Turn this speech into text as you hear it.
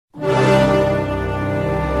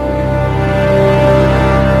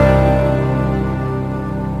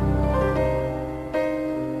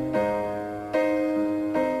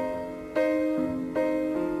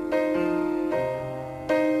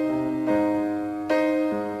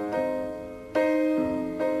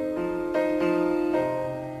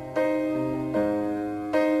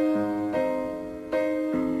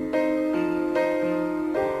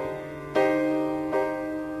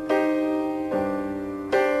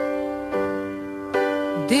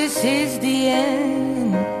This is the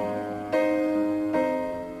end.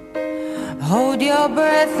 Hold your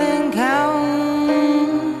breath and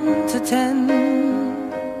count to 10.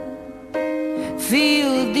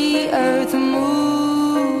 Feel the earth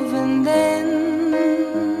move and then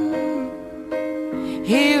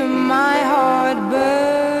hear my heart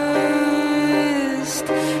burst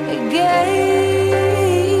again.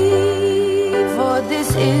 For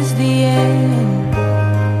this is the end.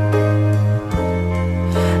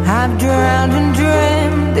 I've drowned and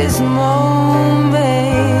dreamt this moment,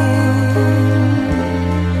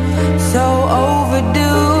 so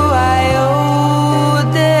overdue I owe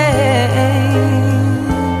them.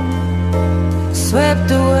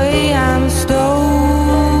 Swept away, I'm stolen.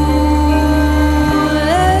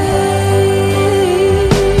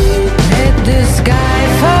 Let the sky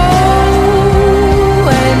fall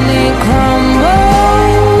and it crumbles.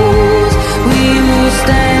 We will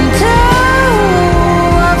stand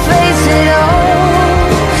tall, face it all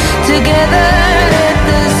together. Let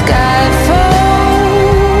the sky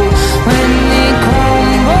fall when it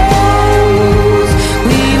crumbles.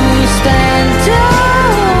 We will stand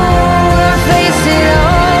tall and face it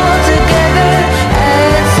all together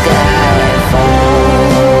at Skyfall.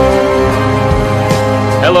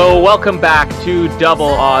 Hello, welcome back to Double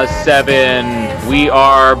Oz 7. We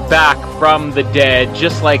are back from the dead,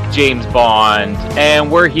 just like James Bond,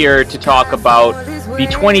 and we're here to talk about the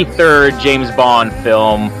 23rd James Bond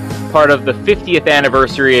film, part of the 50th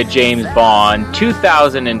anniversary of James Bond,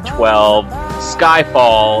 2012,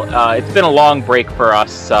 Skyfall. It's been a long break for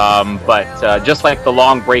us, but just like the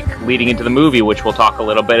long break leading into the movie, which we'll talk a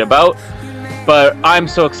little bit about. But I'm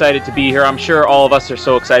so excited to be here. I'm sure all of us are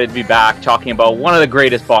so excited to be back talking about one of the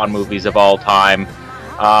greatest Bond movies of all time.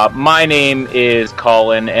 My name is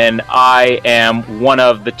Colin, and I am one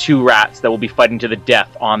of the two rats that will be fighting to the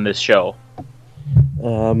death on this show.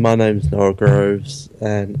 My name's Noah Groves,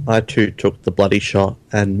 and I too took the bloody shot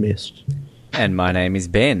and missed. And my name is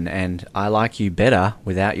Ben, and I like you better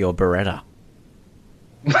without your Beretta.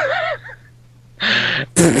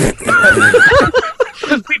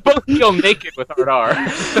 Because we both feel naked with hard R.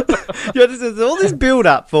 Yeah, there's all this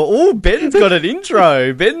build-up for, Ben's got an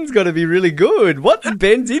intro. Ben's got to be really good. What's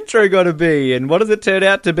Ben's intro got to be? And what does it turn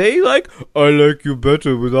out to be? Like, I like you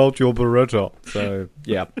better without your Beretta. So,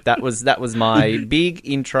 yeah, that was my big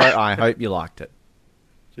intro. I hope you liked it.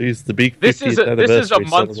 Jeez, the big 50th This is a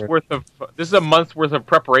month's celebration. worth of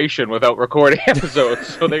preparation without recording episodes.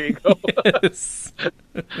 So there you go. Yes.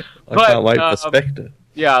 I can't wait for Spectre.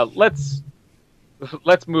 Yeah, let's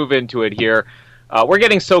move into it here. We're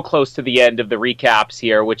getting so close to the end of the recaps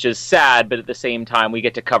here, which is sad, but at the same time, we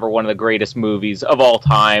get to cover one of the greatest movies of all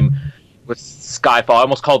time with Skyfall. I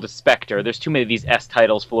almost called it Spectre. There's too many of these S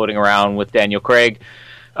titles floating around with Daniel Craig.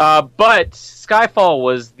 But Skyfall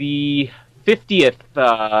was the 50th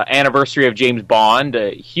anniversary of James Bond,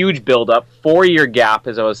 a huge build-up, 4-year gap,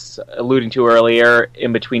 as I was alluding to earlier,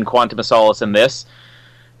 in between Quantum of Solace and this.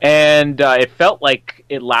 And it felt like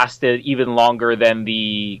it lasted even longer than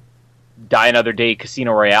the Die Another Day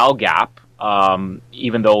Casino Royale gap,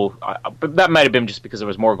 even though but that might have been just because there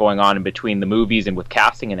was more going on in between the movies and with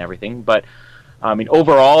casting and everything. But, I mean,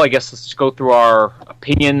 overall, I guess let's just go through our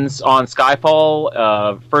opinions on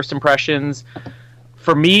Skyfall, first impressions.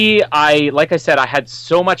 For me, like I said, I had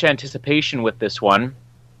so much anticipation with this one.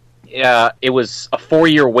 It was a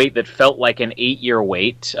 4-year wait that felt like an 8-year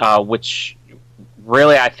wait, which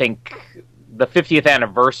really I think the 50th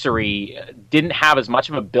anniversary didn't have as much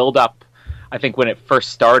of a build-up, I think, when it first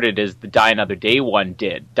started as the Die Another Day one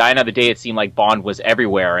did. Die Another Day, it seemed like Bond was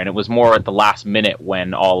everywhere, and it was more at the last minute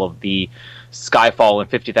when all of the Skyfall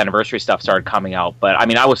and 50th anniversary stuff started coming out. But, I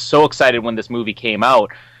mean, I was so excited when this movie came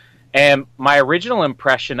out. And my original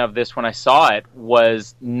impression of this when I saw it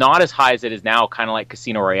was not as high as it is now, kind of like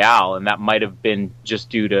Casino Royale, and that might have been just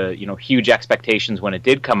due to, huge expectations when it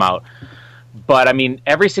did come out. But, I mean,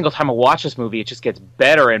 every single time I watch this movie, it just gets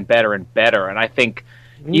better and better and better. And I think,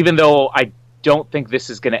 even though I don't think this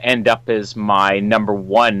is going to end up as my number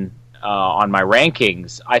one on my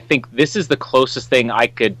rankings, I think this is the closest thing I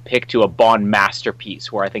could pick to a Bond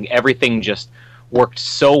masterpiece, where I think everything just worked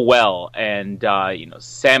so well, and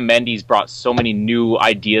Sam Mendes brought so many new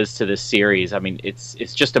ideas to this series. I mean, it's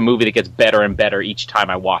just a movie that gets better and better each time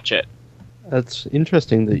I watch it. It's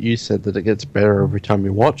interesting that you said that it gets better every time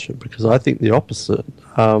you watch it, because I think the opposite.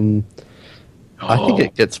 I think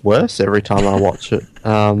it gets worse every time I watch it.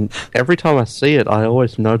 Every time I see it, I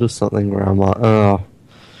always notice something where I'm like, oh,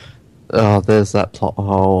 there's that plot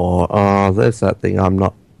hole, or there's that thing I'm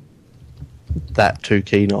not that too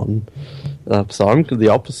keen on. So I'm the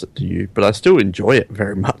opposite to you, but I still enjoy it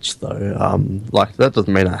very much, though. Like, that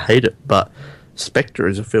doesn't mean I hate it, but Spectre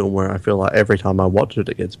is a film where I feel like every time I watch it,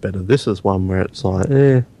 it gets better. This is one where it's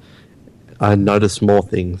like, I notice more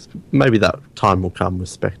things. Maybe that time will come with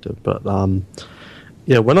Spectre, but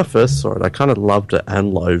yeah, when I first saw it, I kind of loved it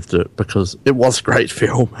and loathed it because it was a great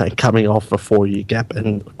film and coming off a 4-year gap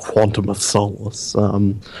and Quantum of Solace.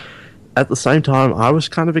 At the same time, I was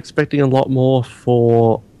kind of expecting a lot more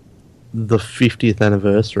for the 50th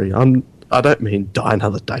anniversary. I don't mean Die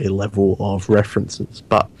Another Day level of references,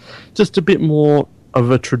 but just a bit more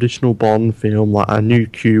of a traditional Bond film. Like, I knew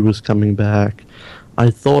Q was coming back. I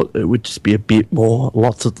thought it would just be a bit more,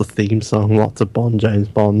 lots of the theme song, lots of James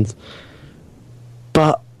Bonds.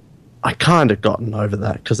 But I kind of gotten over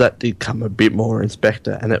that because that did come a bit more in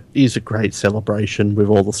Spectre, and it is a great celebration with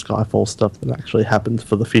all the Skyfall stuff that actually happens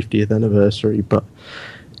for the 50th anniversary. But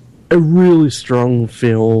a really strong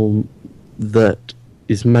film that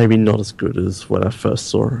is maybe not as good as when I first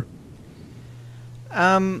saw it.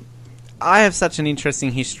 I have such an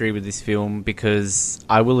interesting history with this film because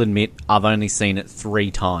I will admit I've only seen it 3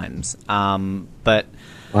 times. But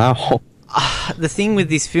Wow. The thing with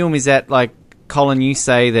this film is that, like, Colin, you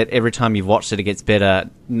say that every time you've watched it, it gets better.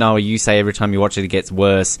 Noah, you say every time you watch it, it gets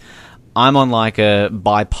worse. I'm on, like, a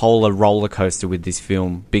bipolar roller coaster with this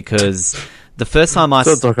film because the first time I...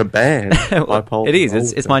 Sounds like a band. Bipolar It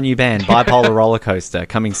is. It's my new band, Bipolar Roller Coaster,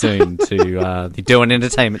 coming soon to the Doan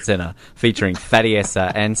Entertainment Centre, featuring Fatty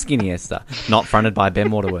Esther and Skinny Esther, not fronted by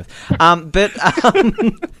Ben Waterworth.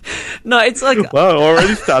 No, it's like... Well,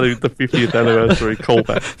 already started with the 50th anniversary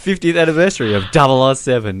callback. 50th anniversary of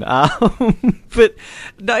 007. But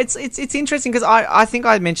no, it's interesting because I think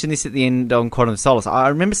I mentioned this at the end on Quantum of Solace. I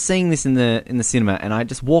remember seeing this in the cinema, and I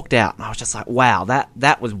just walked out and I was just like, wow,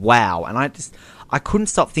 that was wow. And I couldn't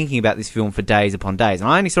stop thinking about this film for days upon days. And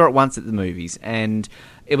I only saw it once at the movies, and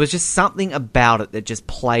it was just something about it that just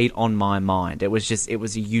played on my mind. It was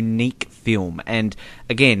a unique film. And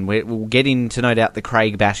again, we'll get into, no doubt, the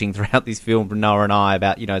Craig bashing throughout this film from Noah and I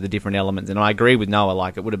about, the different elements. And I agree with Noah,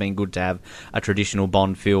 like, it would have been good to have a traditional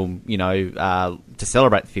Bond film, to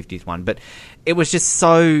celebrate the 50th one. But it was just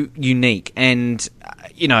so unique. And,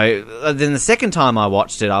 then the second time I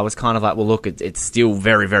watched it, I was kind of like, well, look, it's still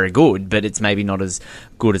very, very good, but it's maybe not as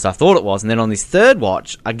good as I thought it was. And then on this third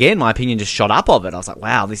watch, again, my opinion just shot up of it. I was like,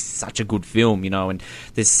 wow, this is such a good film, and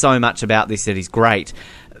there's so much about this that is great.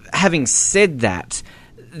 Having said that,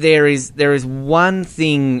 there is one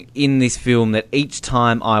thing in this film that each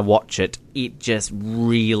time I watch it, it just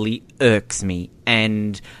really irks me,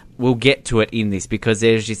 and we'll get to it in this, because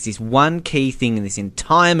there's just this one key thing in this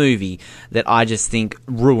entire movie that I just think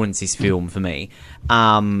ruins this film for me.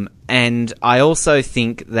 And I also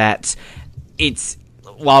think that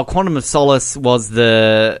while Quantum of Solace was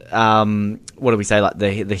the what do we say, like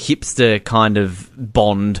the hipster kind of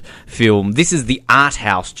Bond film, this is the art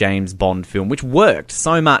house James Bond film, which worked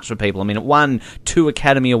so much for people. I mean, it won 2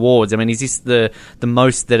 Academy Awards. I mean, is this the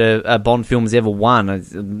most that a Bond film has ever won?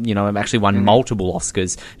 It actually won multiple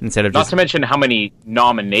Oscars instead of not to mention how many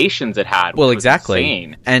nominations it had. Well, exactly.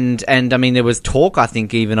 Insane. And I mean, there was talk, I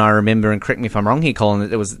think, even I remember, and correct me if I'm wrong here, Colin,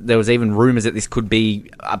 that there was even rumours that this could be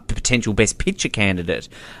a potential Best Picture candidate.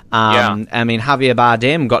 I mean, Javier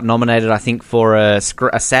Bardem got nominated, I think, for a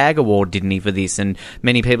SAG award, didn't he, for this? And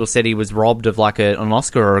many people said he was robbed of like an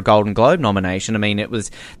Oscar or a Golden Globe nomination. I mean,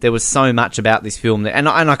 there was so much about this film and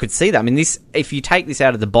I could see that. I mean, if you take this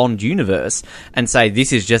out of the Bond universe and say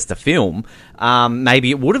this is just a film,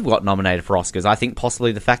 maybe it would have got nominated for Oscars. I think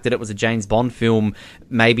possibly the fact that it was a James Bond film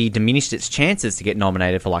maybe diminished its chances to get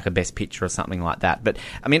nominated for like a Best Picture or something like that. But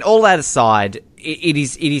I mean, all that aside, it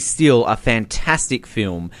is still a fantastic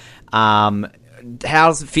film. How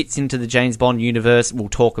it fits into the James Bond universe, we'll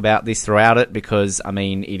talk about this throughout it, because I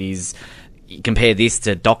mean, it is, compare this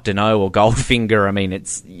to Dr. No or Goldfinger, I mean,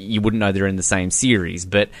 you wouldn't know they're in the same series,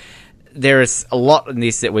 but there is a lot in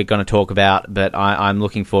this that we're going to talk about, but I'm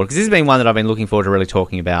looking forward, because this has been one that I've been looking forward to really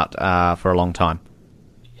talking about for a long time.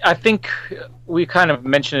 I think we kind of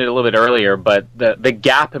mentioned it a little bit earlier, but the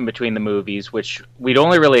gap in between the movies, which we'd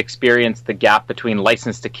only really experienced the gap between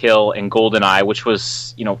License to Kill and GoldenEye, which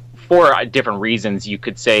was, for different reasons. You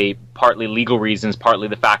could say partly legal reasons, partly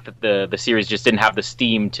the fact that the series just didn't have the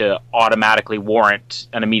steam to automatically warrant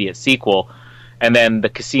an immediate sequel. And then the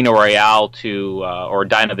Casino Royale or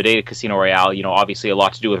Die Another Day to Casino Royale, obviously a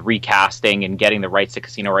lot to do with recasting and getting the rights to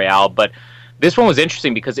Casino Royale. But this one was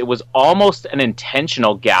interesting because it was almost an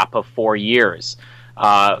intentional gap of 4 years.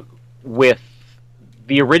 With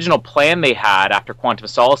the original plan they had after Quantum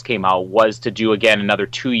of Solace came out was to do, again, another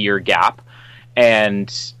 2-year gap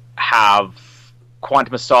and have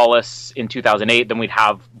Quantum of Solace in 2008. Then we'd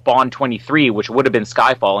have Bond 23, which would have been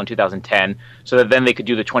Skyfall in 2010. So that then they could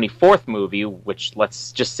do the 24th movie, which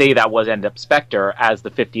let's just say that was end up Spectre as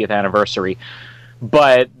the 50th anniversary.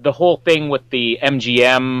 But the whole thing with the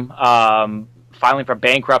MGM filing for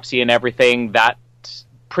bankruptcy and everything, that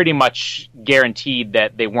pretty much guaranteed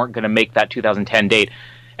that they weren't going to make that 2010 date.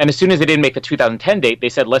 And as soon as they didn't make the 2010 date, they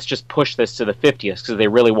said, let's just push this to the 50th because they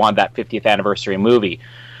really want that 50th anniversary movie.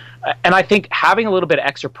 And I think having a little bit of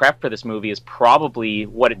extra prep for this movie is probably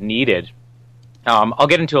what it needed. I'll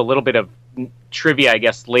get into a little bit of trivia, I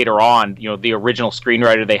guess, later on. You know, the original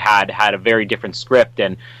screenwriter they had a very different script.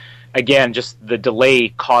 And again, just the delay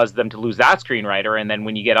caused them to lose that screenwriter. And then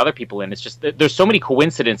when you get other people in, it's just there's so many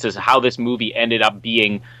coincidences how this movie ended up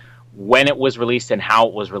being when it was released and how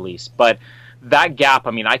it was released. But that gap,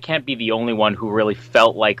 I mean, I can't be the only one who really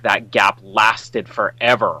felt like that gap lasted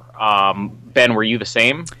forever. Ben, were you the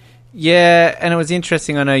same? Yeah, and it was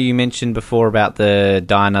interesting. I know you mentioned before about the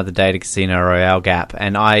Die Another Day to Casino Royale gap,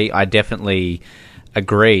 and I definitely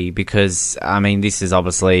agree because, I mean, this is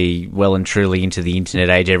obviously well and truly into the internet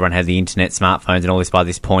age. Everyone has the internet, smartphones and all this by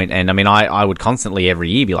this point, and I mean, I would constantly every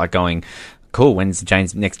year be like going, cool, when's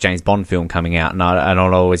the next James Bond film coming out? And I'd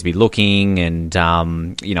always be looking, and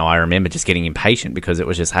you know, I remember just getting impatient because it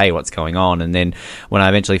was just, hey, what's going on? And then when I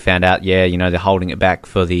eventually found out, yeah, you know, they're holding it back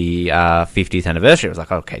for the 50th anniversary, I was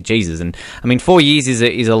like, okay, Jesus. And I mean, 4 years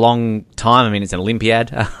is a long time. I mean, it's an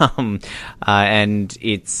Olympiad, and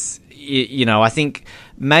it's, you know, I think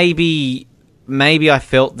maybe I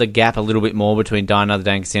felt the gap a little bit more between Die Another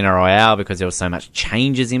Day and Casino Royale because there was so much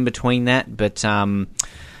changes in between that, but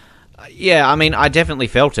yeah, I mean, I definitely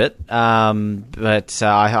felt it, but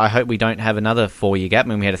I hope we don't have another 4-year gap. I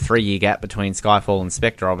mean, we had a 3-year gap between Skyfall and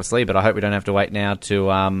Spectre, obviously, but I hope we don't have to wait now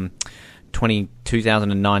to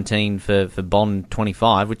 2019 for Bond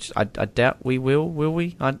 25, which I doubt we will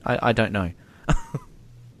we? I don't know.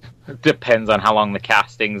 Depends on how long the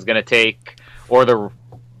casting is going to take, or the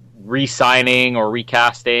re-signing or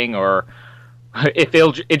recasting, or if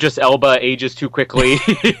Idris Elba ages too quickly.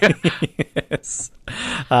 Yes.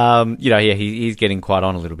 You know, yeah, he's getting quite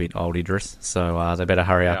on a little bit, old Idris, so they better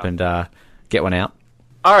hurry up and get one out.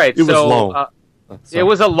 All right, it was long. It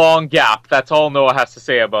was a long gap. That's all Noah has to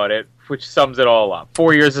say about it, which sums it all up.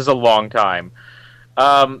 4 years is a long time.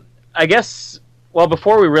 I guess, well,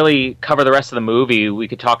 before we really cover the rest of the movie, we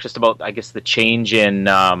could talk just about, I guess, the change in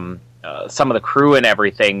some of the crew and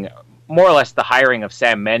everything. More or less the hiring of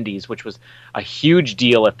Sam Mendes, which was a huge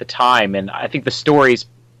deal at the time. And I think the story's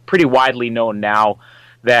pretty widely known now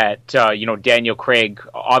that, you know, Daniel Craig,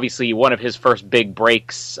 obviously one of his first big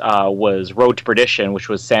breaks was Road to Perdition, which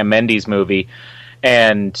was Sam Mendes' movie.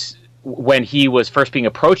 And when he was first being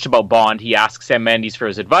approached about Bond, he asked Sam Mendes for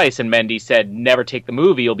his advice, and Mendes said, never take the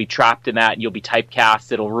movie, you'll be trapped in that, and you'll be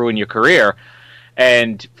typecast, it'll ruin your career.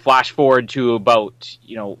 And flash forward to about,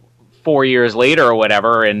 you know, 4 years later or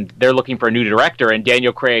whatever, and they're looking for a new director, and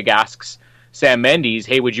Daniel Craig asks Sam Mendes,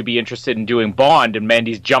 hey, would you be interested in doing Bond? And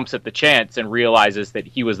Mendes jumps at the chance and realizes that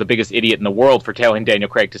he was the biggest idiot in the world for telling Daniel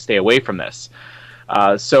Craig to stay away from this.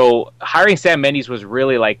 So hiring Sam Mendes was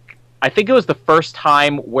really like, I think it was the first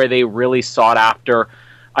time where they really sought after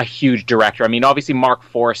a huge director. I mean, obviously Mark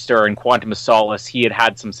Forster in Quantum of Solace, he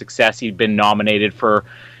had some success. He'd been nominated for,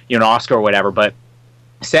 you know, an Oscar or whatever, but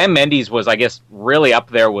Sam Mendes was, I guess, really up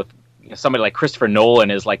there with somebody like Christopher Nolan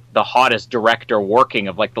is like the hottest director working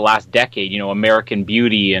of like the last decade, you know, American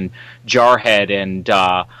Beauty and Jarhead and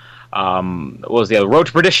what was the other, Road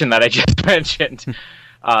to Perdition that I just mentioned.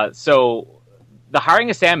 So the hiring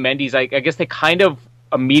of Sam Mendes, I guess they kind of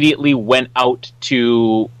immediately went out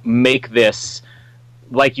to make this,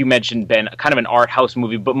 like you mentioned, Ben, kind of an art house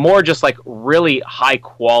movie, but more just like really high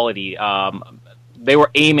quality. They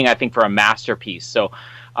were aiming, I think, for a masterpiece. So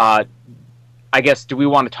I guess, do we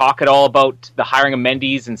want to talk at all about the hiring of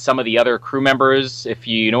Mendes and some of the other crew members, if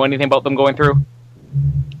you know anything about them going through?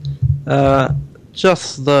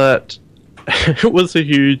 Just that it was a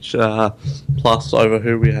huge plus over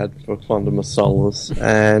who we had for Quantum of Solace,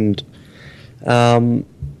 and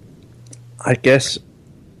I guess,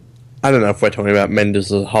 I don't know if we're talking about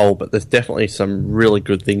Mendes as a whole, but there's definitely some really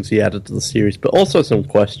good things he added to the series, but also some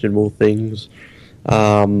questionable things.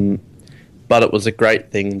 But it was a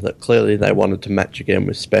great thing that clearly they wanted to match again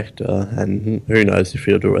with Spectre, and who knows if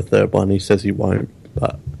he'll do a third one. He says he won't,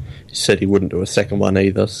 but he said he wouldn't do a second one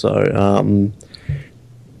either. So,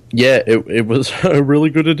 yeah, it was a really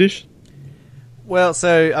good addition. Well,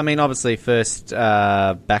 so, I mean, obviously, first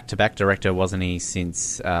back-to-back director, wasn't he,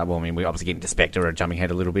 since... well, I mean, we obviously get into Spectre, or jumping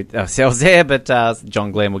ahead a little bit ourselves there, but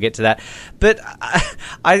John Glenn, we'll get to that. But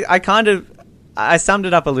I kind of... I summed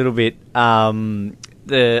it up a little bit. I'm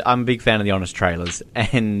a big fan of the Honest trailers,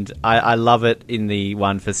 and I love it in the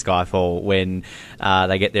one for Skyfall when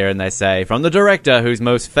they get there and they say, from the director whose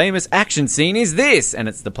most famous action scene is this, and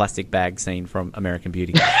it's the plastic bag scene from American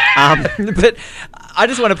Beauty. But I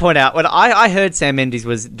just want to point out, when I heard Sam Mendes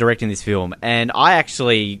was directing this film, and I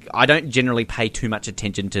don't generally pay too much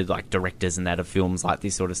attention to like directors and that of films like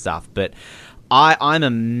this sort of stuff, but I'm a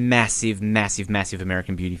massive, massive, massive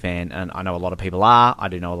American Beauty fan, and I know a lot of people are. I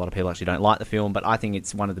do know a lot of people actually don't like the film, but I think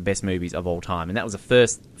it's one of the best movies of all time. And that was the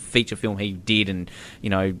first feature film he did, and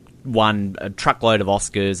won a truckload of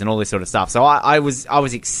Oscars and all this sort of stuff. So I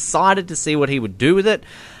was excited to see what he would do with it.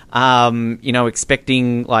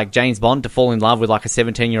 Expecting like James Bond to fall in love with like a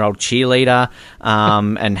 17-year-old cheerleader,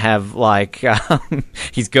 and have like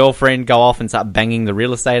his girlfriend go off and start banging the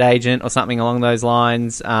real estate agent or something along those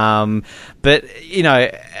lines. But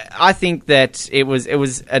I think that it was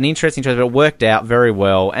an interesting choice, but it worked out very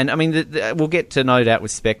well. And I mean, we'll get to no doubt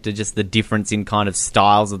with Spectre just the difference in kind of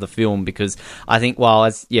styles of the film, because I think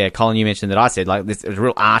Colin, you mentioned that I said like this is a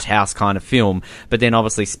real art house kind of film, but then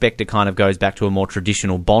obviously Spectre kind of goes back to a more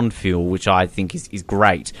traditional Bond feel, which I think is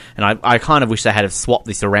great. And I kind of wish they had have swapped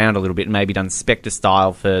this around a little bit and maybe done Spectre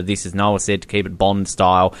style for this, as Noah said, to keep it Bond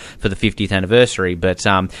style for the 50th anniversary. But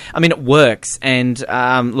I mean, it works. And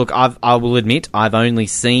look, I will admit I've only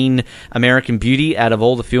seen American Beauty out of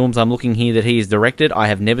all the films I'm looking here that he has directed. I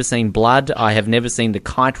have never seen Blood. I have never seen The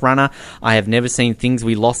Kite Runner. I have never seen Things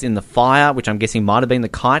We Lost in the Fire, which I'm guessing might have been the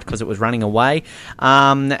kite because it was running away.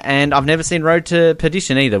 And I've never seen Road to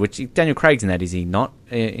Perdition either, which Daniel Craig's in that, is he not?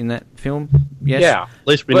 In that film, yes. Yeah. At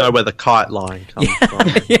least we know where the kite line comes from.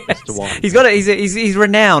 Yes. Mr. White. He's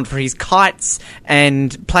renowned for his kites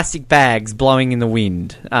and plastic bags blowing in the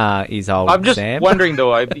wind. Is old I'm just Sam. wondering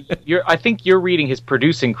though. I think you're reading his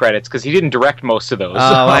producing credits because he didn't direct most of those.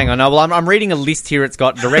 Oh, hang on. No, well, I'm reading a list here. It's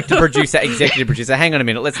got director, producer, executive producer. Hang on a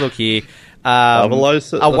minute. Let's look here.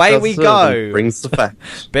 Away we go. Brings the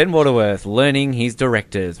facts. Ben Waterworth learning his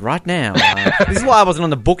directors right now. This is why I wasn't on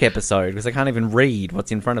the book episode, because I can't even read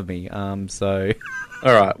what's in front of me. So,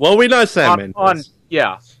 all right. Well, we know Sam Mendes.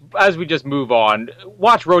 As we just move on,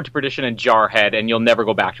 watch Road to Perdition and Jarhead, and you'll never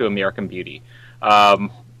go back to American Beauty.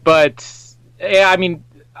 But yeah, I mean,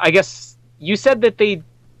 I guess you said that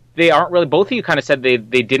they aren't really. Both of you kind of said they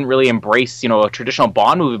didn't really embrace a traditional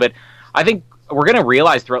Bond movie, but I think we're going to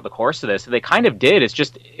realize throughout the course of this that they kind of did.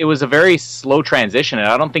 It was a very slow transition, and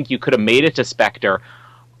I don't think you could have made it to Spectre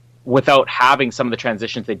without having some of the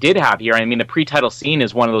transitions they did have here. I mean, the pre-title scene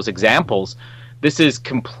is one of those examples. This is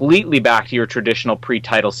completely back to your traditional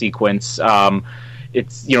pre-title sequence.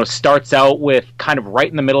 It's starts out with kind of right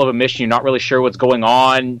in the middle of a mission. You're not really sure what's going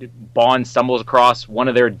on. Bond stumbles across one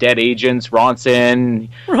of their dead agents, Ronson.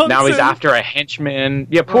 Now he's after a henchman.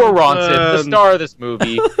 Yeah, poor Ronson, the star of this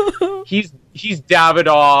movie. He's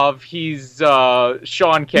Davidoff. He's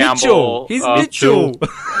Sean Campbell. Mitchell. He's Mitchell.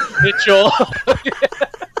 Mitchell.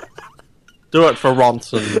 Do it for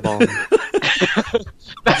Ronson, Bond.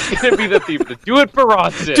 That's going to be the theme. Do it for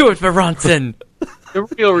Ronson. Do it for Ronson. The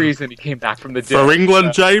real reason he came back from the dead. For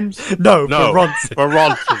England, James? No, for Ronson. For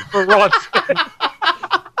Ronson. For Ronson.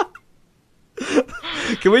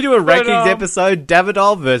 Can we do a rankings episode?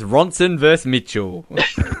 Davidoff versus Ronson versus Mitchell.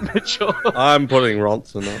 Mitchell. I'm putting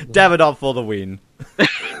Ronson up. Davidoff for the win.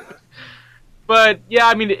 But yeah,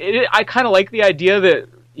 I mean, I kind of like the idea that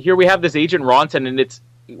here we have this Agent Ronson, and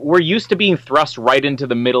we're used to being thrust right into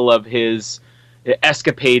the middle of his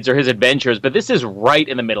escapades or his adventures, but this is right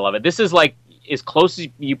in the middle of it. This is like, as close as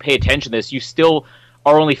you pay attention to this, you still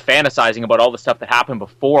are only fantasizing about all the stuff that happened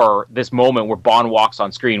before this moment where Bond walks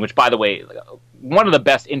on screen, which, by the way, one of the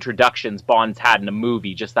best introductions Bond's had in a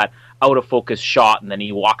movie, just that out-of-focus shot, and then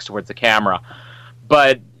he walks towards the camera.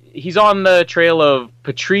 But he's on the trail of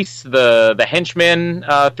Patrice, the henchman,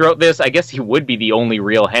 throughout this. I guess he would be the only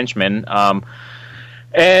real henchman.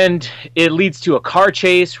 And it leads to a car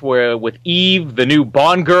chase with Eve, the new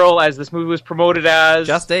Bond girl, as this movie was promoted as.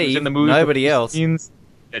 Just Eve, in the movie nobody else.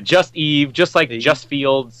 Just Eve, just like Eve. Just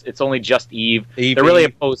Fields, it's only just Eve. They're really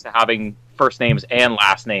opposed to having first names and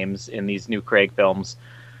last names in these new Craig films.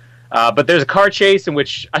 But there's a car chase in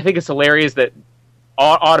which I think it's hilarious that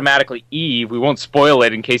automatically Eve, we won't spoil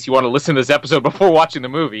it in case you want to listen to this episode before watching the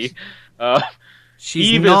movie.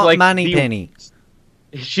 She's Eve not is like Moneypenny.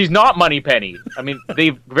 She's not Moneypenny. I mean,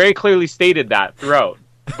 they've very clearly stated that throughout.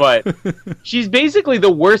 But she's basically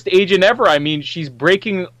the worst agent ever. I mean, she's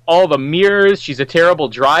breaking all the mirrors. She's a terrible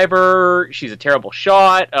driver. She's a terrible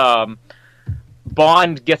shot.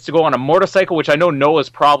 Bond gets to go on a motorcycle, which I know Noah's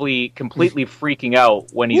probably completely freaking out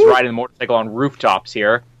when he's riding the motorcycle on rooftops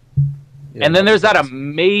here. Yeah, and then there's that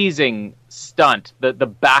amazing stunt, the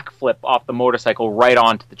backflip off the motorcycle right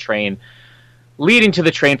onto the train, leading to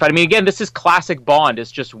the train fight. I mean, again, this is classic Bond.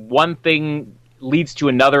 It's just one thing leads to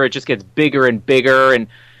another. It just gets bigger and bigger, and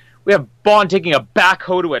we have Bond taking a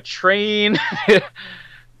backhoe to a train.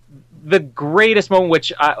 The greatest moment,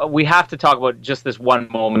 which we have to talk about just this one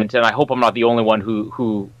moment, and I hope I'm not the only one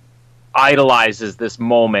who idolizes this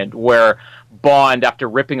moment, where Bond, after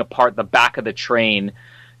ripping apart the back of the train,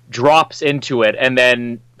 drops into it and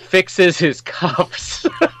then fixes his cuffs.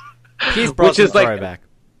 Pierce Brosnan like throwback.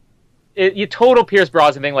 You total Pierce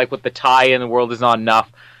Brosnan thing, like with the tie in The World Is Not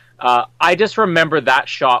Enough. I just remember that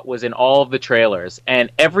shot was in all of the trailers,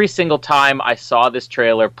 and every single time I saw this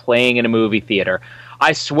trailer playing in a movie theater,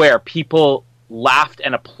 I swear people laughed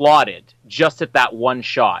and applauded just at that one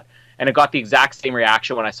shot, and it got the exact same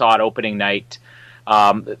reaction when I saw it opening night.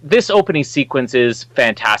 This opening sequence is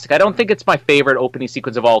fantastic. I don't think it's my favorite opening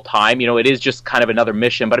sequence of all time. You know, it is just kind of another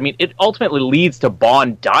mission, but I mean, it ultimately leads to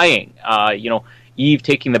Bond dying. Eve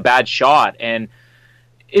taking the bad shot, and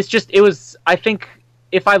I think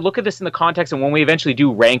if I look at this in the context, and when we eventually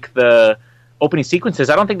do rank the opening sequences,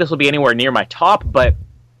 I don't think this will be anywhere near my top, but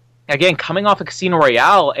again, coming off of Casino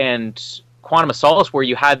Royale and Quantum of Solace, where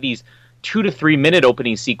you had these 2 to 3 minute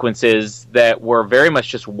opening sequences that were very much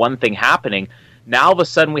just one thing happening, now all of a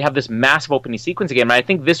sudden we have this massive opening sequence again, and I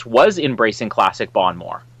think this was embracing classic Bond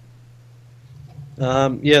more.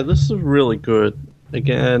 Yeah, this is really good.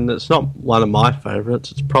 Again, it's not one of my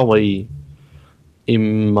favourites. It's probably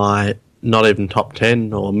in my not even top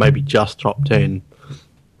 10, or maybe just top 10.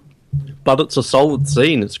 But it's a solid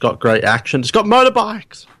scene. It's got great action. It's got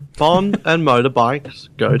motorbikes. Bond and motorbikes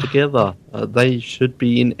go together. They should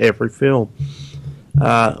be in every film.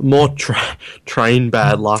 More train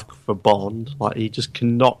bad luck for Bond. Like, he just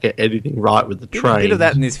cannot get anything right with the train. A bit of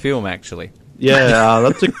that in this film, actually. Yeah,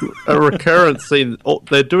 that's a recurrent scene.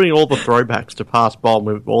 They're doing all the throwbacks to past Bond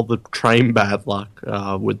with all the train bad luck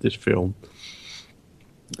with this film.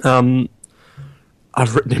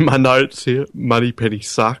 I've written in my notes here, Moneypenny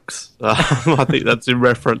sucks. I think that's in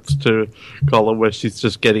reference to Colin, where she's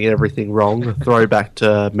just getting everything wrong. A throwback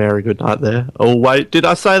to Mary Goodnight there. Oh, wait, did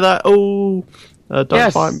I say that? Oh,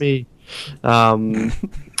 don't fight me.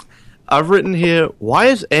 I've written here, why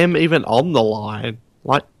is M even on the line?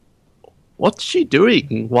 Like, what's she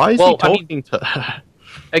doing? Why is he talking to her?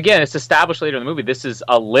 Again, it's established later in the movie, this is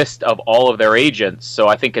a list of all of their agents, so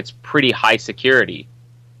I think it's pretty high security.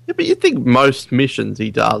 Yeah, but you think most missions he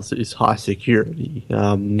does is high security.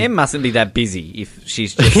 M mustn't be that busy if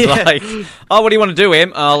she's just like, oh, what do you want to do,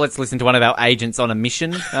 M? Oh, let's listen to one of our agents on a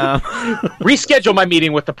mission. Reschedule my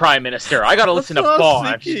meeting with the Prime Minister. I got to listen to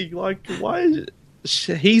Bond. Like, why is it?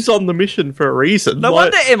 He's on the mission for a reason. No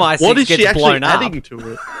wonder MI6 what is gets she actually blown up. adding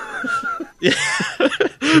to it? Yeah.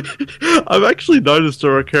 I've actually noticed a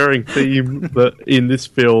recurring theme that in this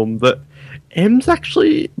film that M's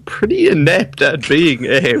actually pretty inept at being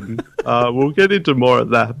M. We'll get into more of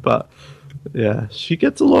that, but yeah, she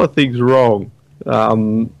gets a lot of things wrong.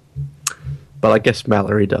 But I guess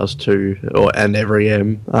Mallory does too, and every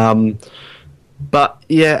M. But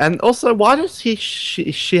yeah, and also, why does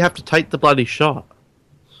she have to take the bloody shot?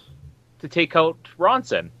 To take out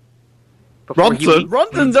Ronson.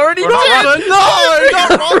 Ronson's already Ronson! No,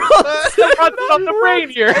 not Ronson! Ronson on the brain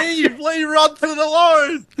here. Leave Ronson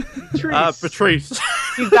alone! Patrice.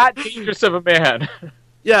 He's that dangerous of a man.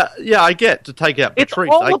 Yeah, I get to take out It's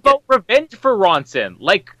Patrice. all about revenge for Ronson.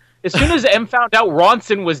 Like, as soon as M found out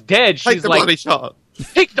Ronson was dead, she's like, bloody shot.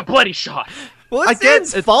 Take the bloody shot. Well, it's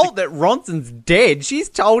M's fault that Ronson's dead. She's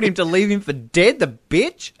told him to leave him for dead, the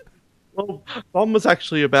bitch. Well, Bond was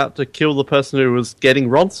actually about to kill the person who was getting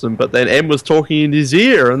Ronson, but then M was talking in his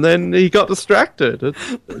ear, and then he got distracted.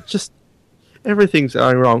 It's just everything's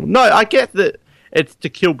going wrong. No, I get that it's to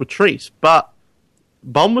kill Patrice, but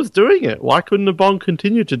Bond was doing it. Why couldn't the Bond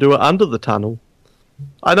continue to do it under the tunnel?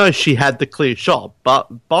 I know she had the clear shot, but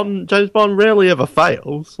James Bond rarely ever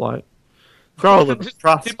fails. Like, throw the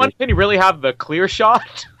trust. Did Moneypenny really have the clear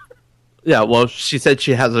shot? Yeah, well, she said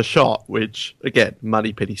she has a shot, which, again,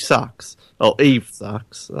 Moneypenny sucks. Oh, Eve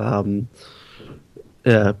sucks.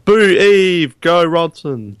 Yeah, boo, Eve, go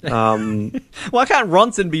Ronson. Why can't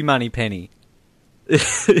Ronson be Moneypenny?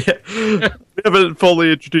 Yeah. We haven't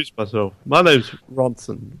fully introduced myself. My name's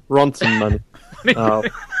Ronson. Ronson Money.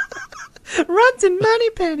 Ronson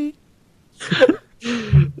Moneypenny.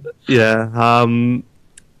 Yeah, and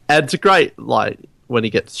it's a great, like, when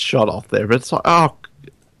he gets shot off there, but it's like,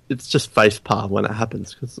 it's just facepalm when it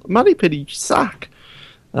happens, because Moneypenny, you suck.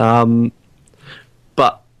 But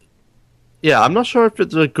I'm not sure if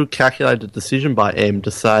it's a good calculated decision by M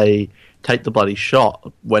to say take the bloody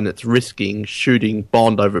shot when it's risking shooting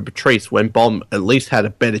Bond over Patrice when Bond at least had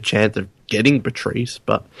a better chance of getting Patrice.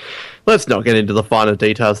 But let's not get into the finer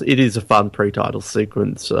details. It is a fun pre-title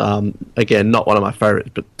sequence. Again, not one of my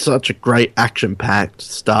favourites, but such a great action-packed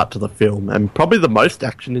start to the film, and probably the most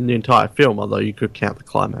action in the entire film, although you could count the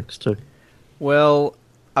climax too. Well,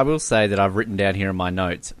 I will say that I've written down here in my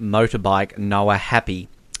notes, motorbike Noah happy.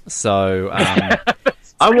 So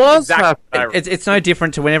I was happy. It's no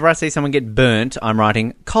different to whenever I see someone get burnt, I'm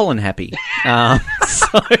writing Colin happy.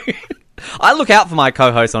 So I look out for my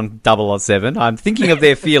co-hosts on 007. I'm thinking of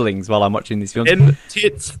their feelings while I'm watching this film. And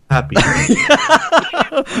tits happy.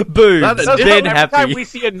 Boobs, Ben Every happy. time we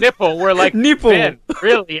see a nipple, we're like, Nipple. Ben,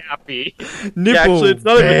 really happy. Nipple, Actually, it's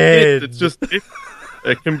not even Ben. tits, it's just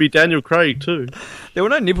it can be Daniel Craig too. There were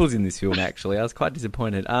no nipples in this film, actually. I was quite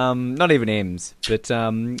disappointed. Not even M's, but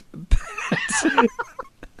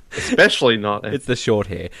Especially not. it's the short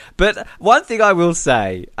hair. But one thing I will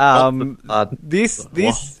say,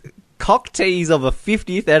 this cock tease of a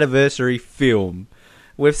 50th anniversary film.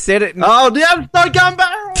 We've said it. Oh, yeah, no gun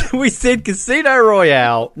barrel. We said Casino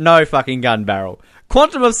Royale, no fucking gun barrel.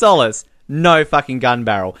 Quantum of Solace, no fucking gun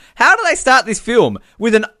barrel. How do they start this film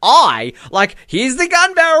with an eye? Like, here's the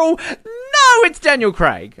gun barrel. No, it's Daniel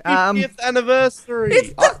Craig. 50th anniversary. It's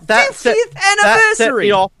the 50th That set anniversary.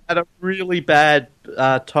 me off at a really bad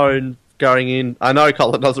tone going in. I know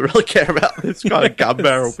Colin doesn't really care about this kind of gun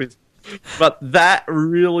barrel business. But that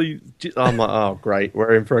really, I'm like, oh great,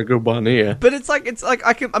 we're in for a good one here. But it's like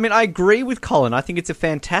I agree with Colin. I think it's a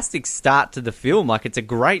fantastic start to the film. Like, it's a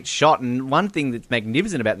great shot, and one thing that's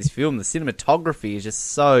magnificent about this film, the cinematography is just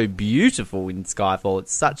so beautiful in Skyfall.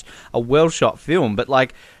 It's such a well shot film. But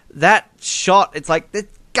like that shot, it's like the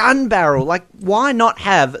gun barrel. Like, why not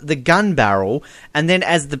have the gun barrel, and then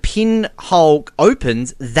as the pinhole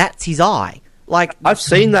opens, that's his eye. Like, I've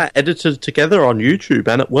seen that edited together on YouTube,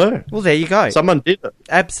 and it worked. well, there you go. Someone did it.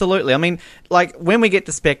 Absolutely. I mean, like, when we get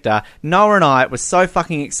to Spectre, Noah and I were so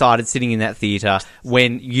fucking excited sitting in that theatre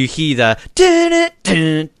when you hear the dun-it,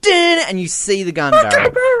 and you see the gun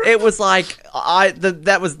barrel. It was like,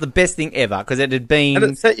 that was the best thing ever, because it had been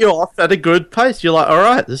And it set you off at a good pace. You're like, all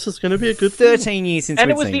right, this is going to be a good 13 years since And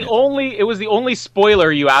we'd it was seen it was the only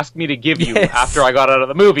spoiler you asked me to give you Yes. after I got out of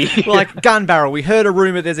the movie. Like, gun barrel. We heard a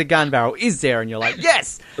rumour there's a gun barrel. Is there? And you're like,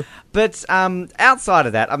 yes! But outside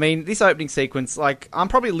of that, I mean, this opening sequence, like, I'm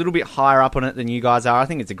probably a little bit higher up on it than you guys are. I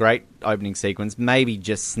think it's a great opening sequence. Maybe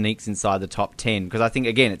just sneaks inside the top 10. Because I think,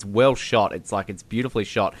 again, it's well shot. It's like, it's beautifully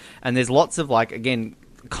shot. And there's lots of, like, again,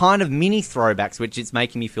 kind of mini throwbacks, which it's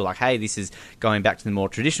making me feel like, hey, this is going back to the more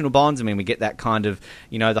traditional Bonds. I mean, we get that kind of,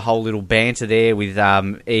 you know, the whole little banter there with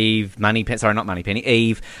Eve, Eve,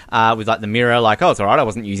 with like the mirror, like, oh, it's all right, I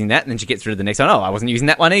wasn't using that, and then she gets rid of the next one, oh, I wasn't using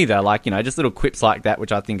that one either, like, you know, just little quips like that,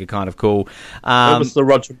 which I think are kind of cool. That was the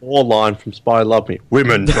Roger Moore line from Spy Love Me.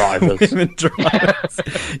 Women drivers. Women drivers.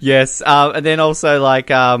 Yes, and then also like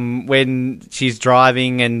when she's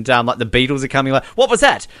driving and like the Beatles are coming, like, what was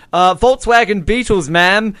that? Volkswagen Beatles,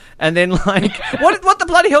 ma'am. And then like, what the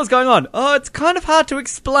bloody hell's going on? Oh, it's kind of hard to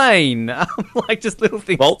explain. Like, just little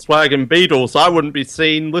things. Volkswagen Beatles. I wouldn't be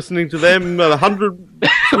seen listening to them at 100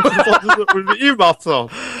 with earmuffs on.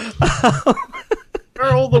 Where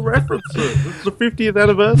are all the references? It's the 50th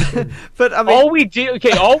anniversary. But I mean, all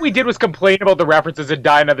we did was complain about the references in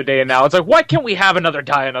Die Another Day, and now it's like, why can't we have another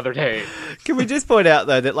Die Another Day? can we just point out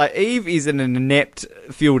though that like Eve is an inept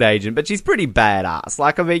field agent, but she's pretty badass.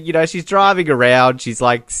 Like, I mean, you know, she's driving around, she's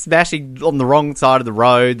like smashing on the wrong side of the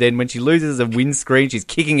road. Then when she loses a windscreen, she's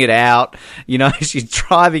kicking it out. You know, she's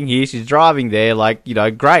driving here, she's driving there. Like, you know,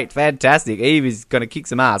 great, fantastic. Eve is gonna kick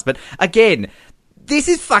some ass. But again, this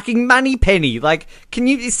is fucking Moneypenny. Like,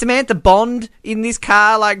 is Samantha Bond in this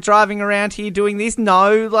car, like, driving around here doing this?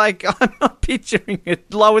 No, like, I'm not picturing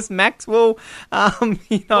it. Lois Maxwell,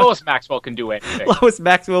 you know. Lois Maxwell can do anything. Lois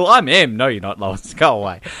Maxwell, I'm M. No, you're not, Lois. Go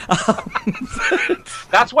away.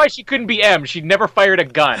 That's why she couldn't be M. She'd never fired a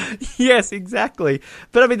gun. Yes, exactly.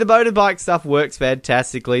 But I mean, the motorbike stuff works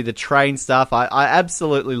fantastically. The train stuff, I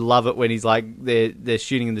absolutely love it when he's like, they're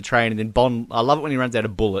shooting in the train, and then Bond, I love it when he runs out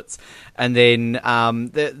of bullets. And then,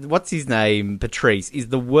 what's his name? Patrice is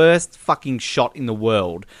the worst fucking shot in the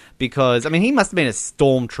world because, I mean, he must have been a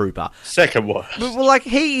stormtrooper. Second worst. But, well, like,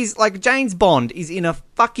 he's, like, James Bond is in a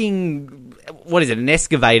fucking, what is it, an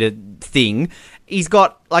excavator thing, He's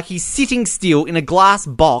got, like, he's sitting still in a glass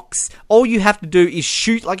box. All you have to do is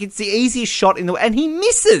shoot, like, it's the easiest shot in the... And he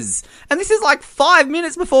misses! And this is, like, 5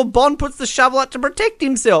 minutes before Bond puts the shovel out to protect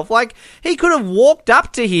himself. Like, he could have walked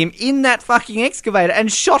up to him in that fucking excavator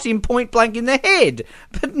and shot him point blank in the head.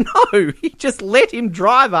 But no, he just let him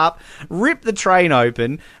drive up, rip the train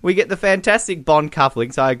open. We get the fantastic Bond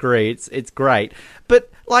cufflinks, I agree, it's great. But,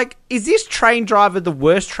 like, is this train driver the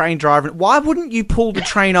worst train driver? Why wouldn't you pull the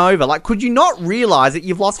train over? Like, could you not realise that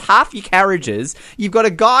you've lost half your carriages? You've got a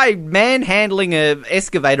guy manhandling an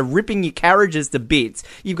excavator, ripping your carriages to bits.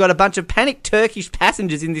 You've got a bunch of panicked Turkish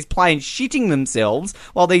passengers in this plane shitting themselves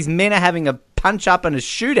while these men are having a punch up and a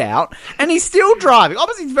shootout, and he's still driving.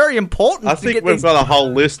 Obviously, it's very important. I think we've got a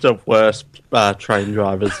whole list of worst train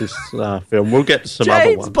drivers this film. We'll get to some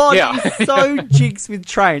other ones. James Bond is so jigs with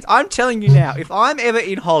trains. I'm telling you now, if I'm ever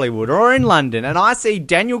in Hollywood or in London and I see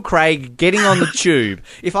Daniel Craig getting on the tube,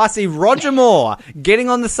 if I see Roger Moore getting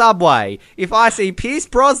on the subway, if I see Pierce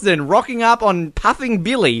Brosnan rocking up on Puffing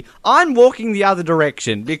Billy, I'm walking the other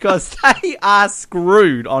direction because they are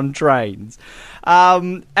screwed on trains.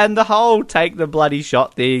 And the whole take the bloody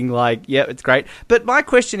shot thing, like, yeah, it's great. But my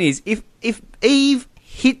question is, if Eve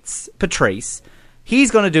hits Patrice,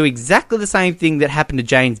 he's going to do exactly the same thing that happened to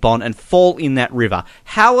James Bond and fall in that river.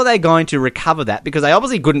 How are they going to recover that? Because they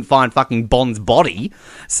obviously couldn't find fucking Bond's body.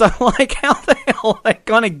 So, like, how the hell are they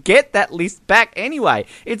going to get that list back anyway?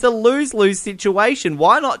 It's a lose-lose situation.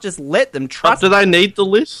 Why not just let them trust... But do they need the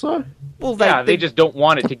list, though? Well, they just don't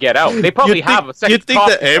want it to get out. They probably have a second. You'd think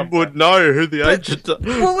that M would know who the agent.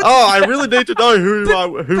 I really need to know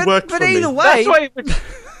who worked for me. But either way, that's why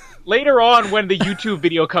later on when the YouTube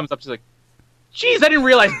video comes up, she's like, "Geez, I didn't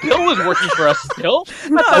realize Bill was working for us still."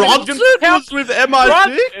 Ronson was with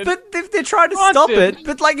MI6. But if they're trying to stop it,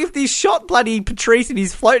 but like if they shot bloody Patrice and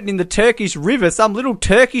he's floating in the Turkish river, some little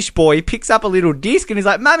Turkish boy picks up a little disc and he's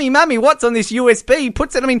like, Mummy, what's on this USB? He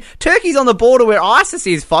puts it, I mean, Turkey's on the border where ISIS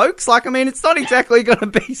is, folks. Like, I mean, it's not exactly going to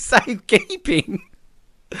be safekeeping.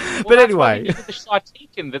 Well, but anyway, the shot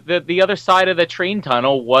taken. The other side of the train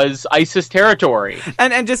tunnel was ISIS territory.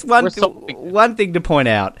 And just one thing to point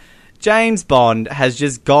out. James Bond has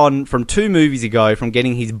just gone from 2 movies ago from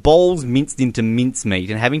getting his balls minced into mincemeat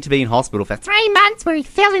and having to be in hospital for 3 months where he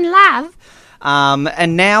fell in love.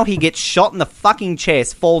 And now he gets shot in the fucking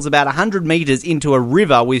chest, falls about 100 metres into a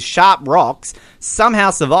river with sharp rocks, somehow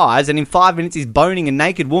survives, and in 5 minutes is boning a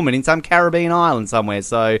naked woman in some Caribbean island somewhere.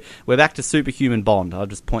 So we're back to superhuman Bond. I'll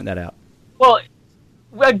just point that out. Well,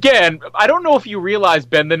 again, I don't know if you realize,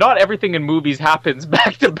 Ben, that not everything in movies happens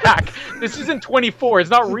back to back. This isn't 24. It's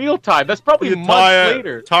not real time. That's probably months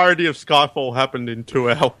later. The entirety of Skyfall happened in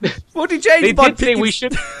 2 hours. Well, did James Bond say we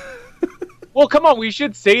should... Well, come on, we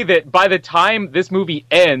should say that by the time this movie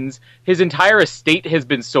ends, his entire estate has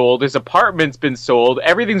been sold, his apartment's been sold,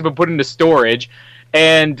 everything's been put into storage,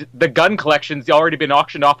 and the gun collection's already been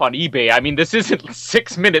auctioned off on eBay. I mean, this isn't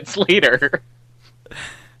 6 minutes later.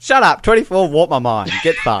 Shut up, 24 warped my mind.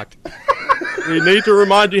 Get fucked. We need to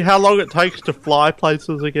remind you how long it takes to fly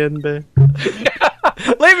places again, Bear.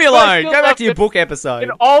 Leave me alone. Go back to your book episode.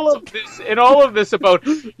 In all of this about,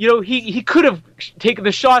 he could have taken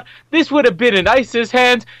the shot. This would have been in ISIS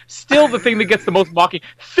hands. Still the thing that gets the most mocking.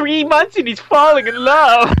 3 months and he's falling in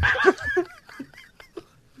love.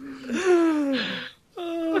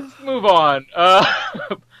 Let's move on.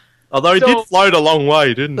 Although he did float a long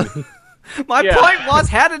way, didn't he? My point was,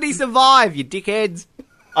 how did he survive, you dickheads?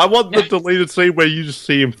 I want the deleted scene where you just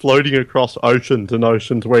see him floating across oceans and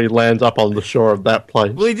oceans where he lands up on the shore of that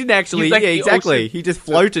place. Well, he didn't actually. Yeah, exactly. He just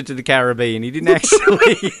floated to the Caribbean. He didn't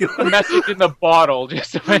actually. A message in the bottle,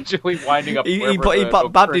 just eventually winding up. He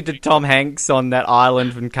bumped into Tom Hanks on that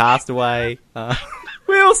island from Castaway.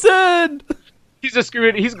 Wilson!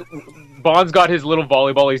 Bond's got his little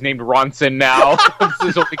volleyball. He's named Ronson now.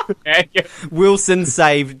 His only companion. Wilson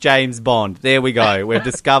saved James Bond. There we go. We've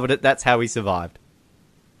discovered it. That's how he survived.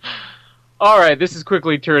 All right, this is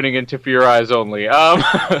quickly turning into For Your Eyes Only.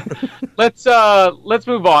 Let's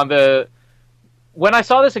move on. When I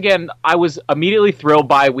saw this again, I was immediately thrilled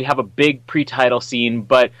by we have a big pre-title scene,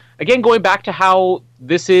 but again, going back to how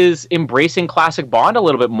this is embracing classic Bond a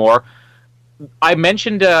little bit more. I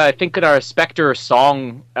mentioned, I think in our Spectre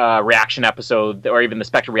song reaction episode, or even the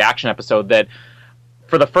Spectre reaction episode, that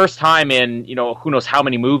for the first time in, who knows how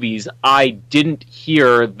many movies, I didn't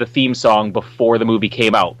hear the theme song before the movie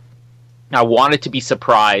came out. I wanted to be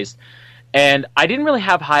surprised, and I didn't really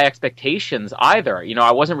have high expectations either.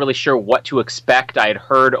 I wasn't really sure what to expect. I had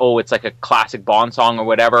heard, it's like a classic Bond song or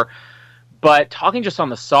whatever, But talking just on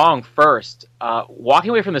the song first, walking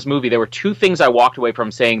away from this movie, there were two things I walked away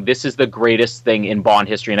from saying this is the greatest thing in Bond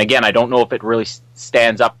history. And again, I don't know if it really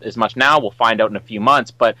stands up as much now. We'll find out in a few months.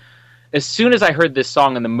 But as soon as I heard this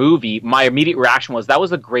song in the movie, my immediate reaction was that was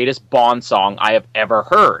the greatest Bond song I have ever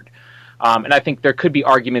heard. And I think there could be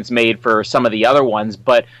arguments made for some of the other ones,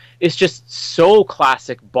 but it's just so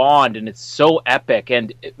classic Bond, and it's so epic.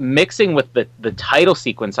 And mixing with the title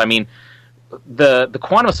sequence, I mean, the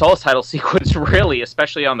Quantum of Solace title sequence really,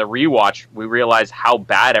 especially on the rewatch, we realize how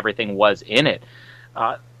bad everything was in it.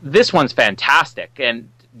 This one's fantastic. And,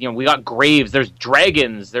 we got graves, there's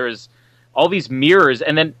dragons, there's all these mirrors,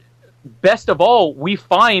 and then best of all, we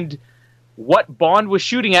find what Bond was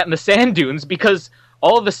shooting at in the sand dunes, because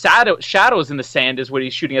all of the shadows in the sand is what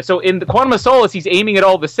he's shooting at. So in the Quantum of Solace, he's aiming at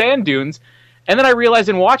all the sand dunes. And then I realized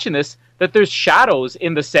in watching this that there's shadows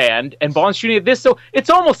in the sand, and Bond's shooting at this. So it's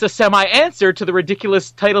almost a semi-answer to the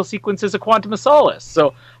ridiculous title sequences of Quantum of Solace.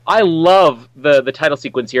 So I love the title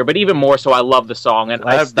sequence here, but even more so, I love the song. And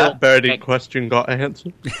that burning question got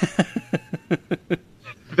answered.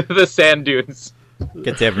 The sand dunes.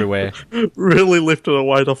 Gets everywhere. Really lifted a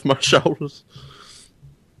weight off my shoulders.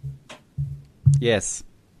 Yes.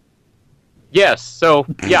 Yes, so,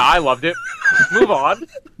 yeah, I loved it. Move on.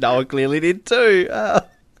 Noah clearly did too.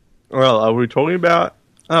 Well, are we talking about...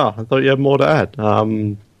 Oh, I thought you had more to add.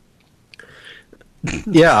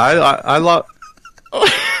 Yeah, I love...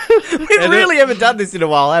 We've really haven't done this in a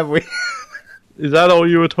while, have we? Is that all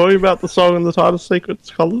you were talking about, the song and the title sequence,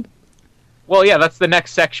 Colin? Well, yeah, that's the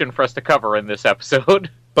next section for us to cover in this episode.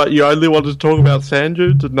 But you only wanted to talk about sand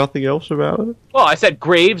dunes and nothing else about it? Well, I said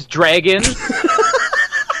graves, dragons.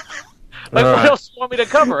 Like, what else do you want me to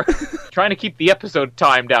cover? Trying to keep the episode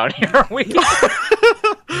time down here, are we?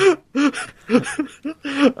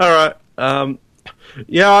 Alright.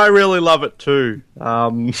 Yeah, I really love it too.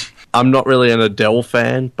 I'm not really an Adele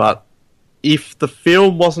fan, but if the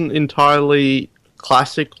film wasn't entirely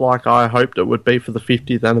classic like I hoped it would be for the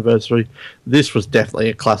 50th anniversary, this was definitely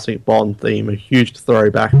a classic Bond theme, a huge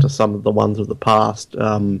throwback to some of the ones of the past.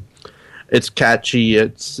 It's catchy,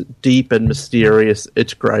 it's deep and mysterious,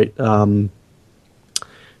 it's great. I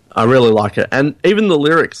really like it. And even the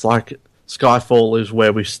lyrics, like Skyfall is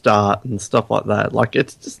where we start and stuff like that, like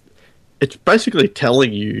it's basically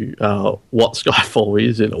telling you what Skyfall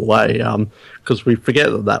is in a way, because we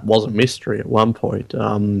forget that was a mystery at one point.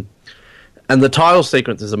 And the title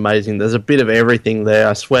sequence is amazing. There's a bit of everything there.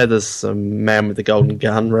 I swear there's some Man with the Golden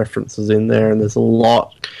Gun references in there, and there's a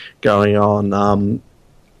lot going on.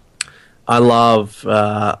 I love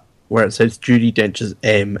where it says Judi Dench's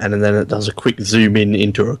M, and then it does a quick zoom in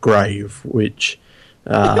into a grave, which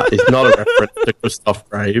is not a reference to Christoph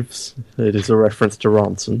Graves. It is a reference to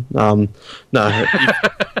Ronson. No,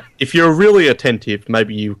 if you're really attentive,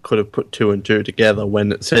 maybe you could have put two and two together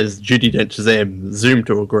when it says Judi Dench's M, zoom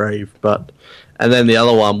to a grave. And then the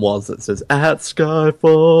other one was that says at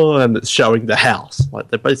Skyfall, and it's showing the house. Like,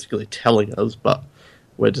 they're basically telling us, but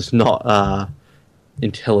we're just not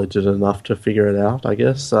intelligent enough to figure it out, I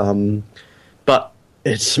guess. But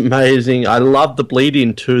it's amazing. I love the bleed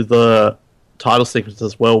into the title sequence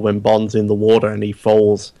as well when Bond's in the water and he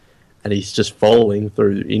falls and he's just falling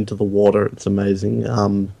through into the water. It's amazing.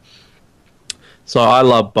 So I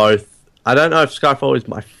love both. I don't know if Skyfall is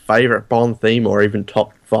my favourite Bond theme or even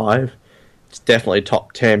top 5. It's definitely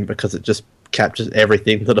top 10 because it just captures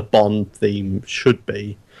everything that a Bond theme should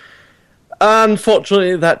be.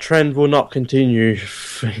 Unfortunately, that trend will not continue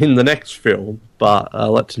in the next film, but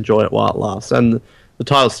let's enjoy it while it lasts. And the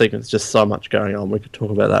title sequence, just so much going on. We could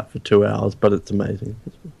talk about that for 2 hours, but it's amazing.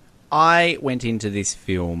 I went into this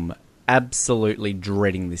film absolutely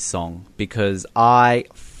dreading this song because I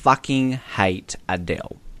fucking hate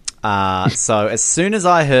Adele. So as soon as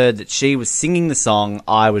I heard that she was singing the song,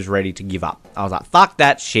 I was ready to give up. I was like, fuck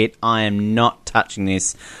that shit. I am not touching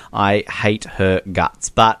this. I hate her guts.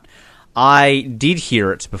 But I did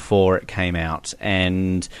hear it before it came out,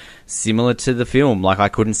 and similar to the film, like, I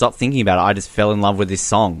couldn't stop thinking about it. I just fell in love with this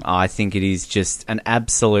song. I think it is just an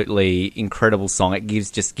absolutely incredible song. It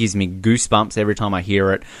gives me goosebumps every time I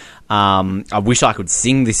hear it. I wish I could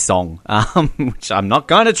sing this song, which I'm not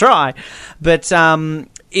going to try, but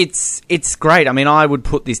it's great. I mean, I would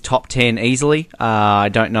put this top 10 easily. I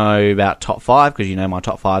don't know about top 5 because my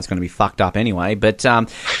top 5 is going to be fucked up anyway. But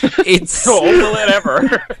it's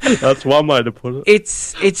whatever. That's one way to put it.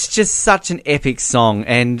 It's just such an epic song.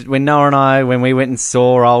 And when Noah and I, when we went and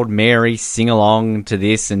saw old Mary sing along to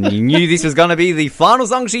this, and you knew this was going to be the final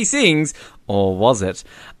song she sings, Or was it?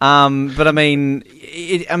 But I mean,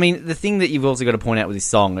 the thing that you've also got to point out with this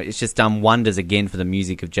song, it's just done wonders again for the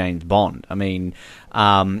music of James Bond. I mean,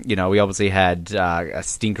 we obviously had a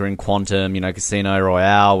stinker in Quantum. Casino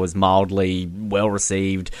Royale was mildly well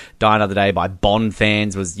received. Die Another Day by Bond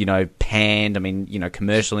fans was, panned. I mean,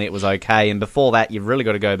 commercially it was okay. And before that, you've really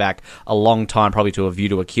got to go back a long time, probably to A View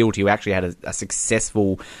to a Kill, who actually had a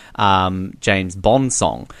successful James Bond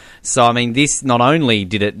song. So, I mean, this not only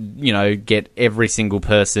did it, get every single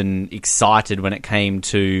person excited when it came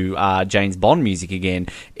to James Bond music again.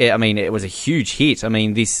 It was a huge hit. I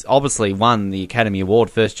mean, this obviously won the Academy Award,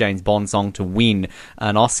 first James Bond song to win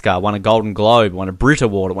an Oscar, won a Golden Globe, won a Brit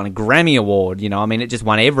Award, won a Grammy Award. It just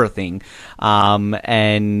won everything.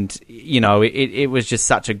 It was just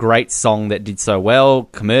such a great song that did so well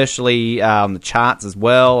commercially, the charts as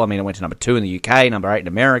well. I mean, it went to number 2 in the UK, number 8 in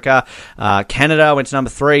America, Canada went to number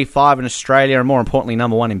 3, 5 in Australia, and more importantly,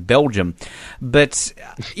 number 1 in Belgium. But,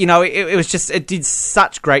 it was just, it did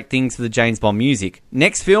such great things for the James Bond music.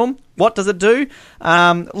 Next film, what does it do?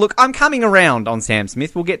 Look, I'm coming around on Sam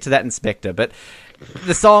Smith. We'll get to that in Spectre, but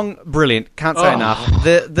the song, brilliant. Can't say enough.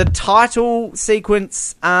 The title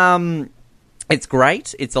sequence, it's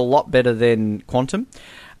great. It's a lot better than Quantum.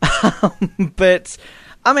 But,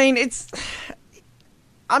 I mean,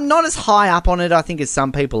 I'm not as high up on it, I think, as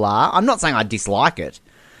some people are. I'm not saying I dislike it.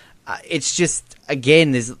 It's just,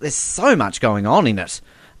 again, there's so much going on in it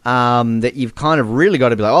that you've kind of really got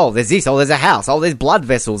to be like, oh, there's this, oh, there's a house, oh, there's blood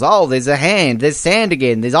vessels, oh, there's a hand, there's sand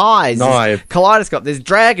again, there's eyes, there's kaleidoscope, there's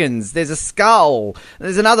dragons, there's a skull,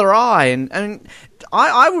 there's another eye, and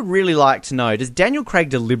I would really like to know, does Daniel Craig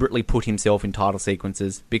deliberately put himself in title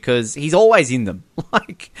sequences? Because he's always in them.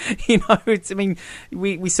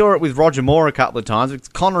 We saw it with Roger Moore a couple of times.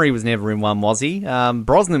 Connery was never in one, was he?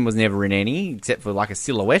 Brosnan was never in any, except for like a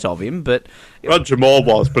silhouette of him. But Roger Moore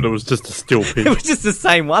was, but it was just a still pic. It was just the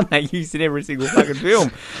same one they used in every single fucking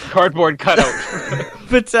film. Cardboard cutout.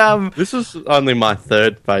 But this is only my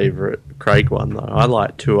third favourite Craig one, though. I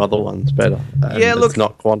like 2 other ones better. Yeah, look, it's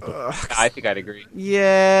not Quantum. I think I'd agree.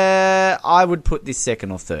 Yeah, I would put this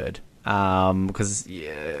second or third. Because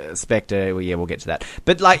Spectre, we'll get to that.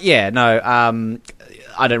 But I don't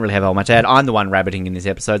really have all much to add. I'm the one rabbiting in this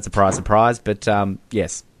episode, surprise, surprise. But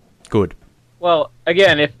yes, good. Well,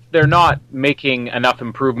 again, if they're not making enough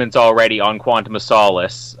improvements already on Quantum of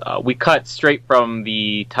Solace, we cut straight from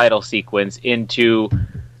the title sequence into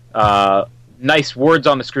nice words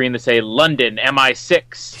on the screen that say London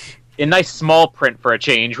MI6 in nice small print for a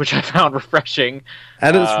change, which I found refreshing.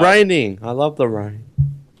 And it's raining. I love the rain.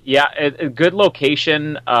 Yeah, a good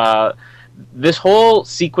location. This whole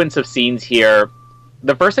sequence of scenes here,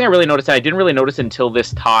 the first thing I really noticed, and I didn't really notice until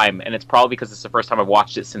this time, and it's probably because it's the first time I've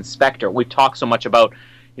watched it since Spectre. We've talked so much about,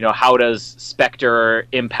 how does Spectre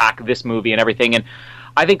impact this movie and everything, and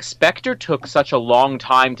I think Spectre took such a long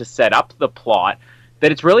time to set up the plot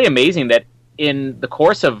that it's really amazing that in the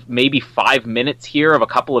course of maybe 5 minutes here of a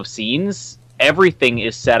couple of scenes, everything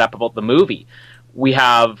is set up about the movie. We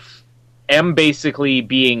have M basically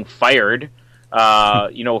being fired,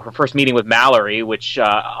 her first meeting with Mallory, which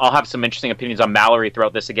I'll have some interesting opinions on Mallory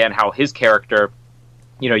throughout this again, how his character,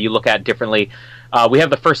 you look at differently. We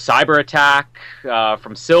have the first cyber attack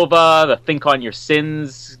from Silva, the Think on Your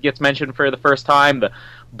Sins gets mentioned for the first time, the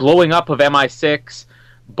blowing up of MI6,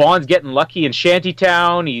 Bond's getting lucky in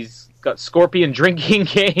Shantytown, he's got Scorpion drinking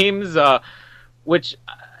games, which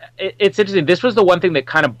it's interesting. This was the one thing that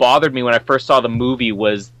kind of bothered me when I first saw the movie,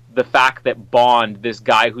 was the fact that Bond, this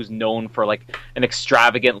guy who's known for like an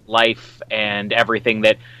extravagant life and everything,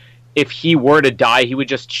 that if he were to die, he would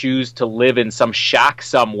just choose to live in some shack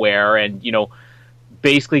somewhere and,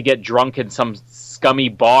 basically get drunk in some scummy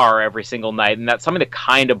bar every single night. And that's something that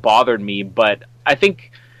kind of bothered me, but I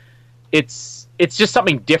think it's just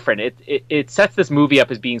something different. It sets this movie up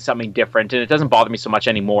as being something different, and it doesn't bother me so much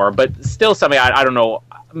anymore, but still something, I don't know,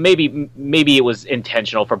 maybe it was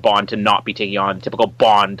intentional for Bond to not be taking on typical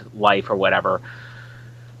Bond life or whatever.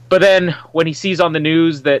 But then when he sees on the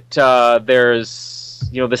news that there's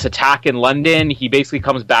this attack in London, he basically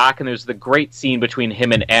comes back, and there's the great scene between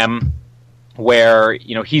him and M where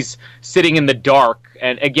he's sitting in the dark,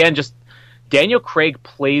 and again, just Daniel Craig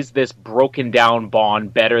plays this broken down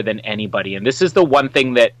Bond better than anybody, and this is the one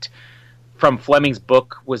thing that from Fleming's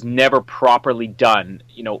book was never properly done.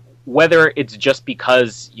 Whether it's just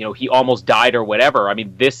because he almost died or whatever. I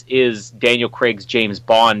mean, this is Daniel Craig's James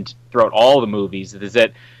Bond throughout all the movies. Is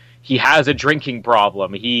that he has a drinking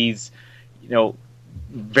problem. He's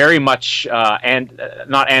very much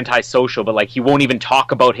not antisocial, but like he won't even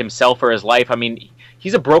talk about himself or his life. I mean,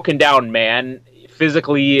 he's a broken down man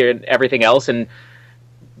physically and everything else, and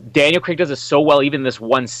Daniel Craig does this so well, even this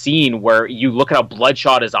one scene where you look at how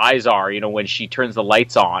bloodshot his eyes are, when she turns the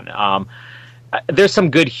lights on. There's some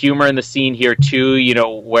good humor in the scene here, too,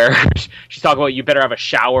 where she's talking about you better have a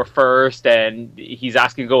shower first, and he's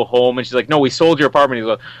asking to go home, and she's like, no, we sold your apartment. He's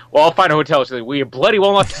like, well, I'll find a hotel. She's like, we bloody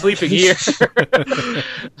well not sleeping here.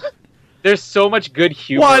 There's so much good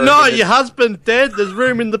humor. Why not? Your husband's dead. There's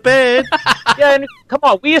room in the bed. Yeah, and come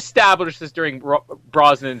on. We established this during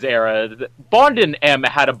Brosnan's era. Bond and M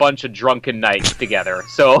had a bunch of drunken nights together.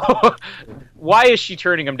 So why is she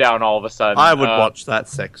turning him down all of a sudden? I would watch that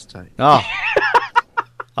sex tape. Oh.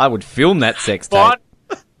 I would film that sex tape.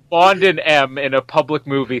 Bond and M in a public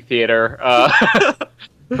movie theater.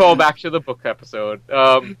 Call back to the book episode.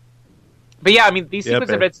 But yeah, I mean, these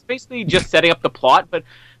sequence events basically just setting up the plot, but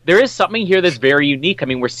there is something here that's very unique. I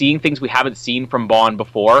mean, we're seeing things we haven't seen from Bond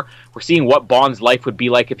before. We're seeing what Bond's life would be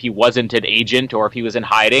like if he wasn't an agent or if he was in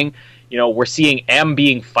hiding. We're seeing M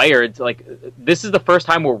being fired. Like, this is the first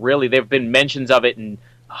time where really there have been mentions of it, and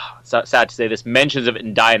sad to say this, mentions of it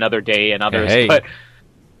in Die Another Day and others. Hey. But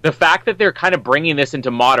the fact that they're kind of bringing this into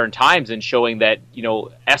modern times and showing that,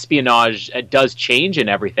 espionage does change and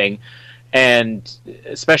everything, and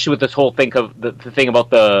especially with this whole thing of the thing about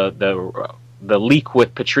the leak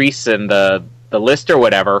with Patrice and the list or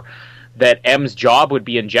whatever, that M's job would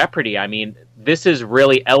be in jeopardy. I mean, this is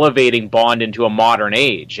really elevating Bond into a modern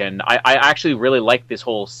age, and I actually really like this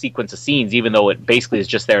whole sequence of scenes, even though it basically is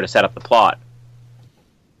just there to set up the plot.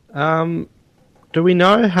 Do we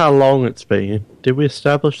know how long it's been? Did we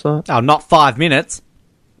establish that? Oh, not 5 minutes.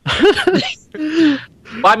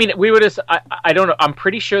 Well, I mean, we would. I don't know. I'm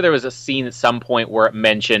pretty sure there was a scene at some point where it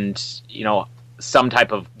mentioned, some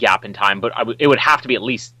type of gap in time, but it would have to be at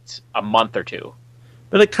least a month or two.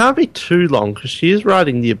 But it can't be too long, because she is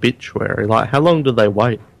writing the obituary. Like, how long do they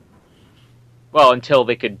wait? Well, until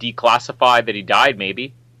they could declassify that he died,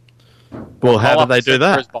 maybe. Well, how do they do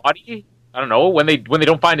that? His body? I don't know. When they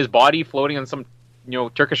don't find his body floating on some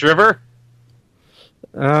Turkish river.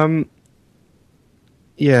 Yeah,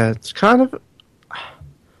 it's kind of.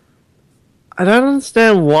 I don't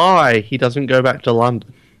understand why he doesn't go back to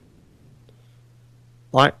London.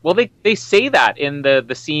 Like, well, they say that in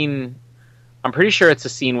the scene. I'm pretty sure it's a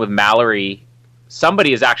scene with Mallory.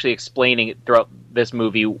 Somebody is actually explaining it throughout this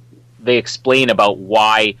movie. They explain about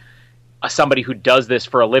why somebody who does this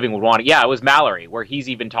for a living would want it. Yeah, it was Mallory, where he's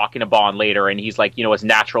even talking to Bond later, and he's like, it's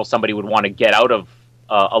natural somebody would want to get out of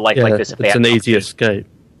a life like this. If it's an easy escape.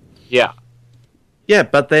 Yeah. Yeah,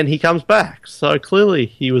 but then he comes back. So clearly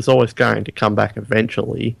he was always going to come back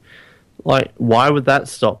eventually. Like, why would that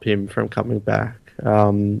stop him from coming back?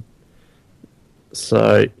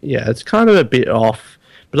 So, yeah, it's kind of a bit off.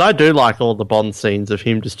 But I do like all the Bond scenes of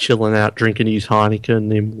him just chilling out, drinking his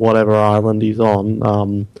Heineken in whatever island he's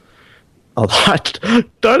on. I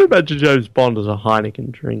don't imagine James Bond as a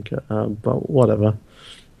Heineken drinker, but whatever.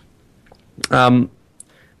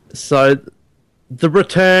 So, the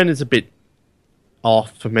return is a bit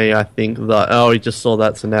off for me, I think. He just saw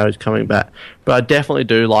that, so now he's coming back. But I definitely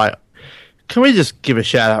do like... Can we just give a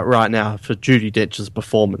shout-out right now for Judi Dench's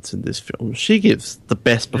performance in this film? She gives the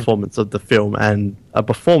best performance of the film, and a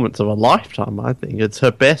performance of a lifetime, I think. It's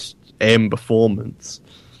her best M performance.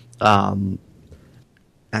 And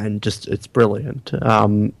just, it's brilliant.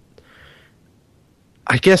 I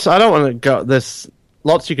guess I don't want to go... There's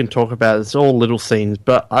lots you can talk about. It's all little scenes,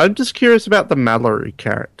 but I'm just curious about the Mallory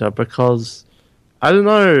character, because... I don't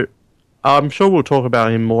know. I'm sure we'll talk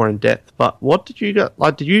about him more in depth. But what did you guys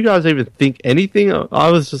like? Did you guys even think anything?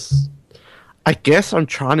 I was just. I guess I'm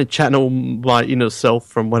trying to channel my inner self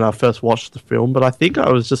from when I first watched the film. But I think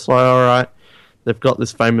I was just like, all right, they've got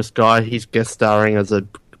this famous guy. He's guest starring as a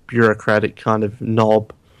bureaucratic kind of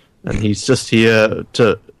knob, and he's just here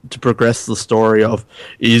to progress the story of,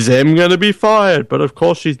 is M going to be fired? But of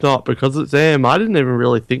course she's not, because it's M. I didn't even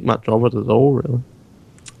really think much of it at all, really.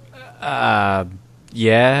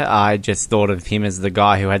 Yeah, I just thought of him as the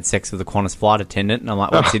guy who had sex with the Qantas flight attendant, and I'm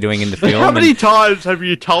like, what's he doing in the film? How many times have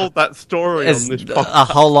you told that story on this podcast? A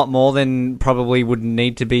whole lot more than probably would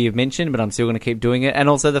need to be mentioned, but I'm still going to keep doing it. And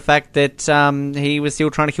also the fact that he was still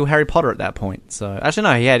trying to kill Harry Potter at that point. So actually,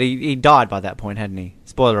 no, he died by that point, hadn't he?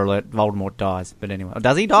 Spoiler alert, Voldemort dies. But anyway,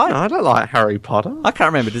 does he die? No, I don't like Harry Potter. I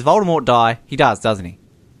can't remember. Does Voldemort die? He does, doesn't he?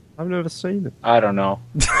 I've never seen it. I don't know.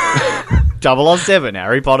 007,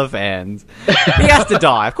 Harry Potter fans. He has to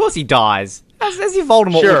die. Of course he dies. As if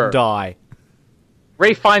Voldemort wouldn't die.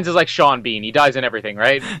 Ray Fiennes is like Sean Bean. He dies in everything,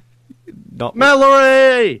 right? Not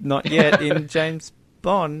Mallory! Not yet in James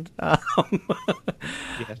Bond.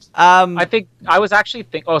 Yes. I think I was actually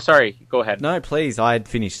oh, sorry. Go ahead. No, please. I had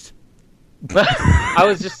finished. I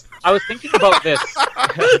was just I was thinking about this.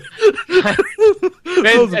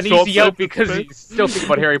 Ben's an easy out because he's still thinking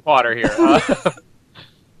about Harry Potter here.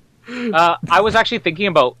 I was actually thinking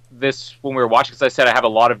about this when we were watching, because I said I have a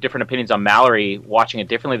lot of different opinions on Mallory, watching it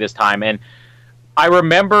differently this time, and I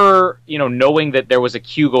remember, knowing that there was a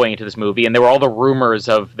queue going into this movie, and there were all the rumors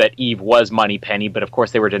of that Eve was Moneypenny, but of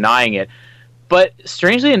course they were denying it. But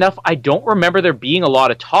strangely enough, I don't remember there being a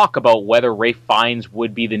lot of talk about whether Ralph Fiennes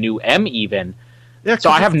would be the new M even. Yeah, so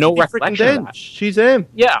I have no recollection of that. She's M.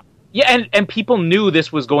 Yeah. Yeah, and people knew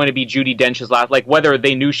this was going to be Judi Dench's last, like, whether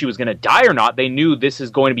they knew she was going to die or not, they knew this is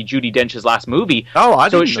going to be Judi Dench's last movie. Oh, I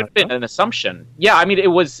didn't know. So it should have been an assumption. Yeah, I mean, it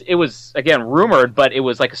was again, rumored, but it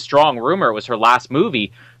was like a strong rumor. It was her last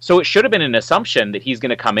movie. So it should have been an assumption that he's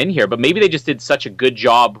going to come in here, but maybe they just did such a good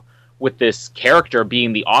job with this character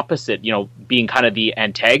being the opposite, being kind of the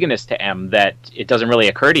antagonist to M, that it doesn't really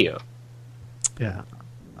occur to you. Yeah.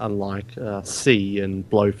 Unlike C and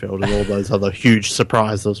Blofeld and all those other huge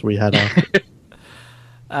surprises we had after.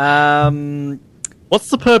 What's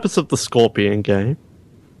the purpose of the Scorpion game?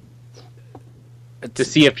 To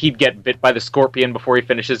see if he'd get bit by the scorpion before he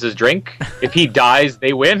finishes his drink. If he dies,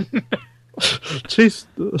 they win. Jeez.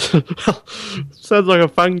 Sounds like a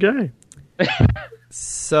fun game.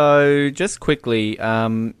 So, just quickly,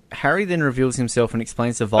 Harry then reveals himself and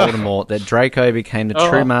explains to Voldemort that Draco became the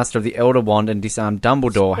true master of the Elder Wand and disarmed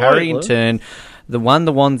Dumbledore. Harry, in turn, won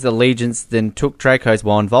the wand's allegiance, then took Draco's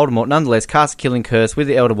wand. Voldemort, nonetheless, casts a killing curse with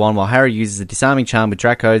the Elder Wand, while Harry uses a disarming charm with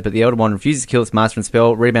Draco's, but the Elder Wand refuses to kill its master and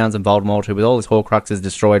spell rebounds on Voldemort, who, with all his Horcruxes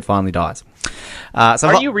destroyed, finally dies.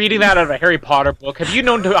 Are you reading that out of a Harry Potter book? Have you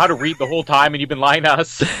known how to read the whole time and you've been lying to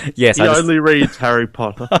us? Yes, he only reads Harry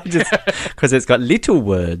Potter. Because it's got little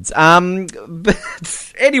words.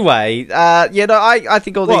 But anyway, I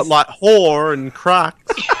think all these... What, like whore and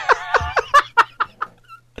cracks?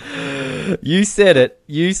 You said it.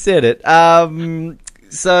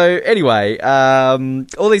 So anyway,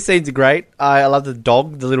 all these scenes are great. I love the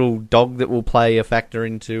little dog that will play a factor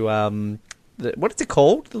into what is it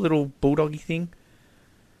called? The little bulldoggy thing?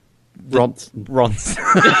 Ronson.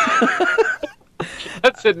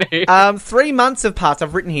 That's a name. 3 months have passed.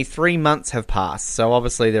 I've written here 3 months have passed. So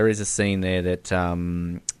obviously there is a scene there that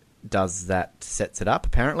sets it up,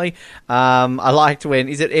 apparently. I liked when,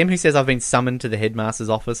 is it M who says I've been summoned to the headmaster's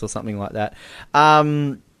office or something like that?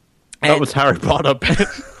 That was Harry Potter.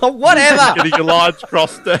 Whatever. Getting your lines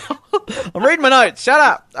crossed out. I'm reading my notes. Shut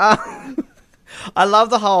up. I love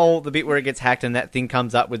the bit where it gets hacked and that thing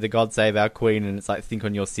comes up with the God Save Our Queen and it's like, think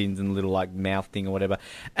on your sins and the little like mouth thing or whatever.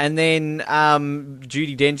 And then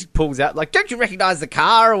Judi Dench pulls out like, don't you recognise the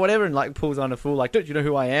car or whatever, and like pulls on a fool like, don't you know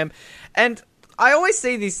who I am? And I always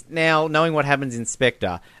see this now, knowing what happens in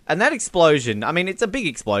Spectre. And that explosion, I mean, it's a big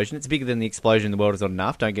explosion. It's bigger than the explosion in The World Is Not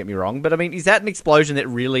Enough, don't get me wrong. But I mean, is that an explosion that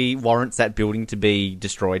really warrants that building to be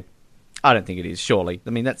destroyed? I don't think it is, surely.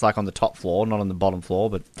 I mean, that's like on the top floor, not on the bottom floor.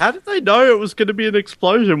 But how did they know it was going to be an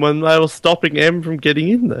explosion when they were stopping M from getting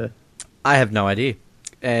in there? I have no idea.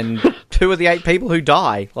 And 2 of the 8 people who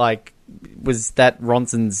die, like, was that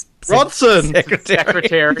Ronson's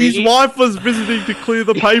secretary? His wife was visiting to clear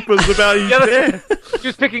the papers about his death. She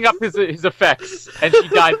was picking up his effects, and she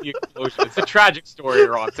died in the explosion. It's a tragic story,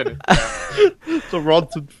 Ronson. It's a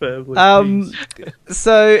Ronson family.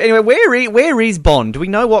 So anyway, where is Bond? Do we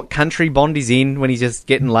know what country Bond is in when he's just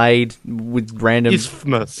getting laid with random?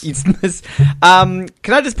 Isthmus. Can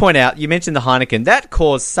I just point out? You mentioned the Heineken. That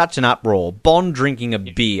caused such an uproar. Bond drinking a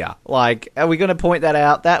beer. Like, are we going to point that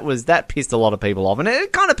out? That pissed a lot of people off, and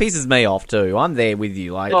it kind of pisses me off too. I'm there with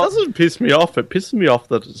you. Like, it doesn't piss me off. It pisses me off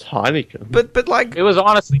that it's Heineken. But like, it was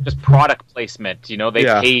honestly just product placement. They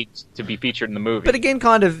paid to be featured in the movie. But again,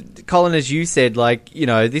 kind of, Colin, as you said, like,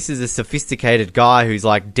 this is a sophisticated guy who's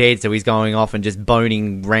like dead, so he's going off and just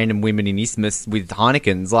boning random women in Isthmus with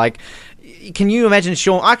Heinekens. Like, can you imagine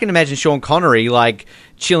I can imagine Sean Connery like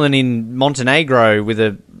chilling in Montenegro with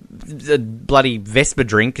a bloody Vespa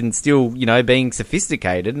drink and still, being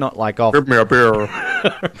sophisticated, not like off. Give me a beer.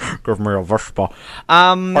 Give me a Vespa.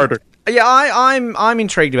 Yeah, I'm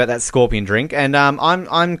intrigued about that Scorpion drink, and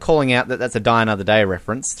I'm calling out that that's a Die Another Day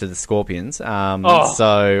reference to the Scorpions. Or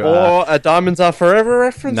a Diamonds Are Forever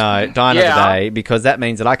reference. No, Die Another Day, because that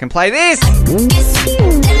means that I can play this.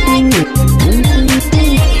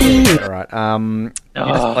 All right. You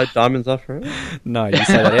just played Diamonds Are Forever? No, you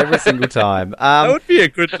say that every single time. That would be a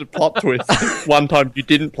good plot twist. One time you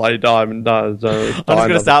didn't play Diamond. I'm just going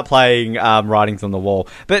to start playing Writings on the Wall.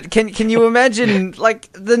 But can you imagine, like,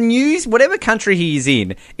 the news, whatever country he is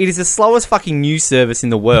in, it is the slowest fucking news service in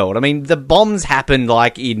the world. I mean, the bombs happened,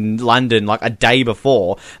 like, in London, like, a day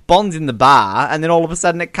before. Bond's in the bar, and then all of a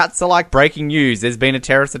sudden it cuts to, like, breaking news. There's been a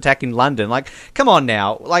terrorist attack in London. Like, come on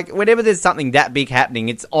now. Like, whenever there's something that big happening,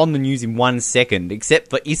 it's on the news in 1 second, except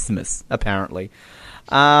for Isthmus, apparently.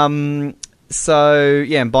 So,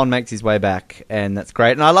 yeah, and Bond makes his way back, and that's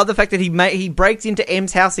great. And I love the fact that he breaks into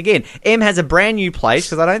M's house again. M has a brand new place,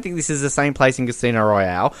 because I don't think this is the same place in Casino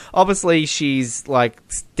Royale. Obviously, she's, like,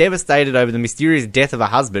 devastated over the mysterious death of her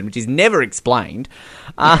husband, which is never explained.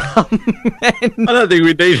 I don't think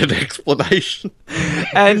we need an explanation.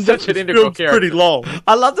 And such an integral character. Pretty long.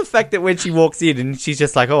 I love the fact that when she walks in and she's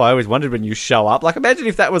just like, oh, I always wondered when you show up. Like, imagine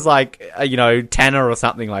if that was like, Tanner or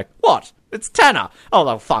something. Like, what? It's Tanner. Oh,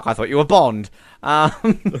 well, fuck, I thought you were Bond.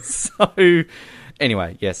 So,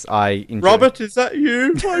 anyway, yes, I enjoy... Robert, is that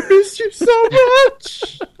you? I miss you so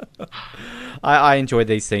much. I enjoy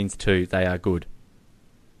these scenes too. They are good.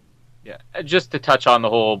 Yeah, just to touch on the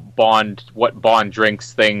whole what Bond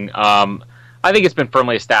drinks thing, I think it's been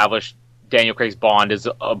firmly established Daniel Craig's Bond is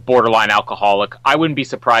a borderline alcoholic. I wouldn't be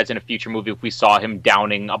surprised in a future movie if we saw him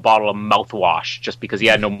downing a bottle of mouthwash just because he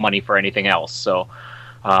had no money for anything else. So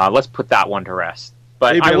let's put that one to rest.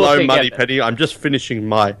 But leave I me will alone, say Money Penny. I'm just finishing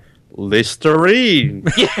my Listerine.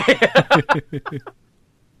 So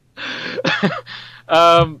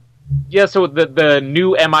the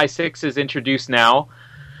new MI6 is introduced now,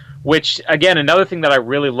 which, again, another thing that I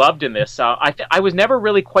really loved in this. I was never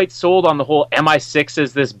really quite sold on the whole MI6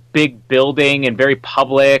 as this big building and very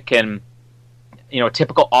public and,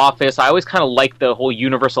 typical office. I always kind of liked the whole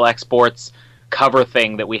Universal Exports cover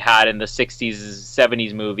thing that we had in the 60s,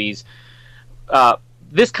 70s movies.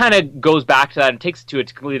 This kind of goes back to that and takes it to a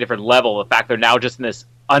completely different level. The fact they're now just in this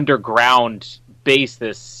underground base,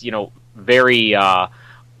 this, very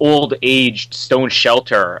old-aged stone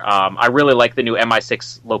shelter. I really like the new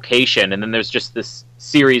MI6 location. And then there's just this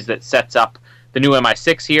series that sets up the new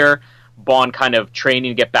MI6 here. Bond kind of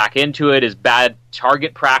training to get back into it is bad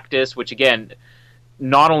target practice, which, again,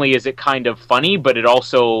 not only is it kind of funny, but it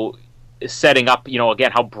also is setting up,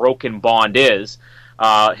 again, how broken Bond is.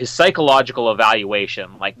 His psychological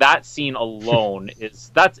evaluation, like that scene alone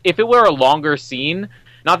that's if it were a longer scene,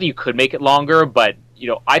 not that you could make it longer, but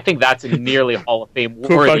I think that's nearly Hall of Fame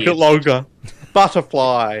worthy. Could make it longer.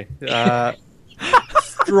 Butterfly,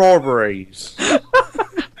 strawberries,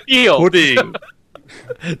 eel, pudding,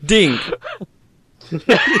 dink,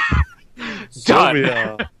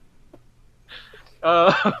 Sylvia.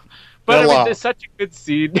 But I mean, it's such a good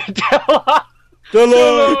scene. Della.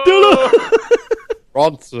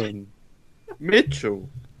 Ronson, Mitchell.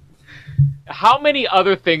 How many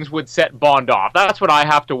other things would set Bond off? That's what I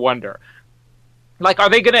have to wonder. Like, are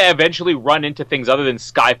they going to eventually run into things other than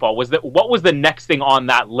Skyfall? What was the next thing on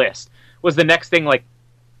that list? Was the next thing like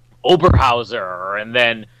Oberhauser and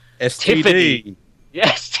then STD? Tiffany?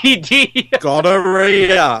 Yeah, STD.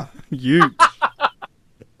 Gonorrhea.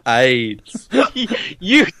 AIDS.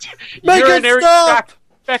 Urinary tract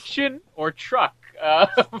infection or truck.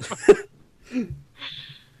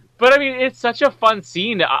 But I mean, it's such a fun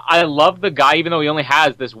scene. I love the guy, even though he only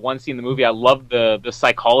has this one scene in the movie. I love the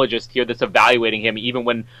psychologist here that's evaluating him. Even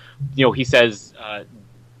when, he says,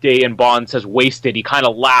 Day and Bond says wasted, he kind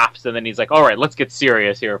of laughs, and then he's like, all right, let's get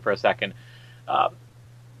serious here for a second.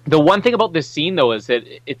 The one thing about this scene, though, is that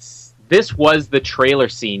this was the trailer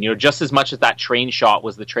scene. Just as much as that train shot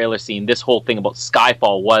was the trailer scene, this whole thing about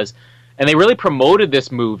Skyfall was. And they really promoted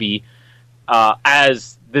this movie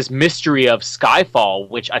as this mystery of Skyfall,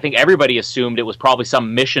 which I think everybody assumed it was probably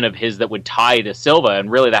some mission of his that would tie to Silva, and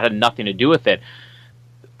really that had nothing to do with it.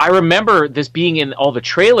 I remember this being in all the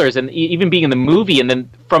trailers and even being in the movie, and then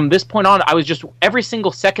from this point on, I was just, every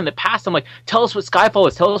single second that passed, I'm like, tell us what Skyfall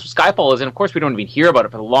is, and of course we don't even hear about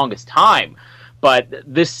it for the longest time. But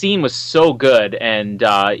this scene was so good, and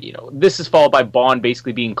this is followed by Bond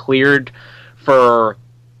basically being cleared for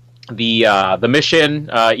the mission,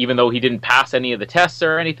 even though he didn't pass any of the tests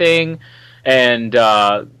or anything, and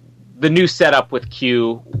the new setup with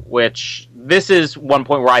Q, which this is one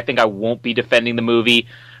point where I think I won't be defending the movie,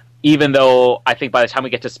 even though I think by the time we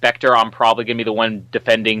get to Spectre, I'm probably going to be the one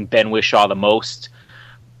defending Ben Whishaw the most.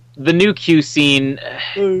 The new Q scene,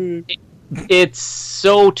 it's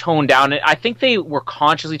so toned down. I think they were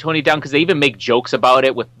consciously toning it down because they even make jokes about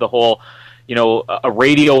it with the whole, a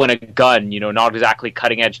radio and a gun, not exactly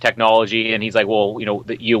cutting edge technology. And he's like, well,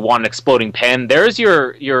 you want an exploding pen? There's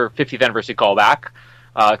your 50th anniversary callback.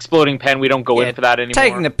 Exploding pen, we don't go in for that anymore.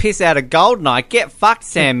 Taking the piss out of Goldeneye. Get fucked,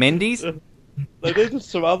 Sam Mendes. They needed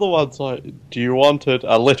some other ones like, do you want it?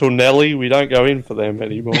 A little Nelly? We don't go in for them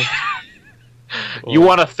anymore. You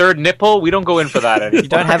want a third nipple? We don't go in for that anymore. You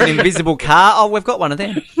don't have an invisible car? Oh, we've got one of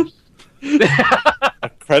them. A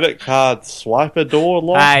credit card swiper door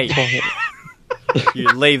lock? Hey. You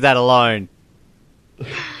leave that alone.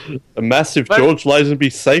 A massive George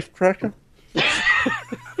Lazenby safe cracker?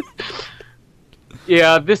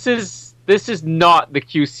 Yeah, this is not the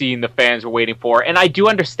Q scene the fans were waiting for, and I do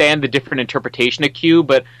understand the different interpretation of Q,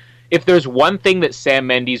 but if there's one thing that Sam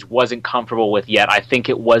Mendes wasn't comfortable with yet, I think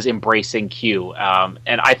it was embracing Q,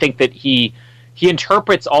 and I think that he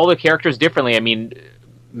interprets all the characters differently. I mean,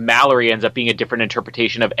 Mallory ends up being a different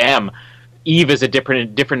interpretation of M. Eve is a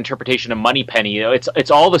different interpretation of Moneypenny.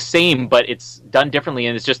 It's all the same, but it's done differently,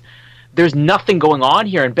 and it's just there's nothing going on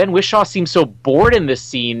here. And Ben Whishaw seems so bored in this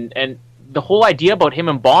scene, and the whole idea about him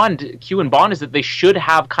and Bond, Q and Bond, is that they should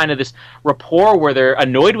have kind of this rapport where they're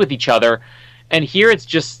annoyed with each other. And here it's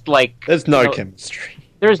just like... There's no chemistry.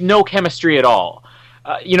 There's no chemistry at all.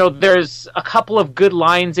 There's a couple of good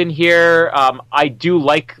lines in here. I do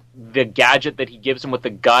like the gadget that he gives him with the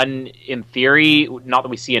gun in theory. Not that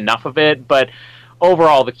we see enough of it, but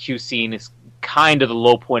overall the Q scene is kind of the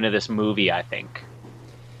low point of this movie, I think.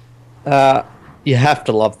 You have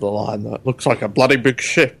to love the line, though. It looks like a bloody big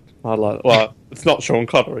ship. I like it. Well, it's not Sean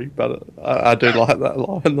Connery, but I do like that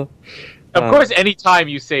line, though. Of course, anytime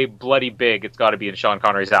you say bloody big, it's got to be in Sean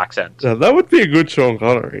Connery's accent. That would be a good Sean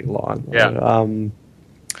Connery line.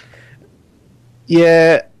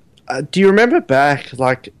 Yeah. Do you remember back,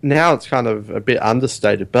 like, now it's kind of a bit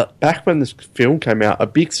understated, but back when this film came out, a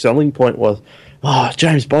big selling point was,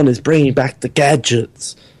 James Bond is bringing back the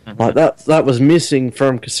gadgets. Mm-hmm. Like, that was missing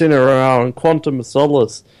from Casino Royale and Quantum of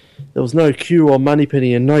Solace. There was no Q or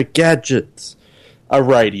Moneypenny and no gadgets. A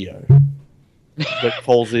radio that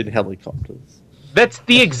calls in helicopters. That's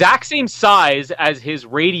the exact same size as his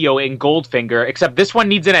radio in Goldfinger, except this one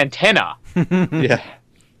needs an antenna. Yeah.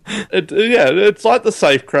 It's like the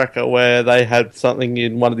safecracker where they had something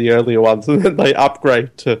in one of the earlier ones and then they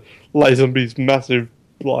upgrade to Lazenby's massive,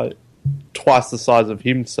 like, twice the size of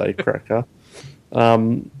him safecracker.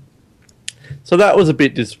 So that was a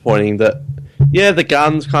bit disappointing that, the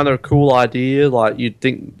gun's kind of a cool idea. Like, you'd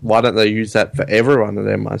think, why don't they use that for everyone at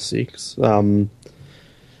MI6?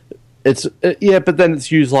 But then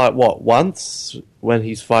it's used, like, once when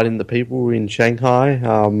he's fighting the people in Shanghai,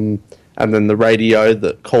 and then the radio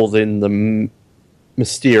that calls in the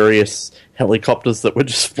mysterious helicopters that were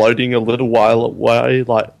just floating a little while away.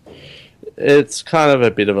 Like, it's kind of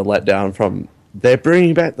a bit of a letdown from, they're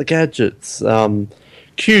bringing back the gadgets.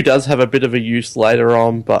 Q does have a bit of a use later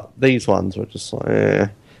on, but these ones were just like, eh.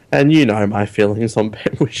 And you know my feelings on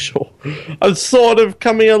Ben Whishaw. I'm sort of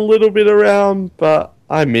coming a little bit around, but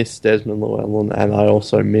I miss Desmond Llewellyn, and I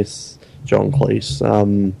also miss John Cleese.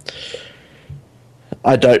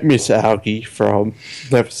 I don't miss Augie from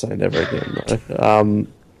Never Say Never Again, though.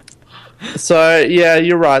 So, yeah,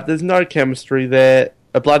 you're right. There's no chemistry there.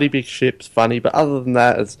 A bloody big ship's funny, but other than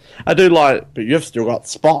that, I do like, but you've still got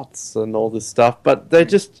spots and all this stuff, but they're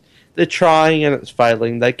trying and it's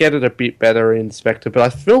failing. They get it a bit better in Spectre, but I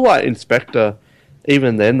feel like in Spectre,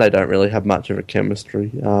 even then, they don't really have much of a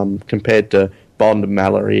chemistry compared to Bond and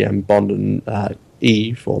Mallory and Bond and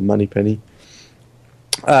Eve or Moneypenny.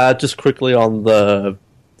 Just quickly on the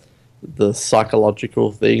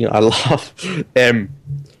psychological thing, I love M.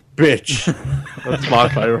 Bitch. That's my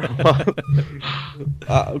favourite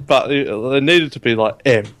one. But it needed to be like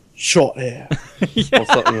M. Short hair. Or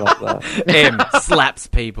something like that. M. Slaps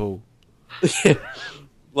people. Yeah.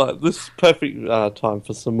 Like, this is perfect time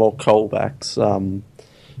for some more callbacks.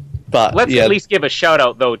 But let's at least give a shout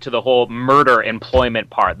out, though, to the whole murder employment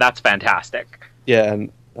part. That's fantastic. Yeah,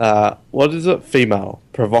 and what is it? Female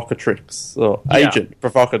provocatrix. Or agent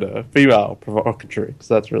provocateur. Female provocatrix.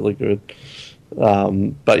 That's really good.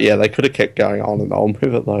 But yeah, they could have kept going on and on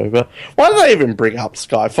with it, though. But why do they even bring up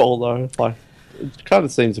Skyfall, though? Like, it kind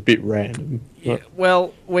of seems a bit random. Yeah,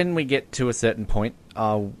 well, when we get to a certain point,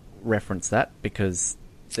 I'll reference that, because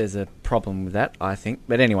there's a problem with that, I think.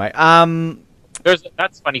 But anyway,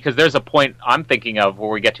 that's funny, because there's a point I'm thinking of where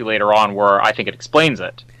we get to later on where I think it explains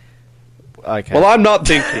it. Okay. Well, I'm not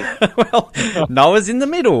thinking. Well, Noah's in the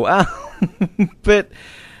middle. But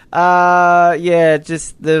Yeah,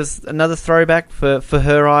 just there's another throwback for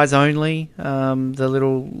her eyes only. The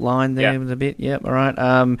little line there was a bit. Yep, all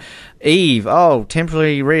right. Eve,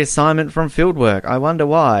 temporary reassignment from fieldwork. I wonder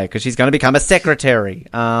why, because she's going to become a secretary.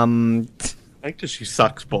 Because she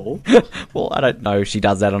sucks ball. Well, I don't know if she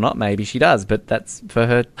does that or not. Maybe she does, but that's for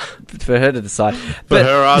her to decide.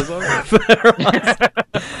 Her eyes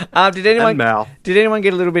on. Did anyone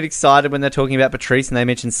get a little bit excited when they're talking about Patrice and they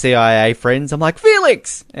mentioned CIA friends? I'm like,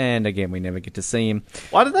 Felix! And again, we never get to see him.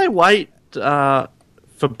 Why do they wait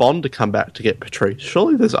for Bond to come back to get Patrice?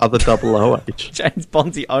 Surely there's other OOH. James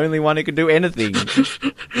Bond's the only one who can do anything.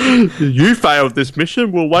 You failed this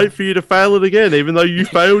mission. We'll wait for you to fail it again, even though you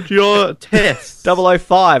failed your test.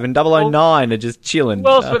 005 and 009 are just chilling. Who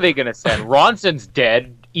else were they going to send? Ronson's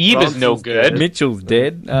dead. Eve is no good. Dead. Mitchell's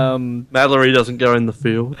dead. Mallory doesn't go in the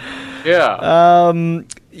field. Yeah.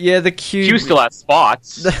 The Q... Q still has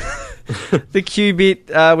spots. The Q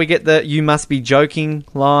bit, we get the "you must be joking"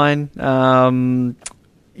 line.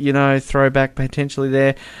 Throwback potentially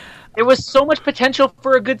there. There was so much potential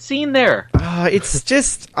for a good scene there. It's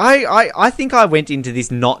just... I think I went into this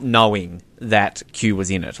not knowing that Q was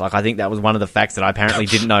in it. Like, I think that was one of the facts that I apparently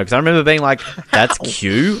didn't know. Because I remember being like, that's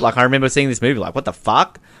Q? Like, I remember seeing this movie like, what the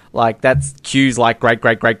fuck? Like, that's Q's, like,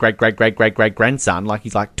 great-great-great-great-great-great-great-great-grandson. Like,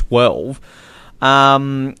 he's, like, 12.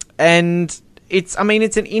 And... it's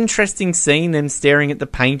an interesting scene, them staring at the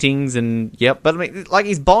paintings and but I mean, like,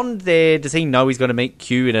 is Bond there? Does he know he's going to meet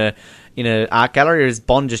Q in a art gallery, or is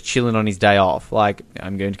Bond just chilling on his day off? Like,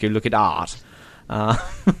 I'm going to go look at art.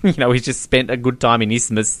 He's just spent a good time in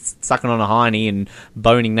Isthmus sucking on a hiney and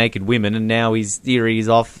boning naked women, and now his theory is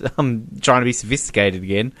off trying to be sophisticated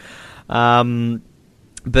again.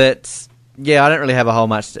 But... yeah, I don't really have a whole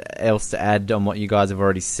much else to add on what you guys have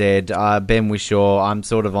already said. Ben Whishaw, I'm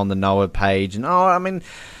sort of on the Noah page. And,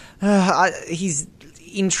 he's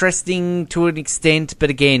interesting to an extent, but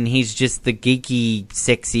again, he's just the geeky,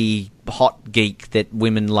 sexy, hot geek that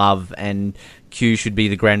women love, and Q should be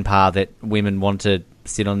the grandpa that women want to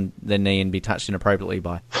sit on their knee and be touched inappropriately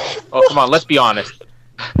by. Oh, come on, let's be honest.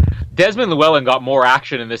 Desmond Llewellyn got more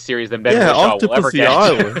action in this series than Ben Whishaw will ever get.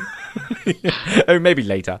 Island. Oh, maybe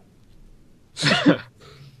later.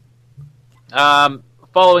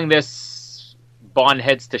 Following this, Bond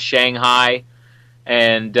heads to Shanghai,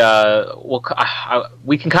 and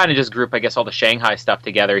we can kind of just group, I guess, all the Shanghai stuff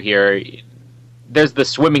together here. There's the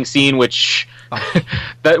swimming scene, which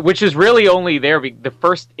is really only there. The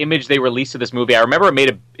first image they released of this movie, I remember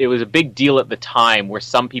it was a big deal at the time, where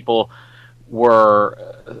some people were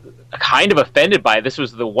kind of offended by it. This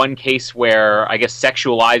was the one case where, I guess,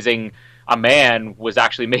 sexualizing a man was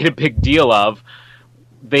actually made a big deal of.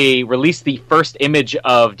 They released the first image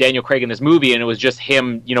of Daniel Craig in this movie, and it was just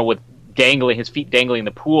him, with his feet dangling in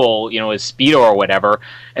the pool, his Speedo or whatever.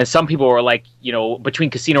 And some people were like, between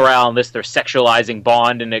Casino Royale and this, they're sexualizing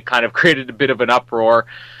Bond, and it kind of created a bit of an uproar.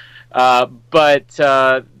 But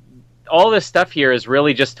all this stuff here is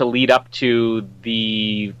really just to lead up to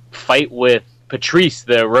the fight with Patrice,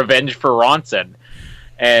 the revenge for Ronson.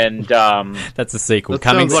 And that's a sequel that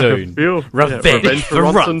coming soon. Like Revenge for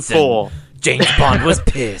Ronson 4. James Bond was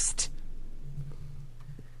pissed.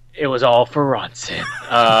 It was all for Ronson.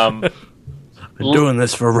 Been doing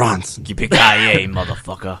this for Ronson. Yippee-ki-yay,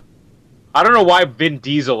 motherfucker. I don't know why Vin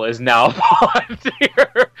Diesel is now Bond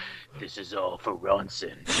here. This is all for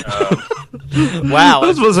Ronson. Wow.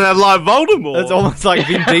 This was like Voldemort. It's almost like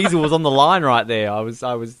Vin Diesel was on the line right there. I was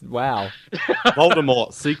wow.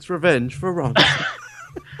 Voldemort seeks revenge for Ronson.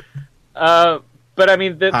 But I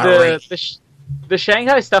mean, the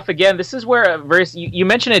Shanghai stuff, again, this is where you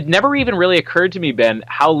mentioned it never even really occurred to me, Ben,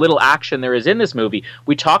 how little action there is in this movie.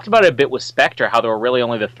 We talked about it a bit with Spectre, how there were really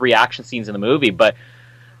only the 3 action scenes in the movie, but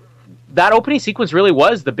that opening sequence really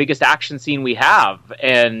was the biggest action scene we have.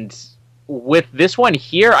 And with this one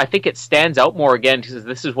here, I think it stands out more again, because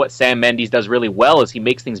this is what Sam Mendes does really well, is he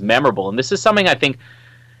makes things memorable. And this is something I think,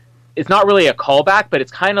 it's not really a callback, but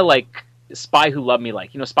it's kind of like Spy Who Loved Me.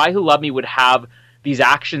 Like, Spy Who Loved Me would have these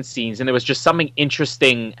action scenes, and there was just something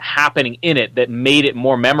interesting happening in it that made it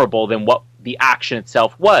more memorable than what the action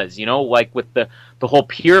itself was, like with the whole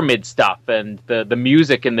pyramid stuff and the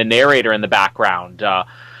music and the narrator in the background.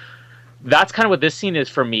 That's kind of what this scene is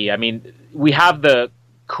for me. I mean, we have the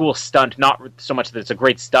cool stunt, not so much that it's a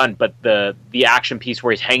great stunt, but the action piece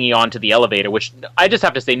where he's hanging on to the elevator, which I just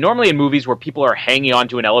have to say, normally in movies where people are hanging on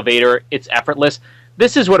to an elevator, it's effortless.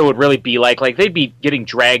 This is what it would really be like. Like, they'd be getting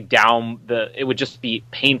dragged down. It would just be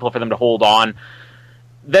painful for them to hold on.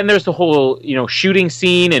 Then there's the whole, shooting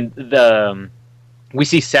scene, and we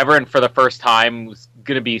see Severin for the first time. It was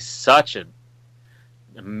going to be such a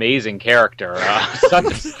amazing character. Such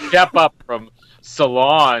a step up from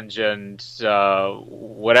Solange and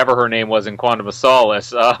whatever her name was in Quantum of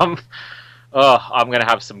Solace. I'm going to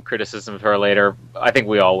have some criticism of her later. I think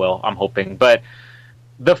we all will, I'm hoping. But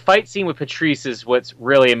the fight scene with Patrice is what's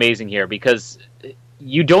really amazing here, because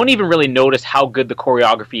you don't even really notice how good the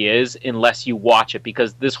choreography is unless you watch it,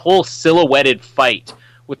 because this whole silhouetted fight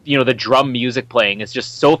with the drum music playing is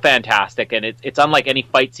just so fantastic, and it's unlike any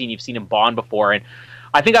fight scene you've seen in Bond before. And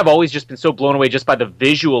I think I've always just been so blown away just by the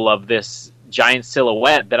visual of this giant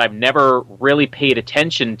silhouette that I've never really paid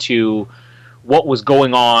attention to what was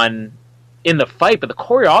going on in the fight, but the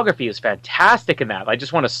choreography is fantastic in that. I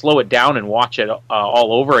just want to slow it down and watch it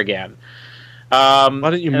all over again. Why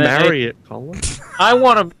don't you marry it, Colin? I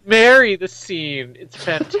want to marry the scene. It's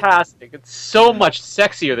fantastic. It's so much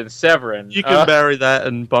sexier than Severin. You can marry that,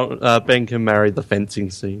 and Ben can marry the fencing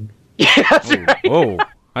scene. Yeah, that's right. Oh,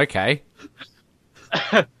 okay.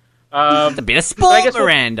 It's a bit of I sport, guess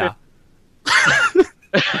Miranda.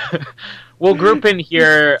 We'll group in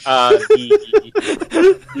here there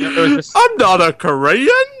was this... I'm not a Korean!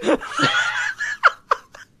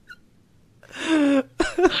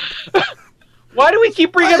 Why do we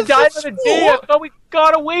keep bringing up Die Another Day? I thought we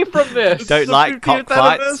got away from this. Don't like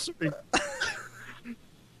cockfights.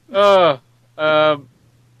 Yeah.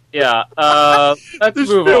 Let's This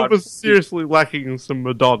move film on. was seriously lacking in some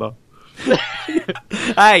Madonna.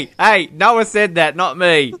 Hey, Noah said that, not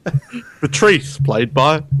me. Patrice, played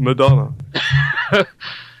by Madonna. Do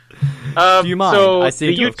you mind? So I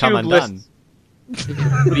seem the to have come YouTube undone.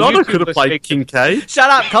 Madonna YouTube could have list played makes- Kincaid. Shut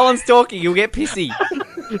up, Colin's talking, you'll get pissy.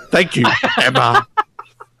 Thank you, Emma.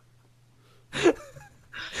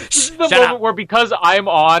 This is the Shut moment up. where because I'm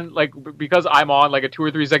on like a 2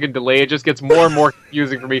 or 3 second delay, it just gets more and more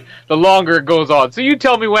confusing for me the longer it goes on. So you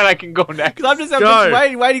tell me when I can go next. Because I'm just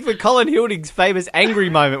Go. waiting for Colin Hilding's famous angry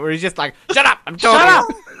moment where he's just like, shut up, I'm talking. Shut up!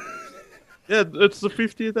 Yeah, it's the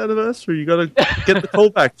 50th anniversary. You got to get the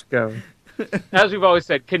callbacks going. As we've always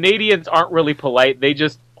said, Canadians aren't really polite. They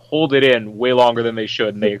just hold it in way longer than they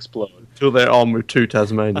should, and they explode. Till they're on with two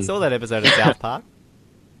Tasmanians. I saw that episode of South Park.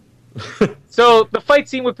 So the fight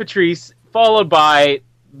scene with Patrice, followed by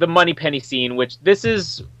the Moneypenny scene, which this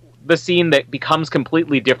is the scene that becomes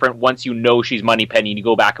completely different once you know she's Moneypenny and you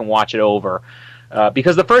go back and watch it over.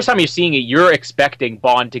 Because the first time you're seeing it, you're expecting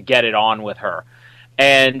Bond to get it on with her.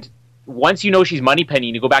 And once you know she's Moneypenny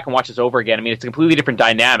and you go back and watch this over again, I mean, it's a completely different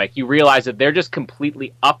dynamic. You realize that they're just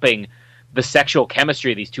completely upping the sexual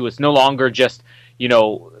chemistry of these two. It's no longer just,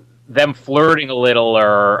 them flirting a little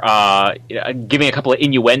or giving a couple of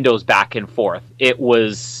innuendos back and forth.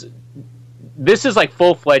 This is like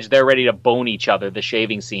full-fledged, they're ready to bone each other, the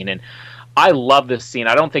shaving scene. And I love this scene.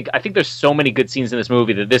 I think there's so many good scenes in this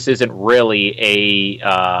movie that this isn't really a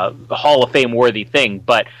Hall of Fame worthy thing,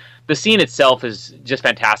 but the scene itself is just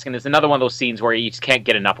fantastic. And it's another one of those scenes where you just can't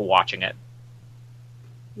get enough of watching it.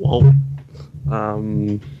 Well,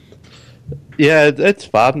 yeah, it's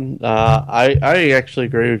fun. I actually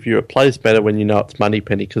agree with you. It plays better when you know it's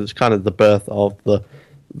Moneypenny, because it's kind of the birth of the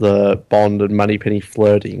Bond and Moneypenny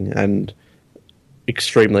flirting, and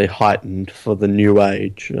extremely heightened for the new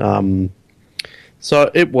age. So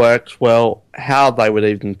it works well. How they would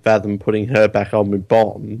even fathom putting her back on with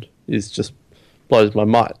Bond is just blows my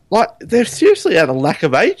mind. Like, they're seriously at a lack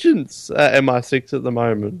of agents at MI6 at the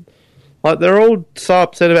moment. Like, they're all so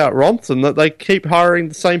upset about Ronson that they keep hiring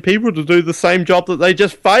the same people to do the same job that they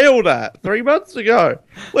just failed at 3 months ago.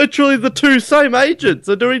 Literally, the two same agents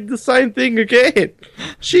are doing the same thing again.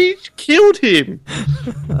 She killed him.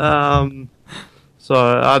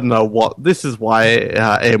 So, I don't know what... This is why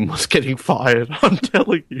M was getting fired, I'm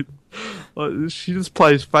telling you. Like, she just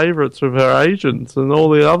plays favourites with her agents, and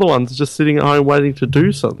all the other ones are just sitting at home waiting to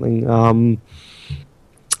do something.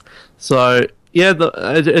 So... Yeah,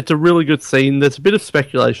 it's a really good scene. There's a bit of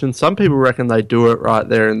speculation. Some people reckon they do it right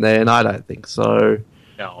there and there, and I don't think so.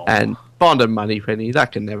 No. And Bond and Moneypenny,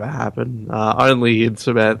 that can never happen. Only in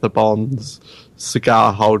Samantha Bond's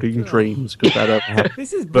cigar-holding dreams could that ever happen.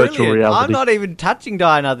 This is Virtual brilliant. reality. I'm not even touching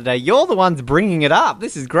Die Another Day. You're the ones bringing it up.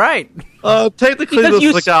 This is great. Technically, Because the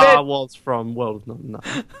you cigar spent- was from... Well, no.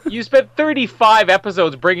 You spent 35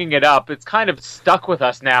 episodes bringing it up. It's kind of stuck with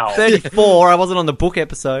us now. 34. I wasn't on the book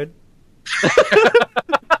episode.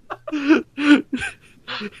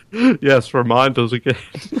 Yes, reminders again.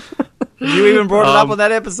 You even brought it up on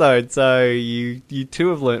that episode, so you two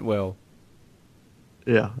have learnt well.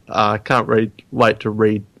 Yeah, I can't wait to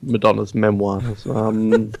read Madonna's memoirs.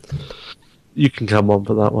 You can come on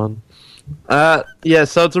for that one. Yeah,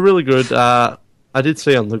 so it's a really good... I did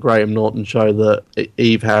see on the Graham Norton show that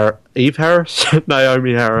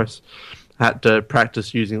Naomi Harris, had to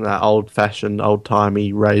practice using that old-fashioned,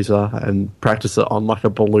 old-timey razor and practice it on like a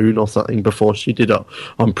balloon or something before she did it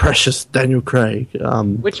on precious Daniel Craig.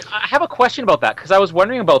 Which, I have a question about that, because I was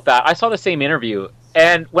wondering about that. I saw the same interview,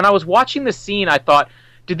 and when I was watching the scene, I thought,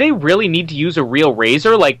 did they really need to use a real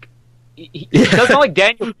razor? Like, it doesn't like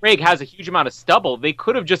Daniel Craig has a huge amount of stubble. They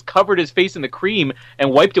could have just covered his face in the cream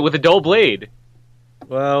and wiped it with a dull blade.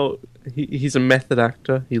 Well, he's a method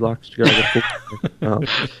actor. He likes to go the full.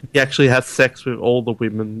 He actually has sex with all the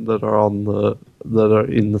women that are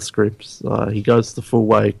in the scripts. He goes the full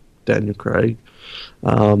way, Daniel Craig.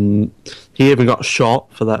 He even got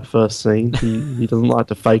shot for that first scene. He doesn't like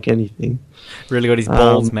to fake anything. Really got his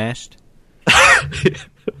balls mashed.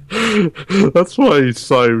 That's why he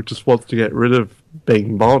just wants to get rid of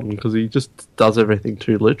being Bond, because he just does everything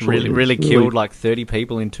too literally. Really killed like 30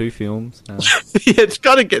 people in 2 films. Yeah, it's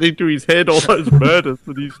got to get into his head, all those murders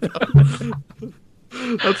that he's done.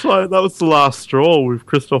 That's why that was the last straw with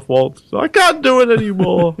Christoph Waltz. I can't do it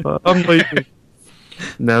anymore. I'm leaving.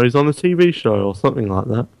 Now he's on a TV show or something like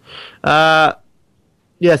that.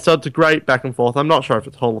 Yeah, so it's a great back and forth. I'm not sure if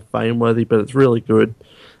it's Hall of Fame worthy, but it's really good.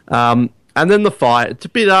 And then the fight, it's a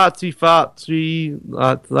bit artsy-fartsy.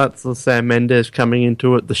 That's the Sam Mendes coming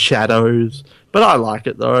into it, the shadows. But I like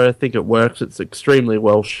it, though. I think it works. It's extremely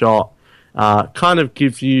well shot. Kind of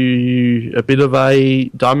gives you a bit of a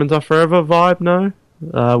Diamonds Are Forever vibe, no?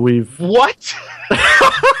 What?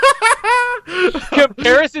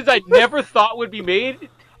 Comparisons I never thought would be made?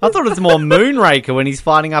 I thought it was more Moonraker when he's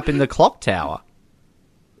fighting up in the clock tower.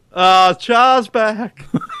 Char's back.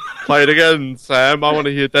 Play it again, Sam. I want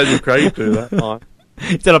to hear Daniel Craig do that line.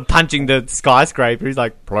 Instead of punching the skyscraper, he's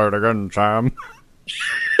like, play it again, Sam.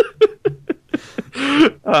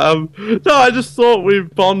 No, I just thought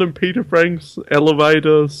with Bond and Peter Frank's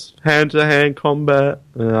elevators, hand-to-hand combat.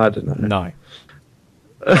 I don't know.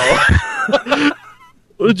 No.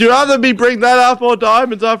 Would you rather me bring that up or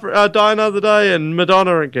Diamonds After Die Another Day and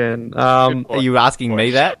Madonna again? Are you asking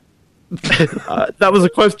me that? That was a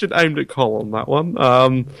question aimed at Colin, that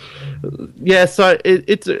one. Yeah, so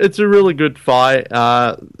it's a really good fight.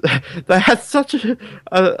 They had such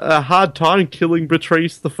a hard time killing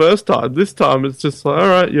Beatrice the first time. This time it's just like,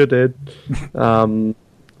 alright, you're dead.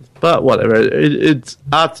 But whatever, it's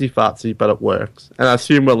artsy-fartsy, but it works. And I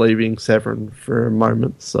assume we're leaving Severin for a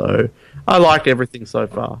moment, so I like everything so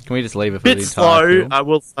far. Can we just leave it for Bit the entire slow, film? I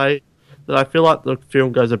will say. That I feel like the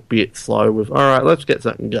film goes a bit slow with, alright, let's get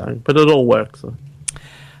something going. But it all works. So.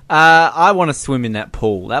 I want to swim in that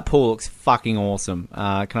pool. That pool looks fucking awesome.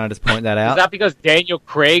 Can I just point that out? Is that because Daniel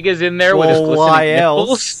Craig is in there with his glistening why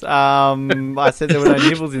nipples? else? I said there were no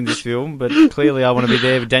nipples in this film, but clearly I want to be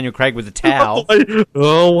there with Daniel Craig with a towel.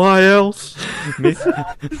 Oh, why else?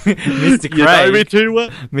 Mr. Craig. You know me too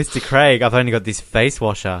well. Mr. Craig, I've only got this face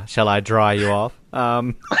washer. Shall I dry you off?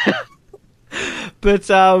 But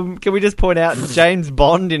can we just point out James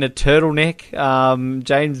Bond in a turtleneck?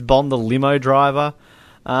 James Bond, the limo driver,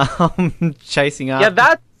 chasing up. Yeah,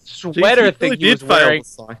 that sweater Jeez, thing really he was did fail wearing. the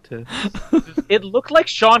sight test. It looked like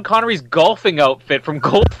Sean Connery's golfing outfit from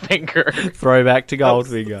Goldfinger. Throwback to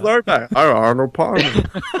Goldfinger. Throwback. Oh, Arnold Palmer.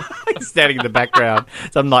 Standing in the background.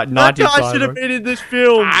 Some like That 95. guy should have been in this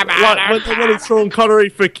film. Like when they wanted Sean Connery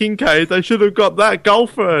for Kincaid, they should have got that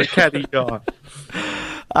golfer caddy guy.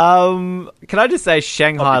 Can I just say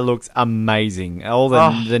Shanghai looks amazing. All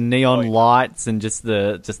the neon lights and just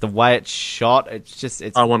the way it's shot.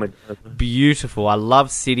 It's I want to go there. beautiful. I love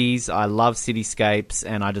cities. I love cityscapes,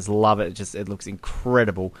 and I just love it. It looks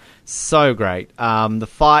incredible. So great. The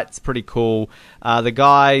fight's pretty cool. The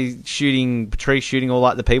guy Patrice shooting all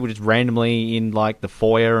like the people just randomly in like the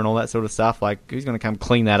foyer and all that sort of stuff. Like, who's going to come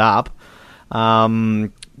clean that up?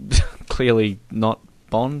 Clearly not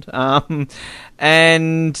Bond.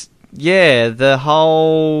 And yeah, the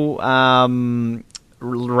whole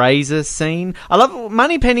razor scene. I love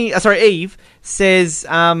Moneypenny. Eve says,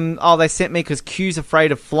 they sent me because Q's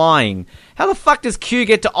afraid of flying. How the fuck does Q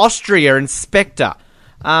get to Austria and Spectre?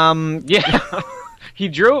 Yeah, he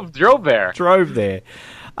drove there. Drove there.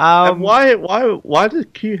 And why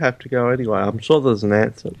did Q have to go anyway? I'm sure there's an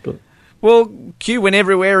answer, but Well, Q went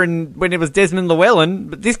everywhere and when it was Desmond Llewellyn,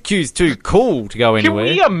 but this Q's too cool to go anywhere.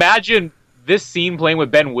 Can we imagine this scene playing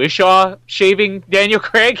with Ben Whishaw shaving Daniel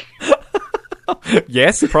Craig?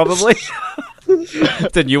 Yes, probably.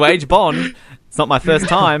 It's a new age Bond. It's not my first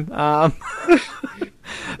time. that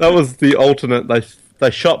was the alternate.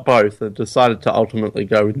 They shot both and decided to ultimately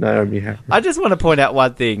go with Naomi Harris. I just want to point out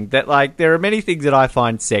one thing, that like there are many things that I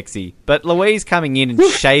find sexy, but Louise coming in and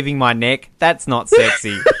shaving my neck, that's not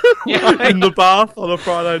sexy. In the bath on a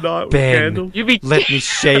Friday night with Ben, candles. let me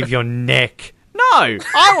shave your neck.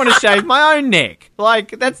 I want to shave my own neck.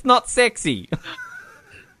 Like, that's not sexy.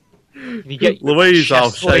 You get Louise, I'll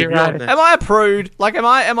chest shave layer your out. neck. Am I a prude? Like, am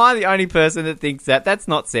I the only person that thinks that? That's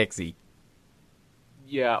not sexy.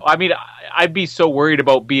 Yeah, I mean, I'd be so worried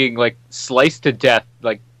about being like sliced to death,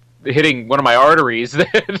 like hitting one of my arteries.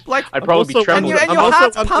 That Like, I'd probably be Also trembling. and your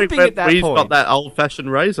heart's pumping where at that Louise point. got that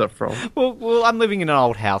old-fashioned razor from. Well, I'm living in an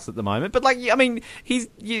old house at the moment, but like, I mean,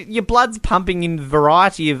 your blood's pumping in a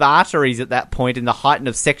variety of arteries at that point in the height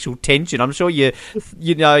of sexual tension. I'm sure you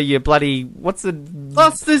know, your bloody Plus,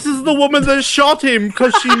 this is the woman that shot him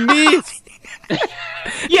because she missed.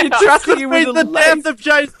 Yeah, you're trusting him with With a the death of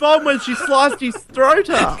James Bond when she sliced his throat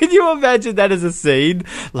up. Can you imagine that as a scene?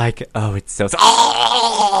 Like, oh, it's so.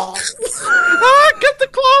 Ah, get the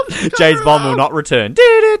cloth! James Bond will not return.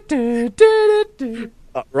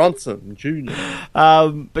 Ronson Jr.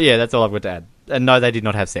 But yeah, that's all I've got to add. And no, they did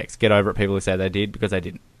not have sex. Get over it, people who say they did, because they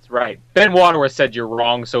didn't. That's right. Ben Waterworth said you're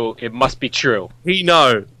wrong, so it must be true. He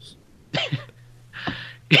knows.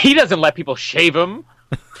 He doesn't let people shave him.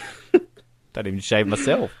 Don't even shave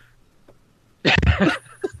myself.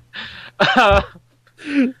 All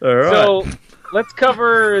right. So let's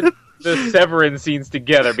cover the Severin scenes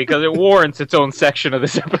together because it warrants its own section of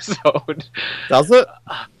this episode. Does it?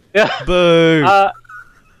 Yeah. Boo.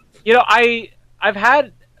 You know, I've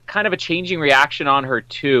had kind of a changing reaction on her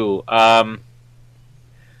too. I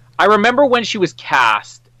remember when she was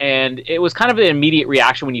cast, and it was kind of an immediate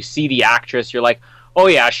reaction when you see the actress. You're like, oh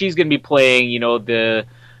yeah, she's going to be playing, you know, the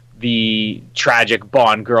tragic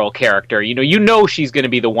Bond girl character. You know she's going to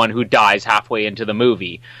be the one who dies halfway into the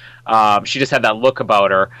movie. She just had that look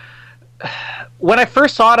about her. When I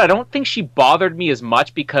first saw it, I don't think she bothered me as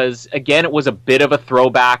much because, again, it was a bit of a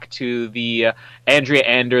throwback to the Andrea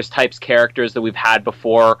Anders types characters that we've had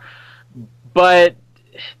before. But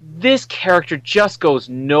this character just goes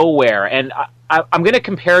nowhere. And I'm going to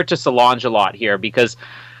compare it to Solange a lot here because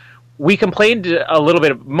we complained a little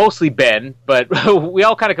bit, mostly Ben, but we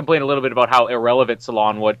all kind of complained a little bit about how irrelevant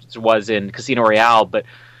Solange was in Casino Royale. But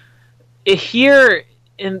here,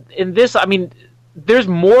 in this, I mean, there's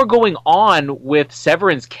more going on with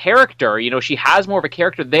Severin's character. You know, she has more of a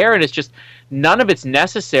character there, and it's just none of it's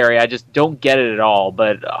necessary. I just don't get it at all.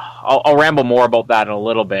 But I'll ramble more about that in a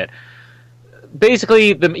little bit.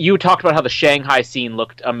 Basically, you talked about how the Shanghai scene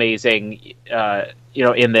looked amazing,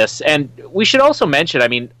 in this. And we should also mention, I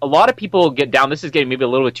mean, a lot of people get down, this is getting maybe a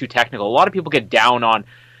little bit too technical, a lot of people get down on,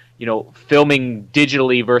 filming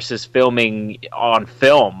digitally versus filming on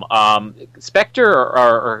film. Spectre,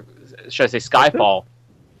 or should I say Skyfall?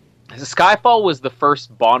 Skyfall was the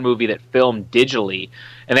first Bond movie that filmed digitally,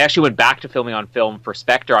 and they actually went back to filming on film for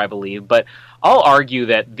Spectre, I believe. But I'll argue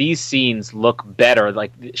that these scenes look better,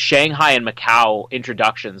 like Shanghai and Macau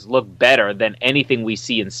introductions look better than anything we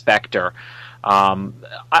see in Spectre.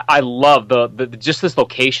 I love the just this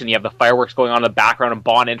location. You have the fireworks going on in the background and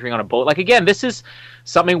Bond entering on a boat. Like, again, this is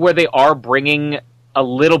something where they are bringing a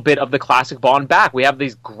little bit of the classic Bond back. We have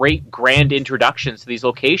these great grand introductions to these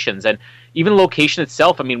locations, and even the location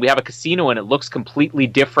itself. I mean, we have a casino and it looks completely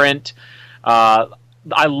different.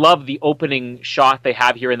 I love the opening shot they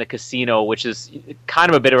have here in the casino, which is kind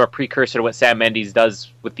of a bit of a precursor to what Sam Mendes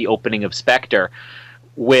does with the opening of Spectre,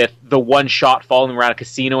 with the one shot following around a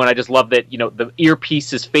casino. And I just love that, the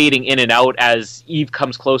earpiece is fading in and out as Eve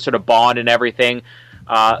comes closer to Bond and everything.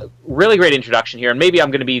 Really great introduction here. And maybe I'm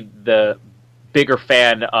going to be the bigger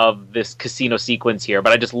fan of this casino sequence here,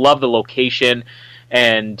 but I just love the location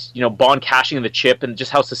and, Bond cashing in the chip and just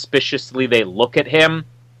how suspiciously they look at him.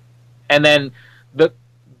 And then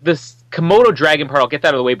this Komodo dragon part, I'll get that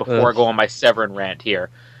out of the way before I go on my Severin rant here.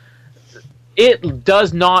 It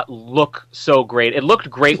does not look so great. It looked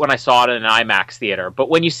great when I saw it in an IMAX theater, but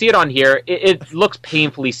when you see it on here, it looks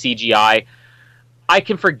painfully CGI. I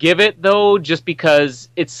can forgive it, though, just because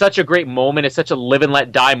it's such a great moment. It's such a live and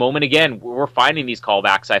let die moment. Again, we're finding these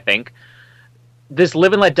callbacks, I think. This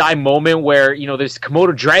live and let die moment where, there's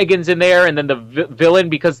Komodo dragons in there, and then the villain,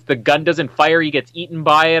 because the gun doesn't fire, he gets eaten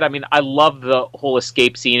by it. I mean, I love the whole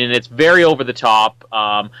escape scene, and it's very over the top,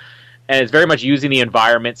 and it's very much using the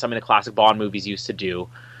environment some of the classic Bond movies used to do.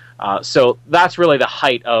 So that's really the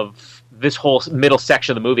height of this whole middle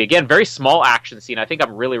section of the movie. Again, very small action scene. I think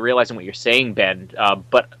I'm really realizing what you're saying, Ben,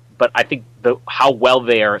 but I think how well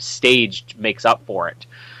they are staged makes up for it.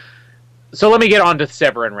 So let me get on to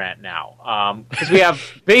Severin rant now, because we have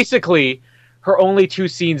basically her only two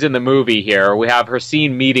scenes in the movie here. We have her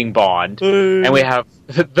scene meeting Bond, and we have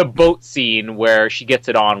the boat scene where she gets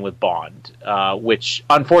it on with Bond, which,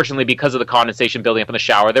 unfortunately, because of the condensation building up in the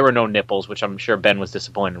shower, there were no nipples, which I'm sure Ben was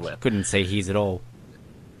disappointed with. Couldn't say he's at all.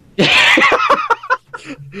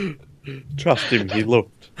 Trust him, he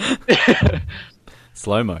looked.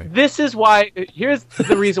 Slow-mo. This is why. Here's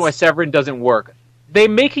the reason why Severin doesn't work. They're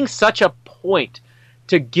making such a point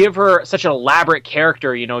to give her such an elaborate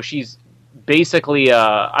character. You know, she's basically,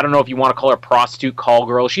 I don't know if you want to call her prostitute, call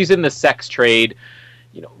girl. She's in the sex trade.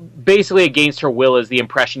 You know, basically against her will is the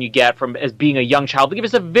impression you get from as being a young child. They give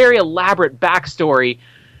us a very elaborate backstory.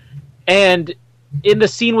 And in the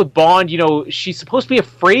scene with Bond, you know, she's supposed to be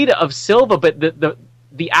afraid of Silva, but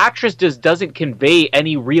the actress just doesn't convey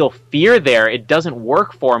any real fear there. It doesn't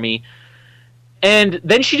work for me. And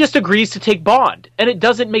then she just agrees to take Bond. And it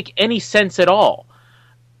doesn't make any sense at all.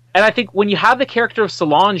 And I think when you have the character of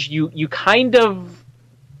Solange, you kind of,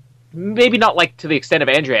 maybe not like to the extent of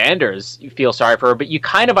Andrea Anders, you feel sorry for her, but you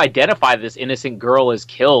kind of identify this innocent girl as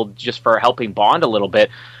killed just for helping Bond a little bit.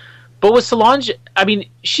 But with Solange, I mean,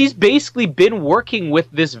 she's basically been working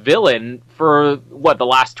with this villain for, the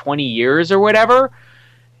last 20 years or whatever?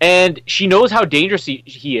 And she knows how dangerous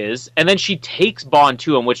he is, and then she takes Bond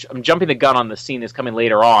to him, which I'm jumping the gun on the scene that's coming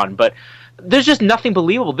later on, but there's just nothing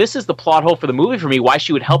believable. This is the plot hole for the movie for me, why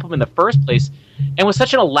she would help him in the first place. And with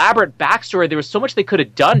such an elaborate backstory, there was so much they could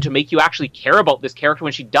have done to make you actually care about this character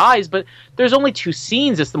when she dies, but there's only 2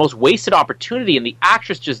 scenes. It's the most wasted opportunity, and the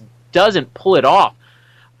actress just doesn't pull it off.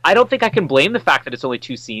 I don't think I can blame the fact that it's only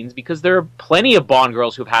 2 scenes, because there are plenty of Bond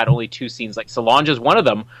girls who've had only 2 scenes, like Solange is one of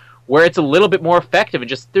them, where it's a little bit more effective, and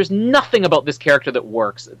just there's nothing about this character that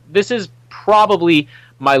works. This is probably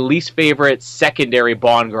my least favorite secondary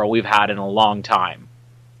Bond girl we've had in a long time.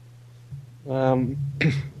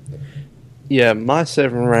 Yeah, my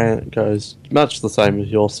Severin rant goes much the same as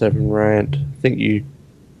your Severin rant. I think you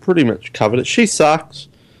pretty much covered it. She sucks.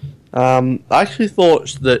 I actually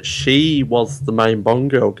thought that she was the main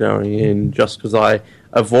Bond girl going in, just because I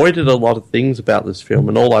avoided a lot of things about this film,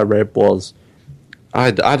 and all I read was,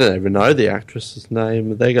 I don't even know the actress's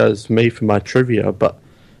name. There goes me for my trivia, but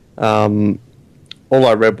all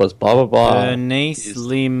I read was blah blah blah. Bernice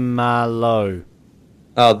Lim Marlowe.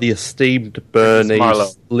 The esteemed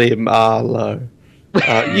Bernice Lim Marlowe.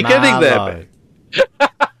 You're getting there, Ben.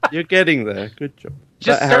 You're getting there. Good job.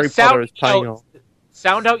 Just Harry Potter is paying off.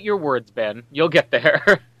 Sound out your words, Ben. You'll get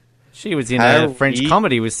there. She was in a French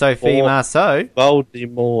comedy with Sophie Marceau.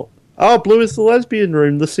 Voldemort. Oh, Blue is the Lesbian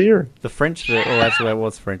Room, the series. The French... actually, it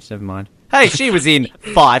was French. Never mind. Hey, she was in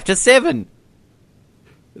 5 to 7.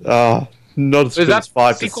 Not as good as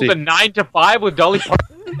 5 to 6. Sequel to 9 to 5 with Dolly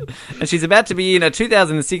Parton? And she's about to be in a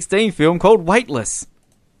 2016 film called Weightless.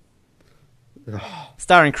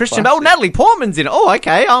 Starring Christian... Oh, Natalie Portman's in it. Oh,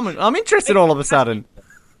 okay. I'm interested all of a sudden.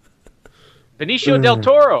 Benicio del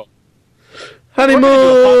Toro.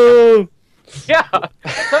 Honeymoon! Yeah,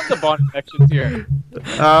 tons of Bond connections here.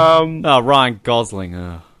 Ryan Gosling.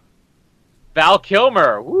 Oh. Val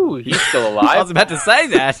Kilmer. Ooh, he's still alive. I was about to say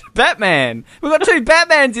that. Batman. We've got 2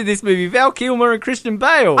 Batmans in this movie, Val Kilmer and Christian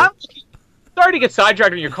Bale. Sorry to get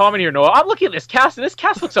sidetracked on your comment here, Noah. I'm looking at this cast, and this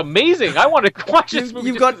cast looks amazing. I want to watch this movie.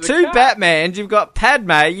 You've got 2 Batmans, you've got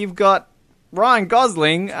Padme, you've got Ryan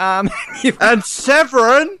Gosling, and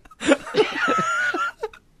Severin!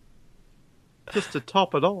 Just to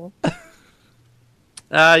top it all.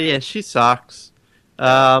 Yeah, she sucks.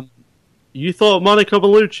 You thought Monica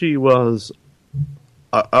Bellucci was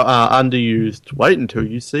underused. Wait until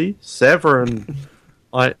you see Severin.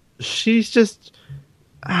 She's just...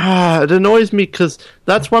 it annoys me, because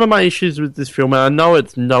that's one of my issues with this film, and I know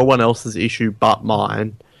it's no one else's issue but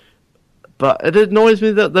mine. But it annoys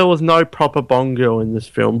me that there was no proper Bond girl in this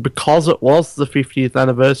film, because it was the 50th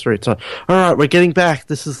anniversary. It's like, alright, we're getting back.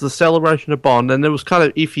 This is the celebration of Bond. And it was kind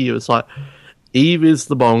of iffy. It was like, Eve is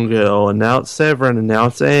the Bond girl, and now it's Severin, and now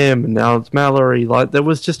it's M, and now it's Mallory. Like, there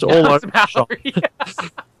was just all over the shop.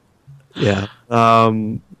 Yeah.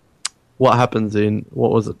 What happens in,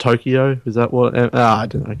 what was it, Tokyo? Is that what? I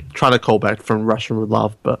don't know. Trying to call back from Russian with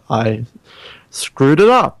Love, but I screwed it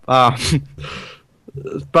up.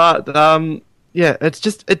 But yeah, it's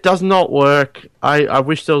just, it does not work. I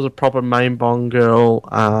wish there was a proper main Bond girl,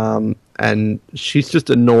 and she's just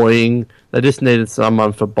annoying. They just needed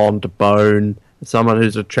someone for Bond to bone, someone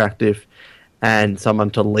who's attractive, and someone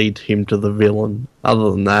to lead him to the villain.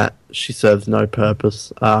 Other than that, she serves no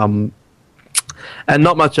purpose. And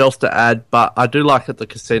not much else to add, but I do like at the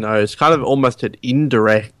casino. It's kind of almost an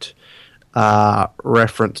indirect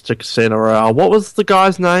reference to Casino Royale. What was the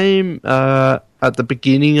guy's name at the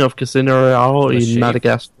beginning of Casino Royale in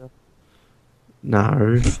Madagascar?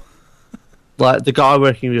 No. Like the guy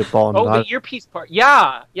working with Bond. Oh, the earpiece part.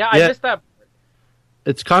 Yeah, I missed that.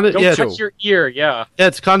 It's kind of Don't touch your ear, yeah. Yeah,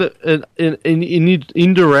 it's kind of an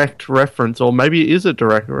indirect reference, or maybe it is a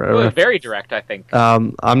direct reference. Very direct, I think.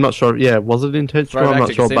 I'm not sure. Yeah, was it intentional? I'm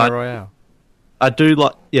not sure. But Royale. I do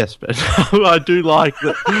like. Yes, but I do like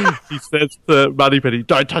that he says to Moneypenny,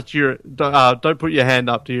 "Don't touch your. Don't put your hand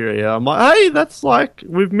up to your ear." I'm like, hey, that's like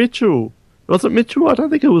with Mitchell. Was it Mitchell? I don't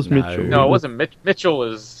think it was Mitchell. No, it wasn't. Mitchell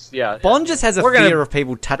was Bond just has a fear of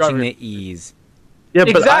people touching their ears. Yeah,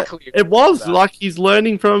 but exactly. It was like he's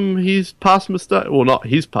learning from his past mistakes. Well, not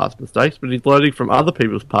his past mistakes, but he's learning from other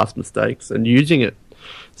people's past mistakes and using it.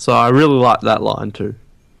 So I really like that line too.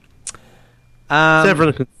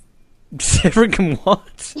 Severin can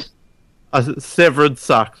what? I said Severin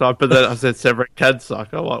sucks, but then I said Severin can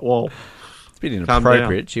suck. I'm like, well, it's a bit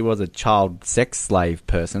inappropriate. She was a child sex slave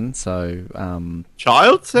person, so...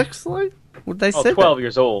 Child sex slave? Well, they said 12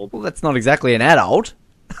 years old. Well, that's not exactly an adult.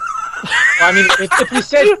 I mean, if you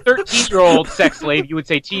said 13-year-old sex slave, you would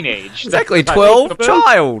say teenage. Exactly, 12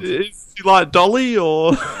 child. Is she like Dolly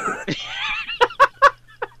or?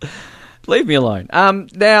 Leave me alone.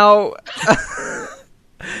 Now,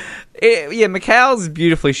 Macau's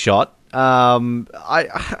beautifully shot. I mean,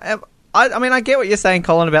 I get what you're saying,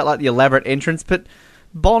 Colin, about like the elaborate entrance, but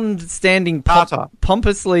Bond standing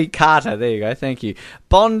pompously... Carter, there you go, thank you.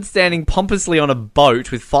 Bond standing pompously on a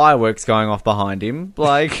boat with fireworks going off behind him,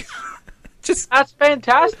 like... That's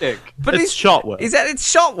fantastic. But it's shot well. It's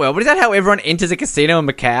shot well, but is that how everyone enters a casino in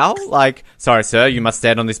Macau? Like, sorry, sir, you must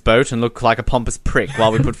stand on this boat and look like a pompous prick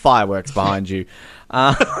while we put fireworks behind you.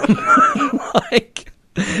 Like...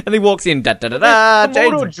 And he walks in, da-da-da-da.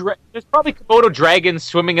 There's probably Komodo dragons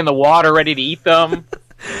swimming in the water ready to eat them.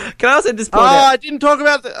 Can I also just point out... I didn't talk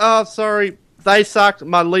about the... Oh, sorry. They sucked.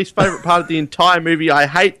 My least favourite part of the entire movie. I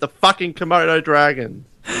hate the fucking Komodo dragons.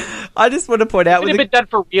 I just want to point out... If it had been done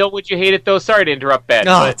for real, would you hate it, though? Sorry to interrupt, Ben.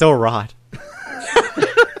 No, it's all right.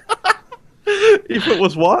 If it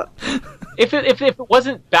was what? If it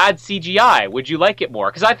wasn't bad CGI, would you like it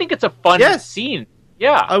more? Because I think it's a fun scene.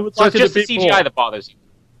 Yeah. I would so like it's just it a the bit CGI more. that bothers you.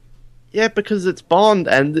 Yeah, because it's Bond,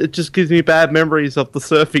 and it just gives me bad memories of the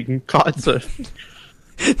surfing and kite surfing.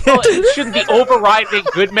 Well, shouldn't the overriding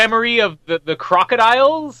good memory of the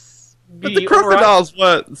crocodiles be But the crocodiles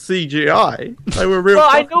weren't CGI. They were real. Well,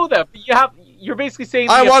 I know that, but you're basically saying...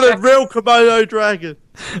 I wanted real Komodo dragon.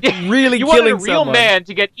 Really you killing wanted a real man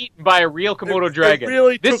to get eaten by a real Komodo dragon. It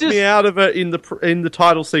really took me out of it in the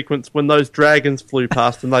title sequence when those dragons flew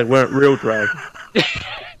past and they weren't real dragons.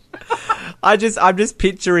 I'm just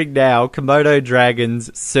picturing now Komodo dragons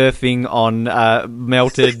surfing on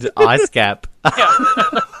melted ice cap.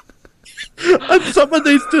 And someone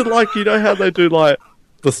needs to, like, you know how they do, like,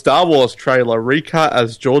 the Star Wars trailer recut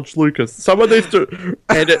as George Lucas. Someone needs to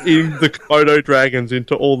edit in the Komodo dragons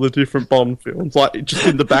into all the different Bond films, like, just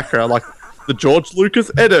in the background, like the George Lucas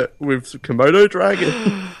edit with Komodo dragon.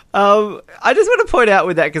 I just want to point out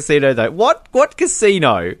with that casino, though, what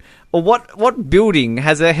casino... Or what building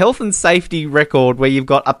has a health and safety record where you've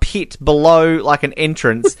got a pit below, like an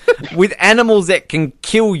entrance, with animals that can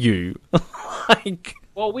kill you? Like,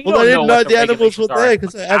 well, they didn't know the animals were there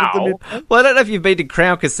because they added them in. Well, I don't know if you've been to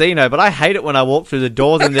Crown Casino, but I hate it when I walk through the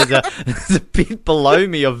doors and there's a pit below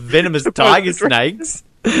me of venomous tiger snakes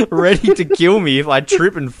ready to kill me if I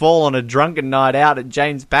trip and fall on a drunken night out at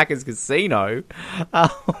James Packer's Casino. I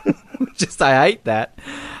hate that.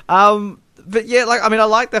 But yeah, like, I mean, I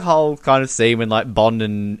like the whole kind of scene when, like, Bond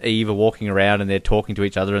and Eve are walking around and they're talking to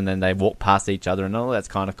each other and then they walk past each other and, oh, that's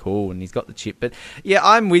kind of cool, and he's got the chip. But yeah,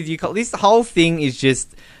 I'm with you. This whole thing is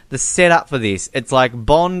just the setup for this. It's like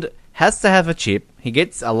Bond has to have a chip. He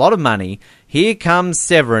gets a lot of money. Here comes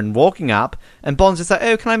Severin walking up and Bond's just like,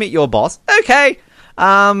 oh, can I meet your boss? Okay.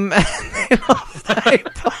 And then off they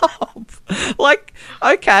pop. Like,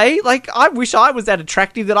 okay, like, I wish I was that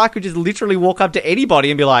attractive that I could just literally walk up to anybody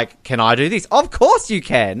and be like, can I do this? Of course you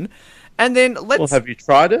can. And then have you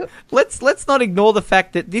tried it? Let's not ignore the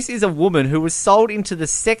fact that this is a woman who was sold into the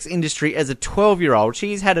sex industry as a 12-year-old.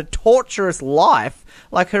 She's had a torturous life.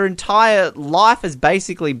 Like, her entire life has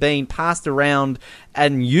basically been passed around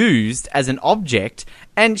and used as an object,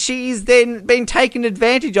 and she's then been taken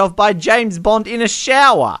advantage of by James Bond in a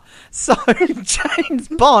shower. So James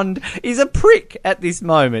Bond is a prick at this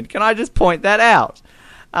moment. Can I just point that out?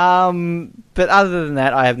 But other than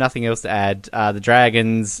that, I have nothing else to add. The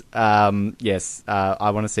dragons, yes,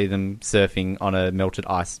 I want to see them surfing on a melted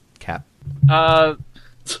ice cap.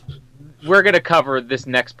 We're going to cover this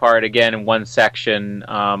next part again in one section.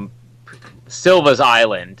 Silva's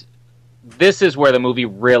Island. This is where the movie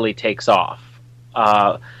really takes off.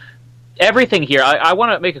 everything here. I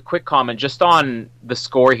want to make a quick comment just on the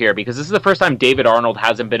score here, because this is the first time David Arnold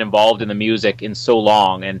hasn't been involved in the music in so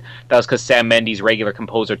long, and that was because Sam Mendes' regular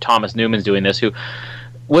composer Thomas Newman's doing this, who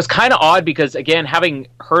was kind of odd because, again, having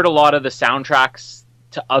heard a lot of the soundtracks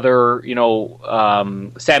to other,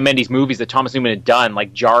 Sam Mendes movies that Thomas Newman had done,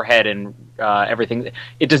 like Jarhead and everything,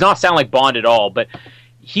 it does not sound like Bond at all, but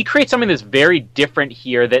he creates something that's very different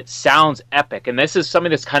here that sounds epic, and this is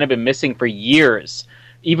something that's kind of been missing for years,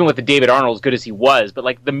 even with the David Arnold, as good as he was. But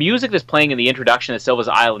like the music that's playing in the introduction of Silva's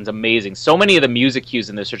Island is amazing. So many of the music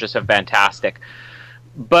cues in this are just fantastic.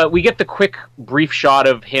 But we get the quick, brief shot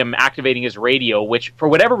of him activating his radio, which, for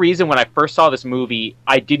whatever reason, when I first saw this movie,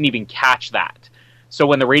 I didn't even catch that. So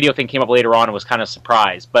when the radio thing came up later on, I was kind of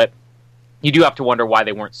surprised. But you do have to wonder why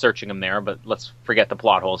they weren't searching him there, but let's forget the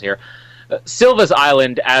plot holes here. Silva's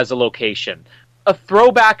Island as a location. A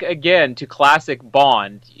throwback, again, to classic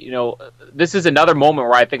Bond. This is another moment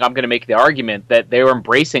where I think I'm going to make the argument that they were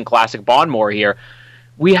embracing classic Bond more here.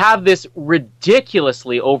 We have this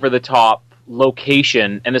ridiculously over-the-top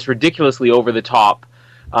location and this ridiculously over-the-top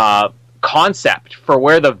concept for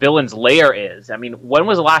where the villain's lair is. I mean, when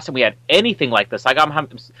was the last time we had anything like this? Like,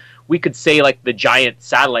 we could say, like, the giant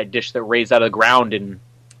satellite dish that raised out of the ground in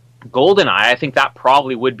GoldenEye. I think that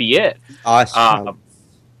probably would be it. Awesome.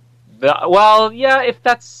 I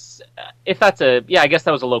guess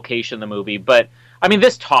that was a location in the movie, but I mean,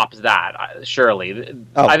 this tops that, surely.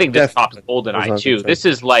 I think this tops GoldenEye, too. This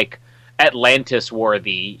is like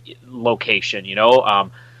Atlantis-worthy location,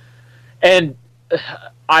 and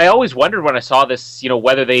I always wondered when I saw this,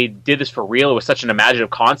 whether they did this for real. It was such an imaginative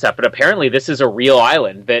concept, but apparently this is a real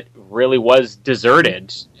island that really was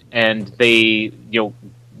deserted, and they,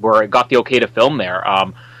 got the okay to film there.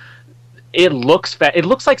 It looks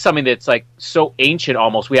like something that's like so ancient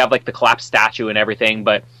almost. We have like the collapsed statue and everything,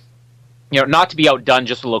 but not to be outdone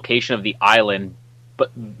just the location of the island, but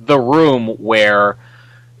the room where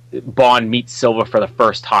Bond meets Silva for the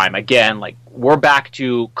first time. Again, like we're back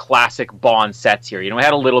to classic Bond sets here. We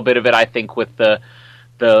had a little bit of it, I think, with the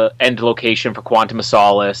end location for Quantum of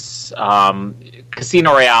Solace.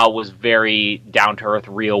 Casino Royale was very down to earth,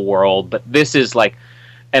 real world, but this is like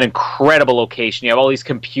an incredible location. You have all these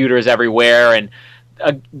computers everywhere, and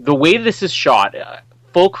the way this is shot,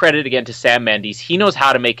 full credit again to Sam Mendes. He knows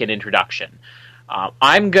how to make an introduction.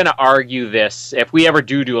 I'm going to argue this, if we ever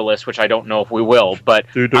do a list, which I don't know if we will, but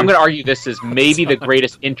I'm going to argue this is maybe the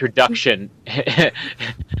greatest introduction,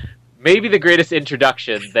 maybe the greatest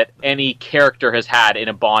introduction that any character has had in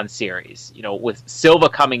a Bond series. With Silva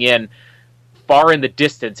coming in far in the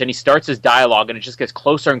distance, and he starts his dialogue, and it just gets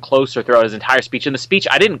closer and closer throughout his entire speech. And the speech,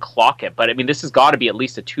 I didn't clock it, but I mean, this has got to be at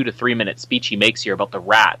least a 2 to 3 minute speech he makes here about the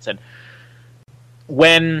rats. And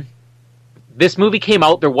when this movie came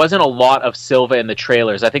out, there wasn't a lot of Silva in the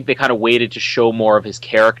trailers. I think they kind of waited to show more of his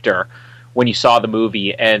character when you saw the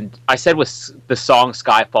movie. And I said with the song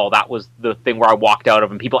Skyfall, that was the thing where I walked out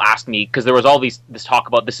of, and people asked me, because there was all this talk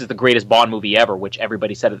about this is the greatest Bond movie ever, which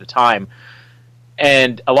everybody said at the time.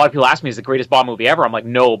 And a lot of people ask me, is it the greatest Bond movie ever? I'm like,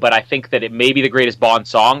 no, but I think that it may be the greatest Bond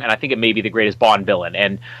song, and I think it may be the greatest Bond villain.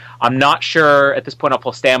 And I'm not sure at this point if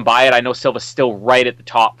I'll stand by it. I know Silva's still right at the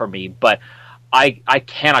top for me, but I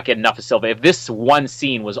cannot get enough of Silva. If this one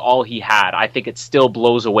scene was all he had, I think it still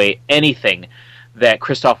blows away anything that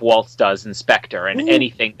Christoph Waltz does in Spectre and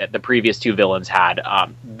anything that the previous two villains had.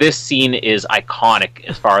 This scene is iconic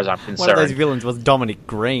as far as I'm concerned. One of those villains was Dominic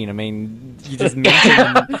Green. I mean, you just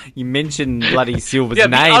mentioned bloody Silva's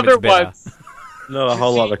name. The other ones, not a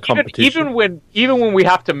whole lot of competition. Even when we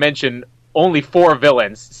have to mention only 4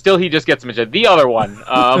 villains, still he just gets mentioned. The other one.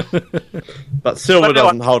 But Silva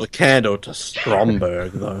doesn't hold a candle to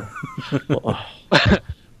Stromberg, though.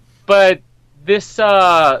 But this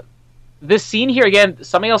scene here, again,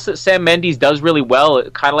 something else that Sam Mendes does really well,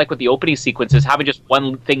 kind of like with the opening sequences, having just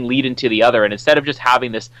one thing lead into the other. And instead of just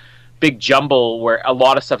having this big jumble where a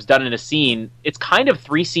lot of stuff's done in a scene, it's kind of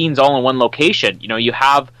 3 scenes all in one location. You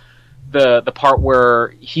have the part where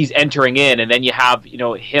he's entering in, and then you have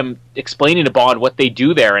him explaining to Bond what they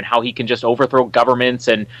do there and how he can just overthrow governments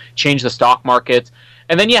and change the stock markets.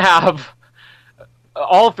 And then you have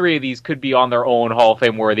all 3 of these could be on their own Hall of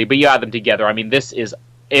Fame worthy, but you add them together. I mean, this is,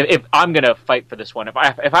 if I'm going to fight for this one, if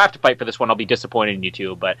I have to fight for this one, I'll be disappointed in you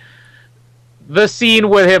two. But the scene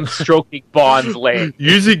with him stroking Bond's leg,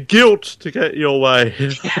 using guilt to get your way.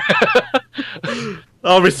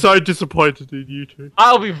 I'll be so disappointed in you two.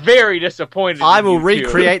 I'll be very disappointed. I will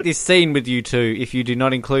recreate this scene with you two if you do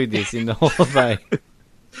not include this in the Hall of Fame.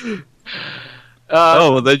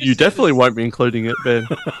 Well, then you definitely won't be including it, Ben.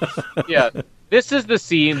 Yeah, this is the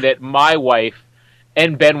scene that my wife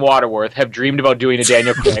and Ben Waterworth have dreamed about doing to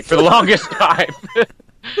Daniel Craig for the longest time.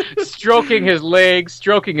 Stroking his legs,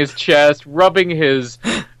 stroking his chest, rubbing his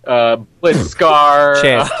split scar.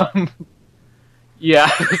 Chest. Yeah,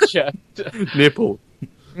 chest. Nipple.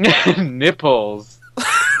 Nipples.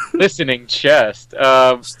 Listening chest.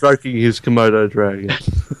 Stroking his Komodo dragon.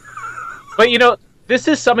 But, this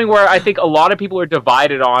is something where I think a lot of people are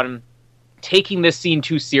divided on taking this scene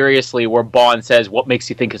too seriously, where Bond says, "What makes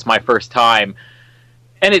you think it's my first time?"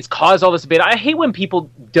 And it's caused all this debate. I hate when people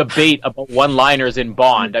debate about one-liners in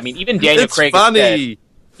Bond. I mean, even Daniel Craig has said...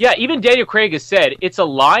 Yeah, even Daniel Craig has said it's a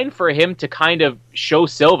line for him to kind of show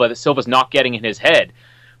Silva that Silva's not getting in his head.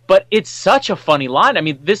 But it's such a funny line. I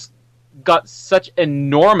mean, this got such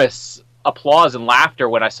enormous applause and laughter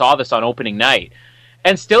when I saw this on opening night.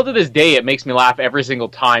 And still to this day, it makes me laugh every single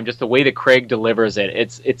time, just the way that Craig delivers it.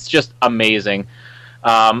 It's just amazing.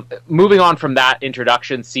 Moving on from that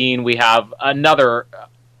introduction scene, we have another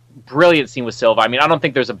brilliant scene with Silva. I mean, I don't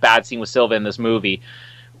think there's a bad scene with Silva in this movie.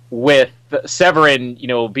 With Severin,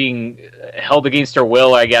 being held against her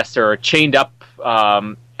will, I guess, or chained up,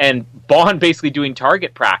 and Bond basically doing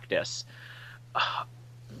target practice.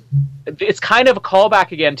 It's kind of a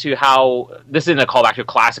callback again to how... This isn't a callback to a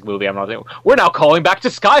classic movie. I'm not saying... We're now calling back to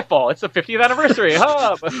Skyfall. It's the 50th anniversary.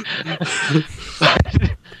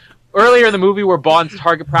 Earlier in the movie where Bond's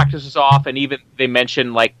target practice was off, and even they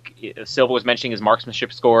mentioned, Silva was mentioning his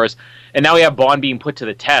marksmanship scores, and now we have Bond being put to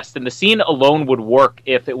the test. And the scene alone would work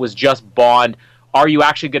if it was just Bond. Are you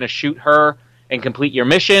actually going to shoot her and complete your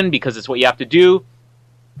mission? Because it's what you have to do.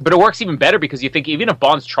 But it works even better because you think even if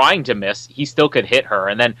Bond's trying to miss, he still could hit her.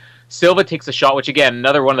 And then Silva takes a shot, which again,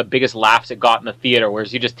 another one of the biggest laughs it got in the theater,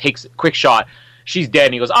 whereas he just takes a quick shot. She's dead,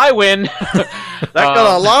 and he goes, "I win." That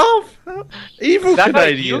got a laugh? Evil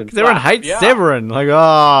Canadian. Everyone hates Severin.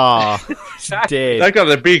 She's dead. That got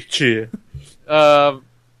a big cheer. But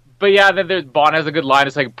yeah, then Bond has a good line.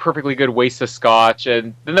 It's like a perfectly good waste of scotch.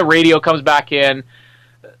 And then the radio comes back in.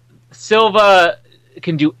 Silva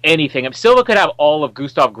can do anything. If Silva could have all of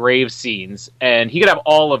Gustav Graves' scenes, and he could have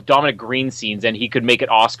all of Dominic Green's scenes, and he could make it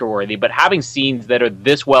Oscar-worthy. But having scenes that are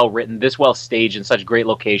this well-written, this well-staged, in such great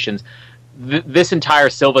locations... this entire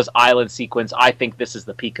Silva's Island sequence, I think this is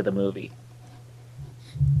the peak of the movie.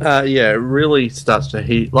 Yeah, it really starts to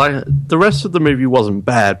heat. The rest of the movie wasn't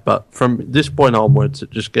bad, but from this point onwards,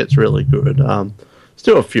 it just gets really good.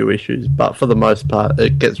 Still a few issues, but for the most part,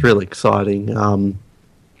 it gets really exciting.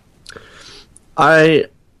 I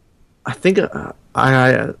think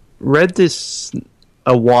I read this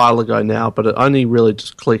a while ago now, but it only really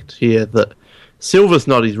just clicked here that Silva's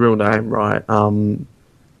not his real name, right?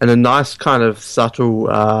 And a nice kind of subtle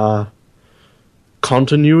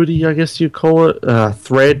continuity, I guess you call it,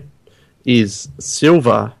 thread is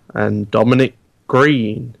Silva and Dominic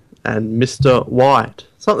Green and Mr. White.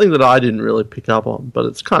 Something that I didn't really pick up on, but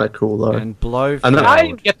it's kind of cool though. And Blofeld. I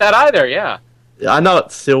didn't get that either, yeah. I know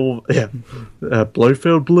it's Silva,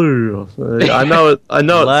 Blofeld Blue. I know it's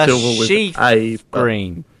Silva with A.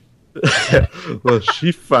 Green.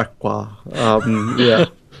 Shifakwa. Yeah.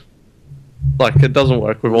 It doesn't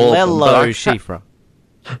work with all of them. Lello Schifra.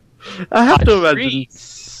 I have to imagine.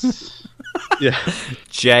 Yeah.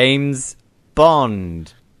 James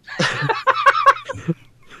Bond.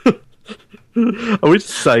 Are we just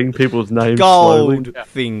saying people's names slowly?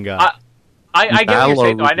 Goldfinger. I get what you're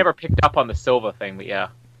saying, though. I never picked up on the Silva thing, but yeah.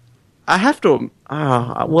 I have to...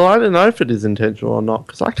 well, I don't know if it is intentional or not,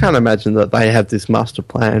 because I can't imagine that they have this master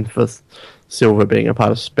plan for Silva being a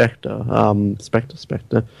part of Spectre.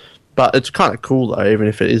 Spectre. But it's kind of cool, though, even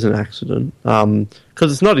if it is an accident,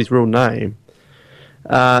 because it's not his real name.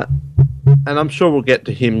 And I'm sure we'll get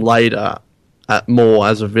to him later more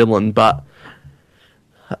as a villain, but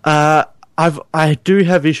I do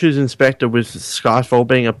have issues in Spectre with Skyfall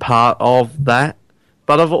being a part of that.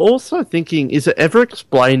 But I'm also thinking, is it ever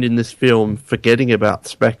explained in this film, forgetting about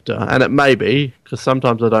Spectre? And it may be, because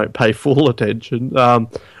sometimes I don't pay full attention.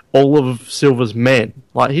 All of Silva's men,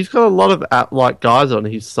 he's got a lot of guys on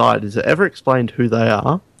his side. Is it ever explained who they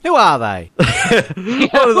are? Who are they? What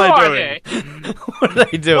are they doing? What are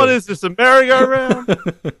they doing? What is this, a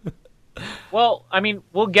merry-go-round? Well, I mean,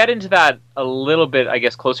 we'll get into that a little bit, I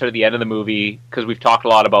guess, closer to the end of the movie, because we've talked a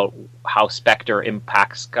lot about how Spectre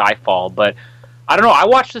impacts Skyfall, but I don't know, I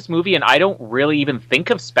watched this movie and I don't really even think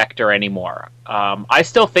of Spectre anymore. I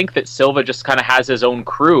still think that Silva just kind of has his own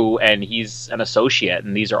crew and he's an associate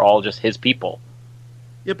and these are all just his people.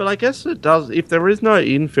 Yeah, but I guess it does, if there is no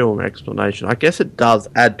in-film explanation, I guess it does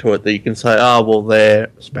add to it that you can say,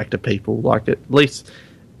 they're Spectre people. At least,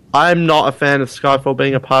 I'm not a fan of Skyfall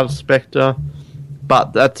being a part of Spectre,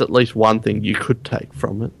 but that's at least one thing you could take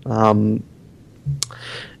from it.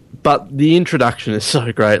 But the introduction is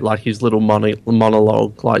so great. Like his little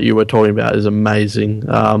monologue, like you were talking about, is amazing.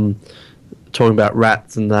 Talking about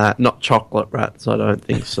rats and that, not chocolate rats, I don't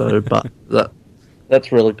think so, but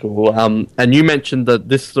that's really cool. And you mentioned that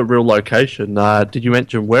this is a real location. Did you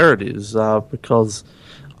mention where it is? Because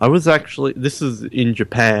I was actually, this is in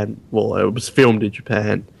Japan. Well, it was filmed in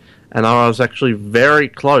Japan, and I was actually very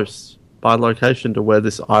close by location to where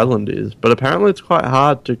this island is. But apparently, it's quite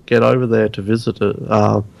hard to get over there to visit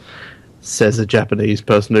it. Says a Japanese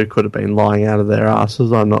person who could have been lying out of their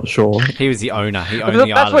asses. I'm not sure. He was the owner. He owned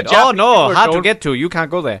That's the what island. Japanese Oh no, people are hard to known- get to. You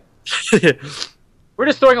can't go there. We're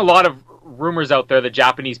just throwing a lot of rumors out there that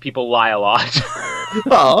Japanese people lie a lot.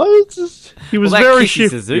 Oh, it's just, he was Well, that very Kissy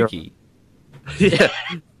shifty. Suzuki. Yeah.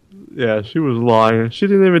 Yeah, she was lying. She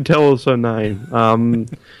didn't even tell us her name.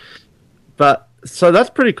 But so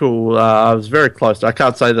that's pretty cool. I was very close. I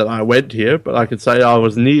can't say that I went here, but I could say I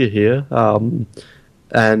was near here.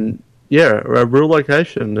 And yeah, a real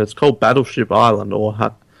location. It's called Battleship Island or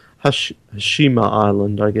Hashima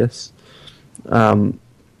Island, I guess.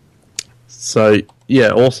 So yeah,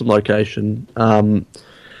 awesome location. The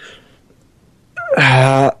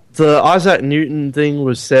Isaac Newton thing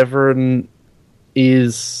with Severin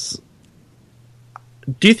is.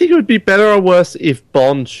 Do you think it would be better or worse if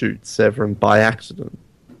Bond shoots Severin by accident?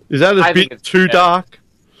 Is that a I think bit it's too better. dark?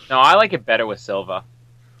 No, I like it better with Silva.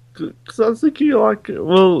 Because I was thinking, like,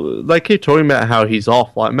 well, they keep talking about how he's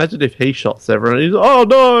off. Like, imagine if he shot Severin. He's, oh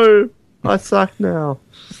no, I suck now.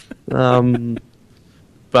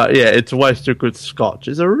 But yeah, it's a waste of good scotch.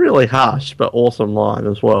 It's a really harsh but awesome line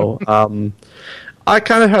as well. I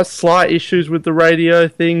kind of have slight issues with the radio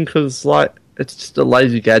thing because, like, it's just a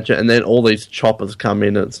lazy gadget, and then all these choppers come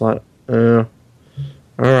in, and it's like, all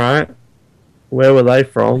right, where were they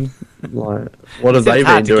from? Like, what have they It's been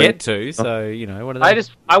hard to doing? get to, so, you know, what are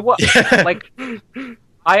they? Like,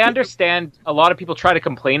 I understand a lot of people try to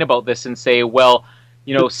complain about this and say, well,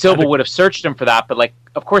 you know, Silva would have searched him for that, but, like,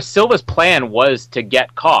 of course, Silva's plan was to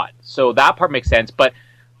get caught, so that part makes sense, but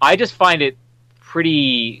I just find it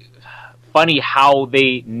pretty funny how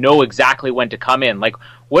they know exactly when to come in. Like,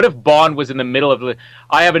 what if Bond was in the middle of,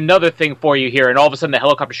 I have another thing for you here, and all of a sudden the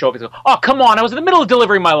helicopter show up and go, oh, come on, I was in the middle of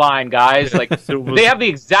delivering my line, guys. Like, they have the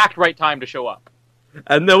exact right time to show up.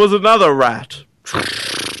 And there was another rat.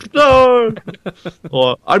 No!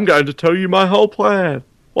 Or, I'm going to tell you my whole plan.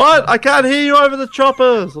 What? I can't hear you over the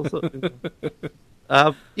choppers! Or something.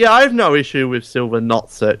 Yeah, I have no issue with Silva not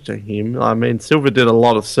searching him. I mean, Silva did a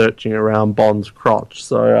lot of searching around Bond's crotch,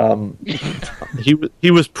 so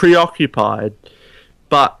he was preoccupied.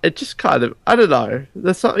 But it just kind of, I don't know,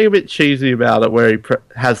 there's something a bit cheesy about it where he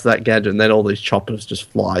has that gadget and then all these choppers just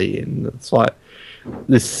fly in. It's like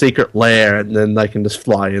this secret lair and then they can just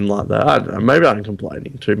fly in like that. I don't know, maybe I'm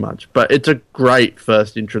complaining too much. But it's a great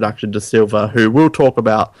first introduction to Silva, who we'll talk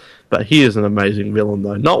about, but he is an amazing villain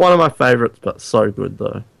though. Not one of my favourites, but so good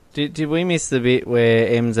though. Did we miss the bit where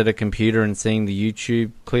M's at a computer and seeing the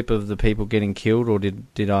YouTube clip of the people getting killed, or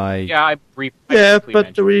did I... Yeah, I briefly But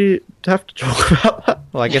mentioned do we have to talk about that?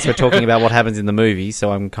 Well, I guess we're talking about what happens in the movie,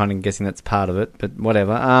 so I'm kind of guessing that's part of it, but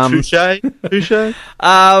whatever. Touche?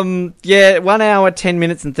 Yeah, 1 hour, 10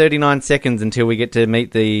 minutes and 39 seconds until we get to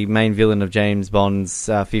meet the main villain of James Bond's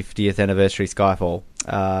 50th anniversary, Skyfall.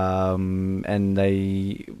 And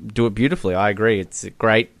they do it beautifully, I agree. It's a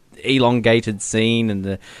great elongated scene and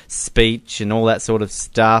the speech and all that sort of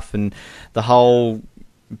stuff, and the whole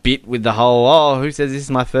bit with the whole, oh, who says this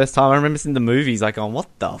is my first time? I remember seeing the movies like, what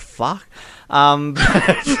the fuck? What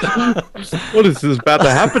is this about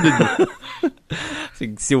to happen to you? I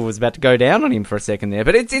think Silver was about to go down on him for a second there,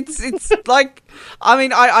 but it's like, I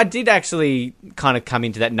mean, I did actually kind of come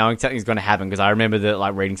into that knowing something's going to happen, because I remember that,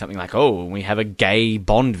 like, reading something like, oh, we have a gay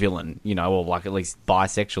Bond villain, you know, or like at least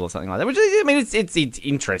bisexual or something like that, which, I mean, it's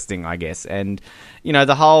interesting, I guess, and, you know,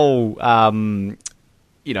 the whole,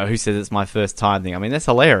 you know, who says it's my first time thing, I mean, that's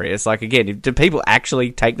hilarious. Like, again, do people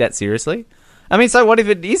actually take that seriously? I mean, so what if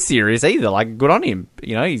it is serious either? Like, good on him.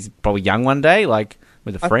 You know, he's probably young one day, like,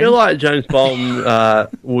 with a friend. I feel like James Bond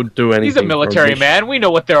would do anything. He's a military man. We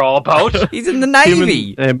know what they're all about. He's in the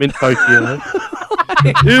Navy. In Tokyo.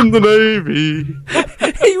 In the Navy.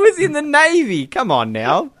 He was in the Navy. Come on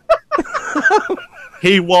now.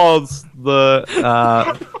 He was the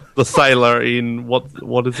sailor in what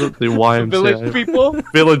is it? The YMCA. Village people.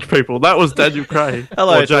 Village People. That was Daniel Craig.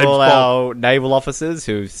 Hello Or to James all Bond. our naval officers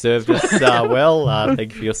who served us well.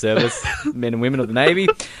 Thank you for your service, men and women of the Navy.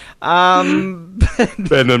 Men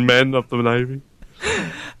and men of the Navy.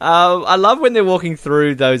 I love when they're walking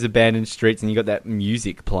through those abandoned streets and you got that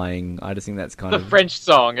music playing. I just think that's kind The of French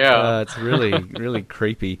song, yeah. it's really, really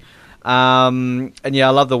creepy. And yeah,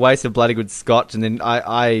 I love the waste of bloody good scotch. And then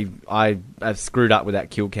I have screwed up with that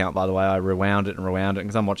kill count, by the way. I rewound it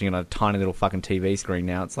because I'm watching it on a tiny little fucking TV screen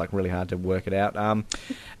now. It's like really hard to work it out.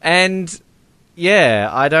 And yeah,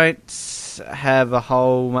 I don't have a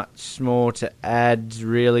whole much more to add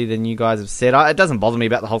really than you guys have said. It doesn't bother me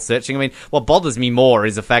about the whole searching. I mean, what bothers me more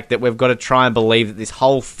is the fact that we've got to try and believe that this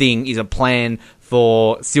whole thing is a plan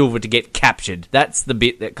for Silver to get captured. That's the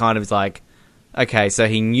bit that kind of is like, okay, so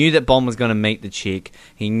he knew that Bond was going to meet the chick.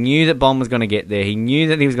 He knew that Bond was going to get there. He knew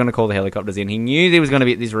that he was going to call the helicopters in. He knew that he was going to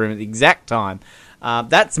be at this room at the exact time.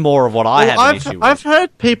 That's more of what I have an issue with. I've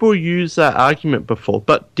heard people use that argument before,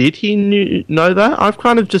 but did he know that? I've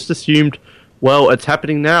kind of just assumed, well, it's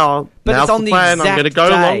happening now. But Now's it's on the plan. I'm going to go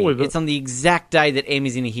along with it. It's on the exact day that M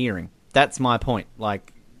is in a hearing. That's my point.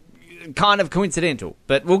 Like, kind of coincidental.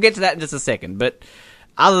 But we'll get to that in just a second. But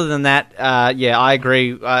other than that, yeah, I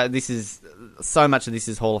agree. So much of this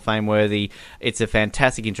is Hall of Fame worthy. It's a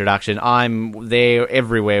fantastic introduction. I'm there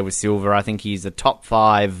everywhere with Silver. I think he's a top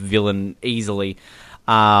 5 villain easily.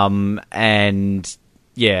 And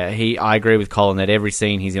yeah, I agree with Colin that every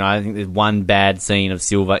scene he's in, I don't think there's one bad scene of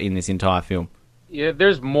Silver in this entire film. Yeah,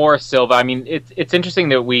 there's more Silva. I mean, it's interesting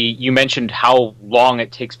that you mentioned how long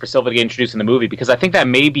it takes for Silva to get introduced in the movie, because I think that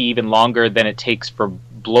may be even longer than it takes for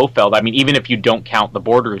Blofeld. I mean, even if you don't count the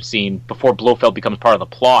boardroom scene before Blofeld becomes part of the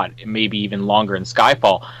plot, it may be even longer in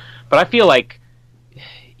Skyfall. But I feel like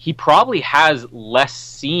he probably has less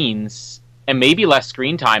scenes and maybe less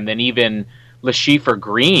screen time than even Le Chiffre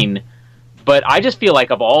Green. But I just feel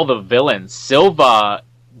like of all the villains, Silva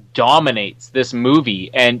dominates this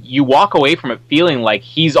movie, and you walk away from it feeling like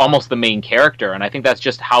he's almost the main character. And I think that's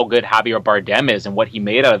just how good Javier Bardem is and what he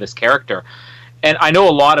made out of this character. And I know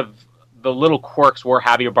a lot of the little quirks were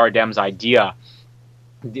Javier Bardem's idea.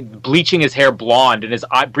 Bleaching his hair blonde and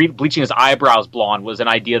bleaching his eyebrows blonde was an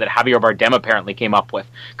idea that Javier Bardem apparently came up with,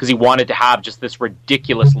 because he wanted to have just this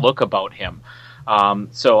ridiculous look about him.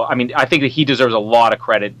 So, I mean, I think that he deserves a lot of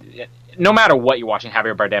credit. No matter what you're watching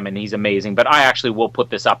Javier Bardem, and he's amazing, but I actually will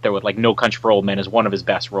put this up there with, like, No Country for Old Men as one of his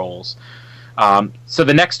best roles. So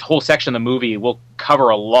the next whole section of the movie will cover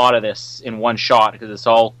a lot of this in one shot, because it's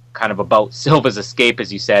all kind of about Silva's escape,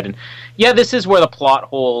 as you said. And yeah, this is where the plot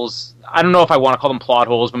holes, I don't know if I want to call them plot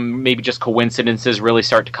holes, but maybe just coincidences really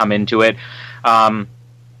start to come into it.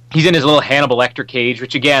 He's in his little Hannibal Lecter cage,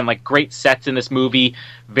 which again, like, great sets in this movie,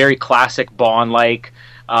 very classic Bond-like.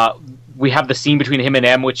 We have the scene between him and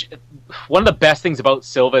M, which one of the best things about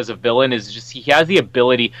Silva as a villain is just he has the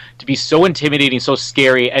ability to be so intimidating, so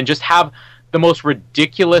scary, and just have the most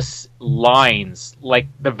ridiculous lines. Like,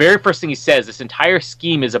 the very first thing he says, this entire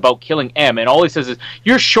scheme is about killing M, and all he says is,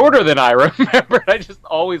 "You're shorter than I remember." I just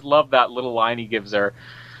always love that little line he gives her.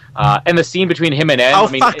 And the scene between him and M. Oh,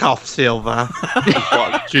 I mean, fuck off, Silva. That's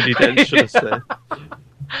what Judi Dench should have said.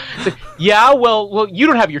 Like, yeah, well, you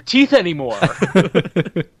don't have your teeth anymore.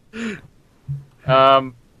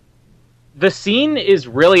 The scene is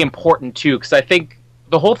really important too, because I think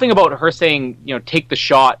the whole thing about her saying, take the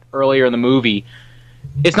shot earlier in the movie,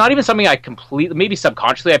 it's not even something I completely, maybe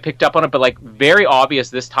subconsciously I picked up on it, but like very obvious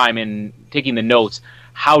this time in taking the notes,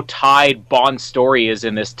 how tied Bond's story is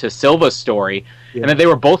in this to Silva's story, and that they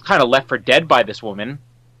were both kind of left for dead by this woman,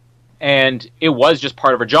 and it was just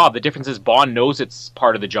part of her job. The difference is Bond knows it's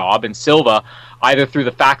part of the job, and Silva, either through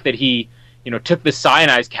the fact that he, took the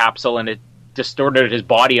cyanide capsule and it distorted his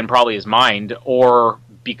body and probably his mind, or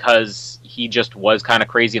because he just was kind of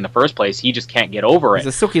crazy in the first place, he just can't get over it. He's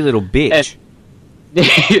a sooky little bitch.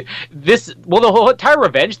 The whole entire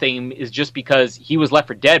revenge thing is just because he was left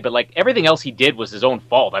for dead, but like everything else he did was his own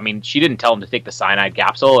fault. I mean, she didn't tell him to take the cyanide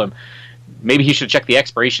capsule, and maybe he should check the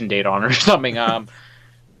expiration date on it or something.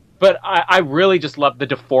 But I really just love the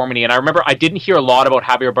deformity, and I remember I didn't hear a lot about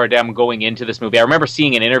Javier Bardem going into this movie. I remember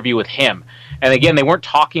seeing an interview with him, and again, they weren't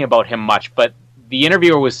talking about him much, but the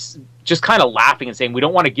interviewer was just kind of laughing and saying, "We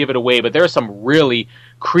don't want to give it away, but there are some really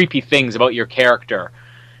creepy things about your character."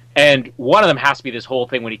 And one of them has to be this whole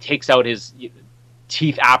thing when he takes out his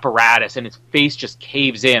teeth apparatus and his face just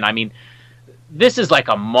caves in. I mean, this is like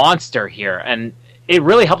a monster here, and it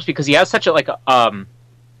really helps because he has such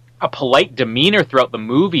a polite demeanor throughout the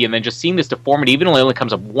movie, and then just seeing this deformity, even though it only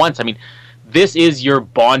comes up once, I mean, this is your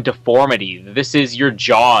Bond deformity. This is your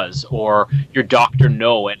Jaws or your Dr.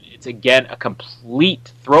 No, and it's, again, a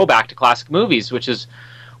complete throwback to classic movies, which is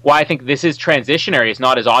why I think this is transitionary. It's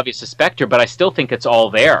not as obvious as Spectre, but I still think it's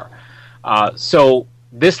all there. So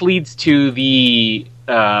this leads to the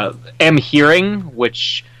M hearing,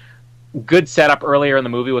 which good setup earlier in the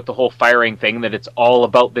movie with the whole firing thing, that it's all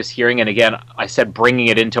about this hearing. And again, I said bringing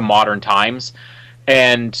it into modern times.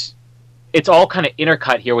 And it's all kind of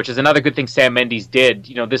intercut here, which is another good thing Sam Mendes did.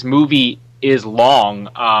 You know, this movie is long,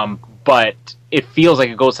 but it feels like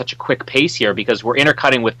it goes such a quick pace here because we're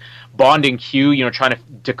intercutting with Bond and Q, you know, trying to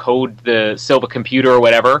decode the Silva computer or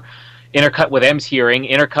whatever. Intercut with M's hearing.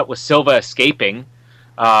 Intercut with Silva escaping,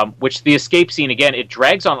 which the escape scene, again, it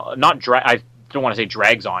drags on. I don't want to say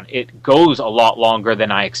drags on. It goes a lot longer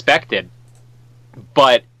than I expected.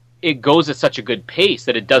 But it goes at such a good pace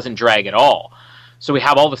that it doesn't drag at all. So we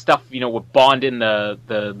have all the stuff, you know, with Bond in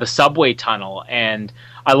the subway tunnel, and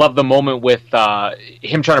I love the moment with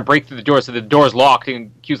him trying to break through the door, so the door's locked,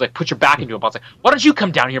 and Q's like, put your back into it. Bond's like, why don't you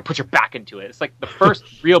come down here and put your back into it? It's like the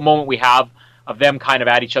first real moment we have of them kind of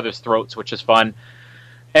at each other's throats, which is fun.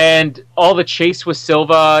 And all the chase with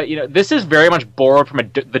Silva, you know, this is very much borrowed from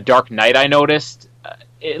The Dark Knight, I noticed.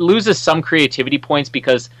 It loses some creativity points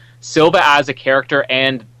because Silva as a character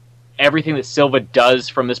and everything that Silva does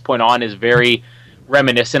from this point on is very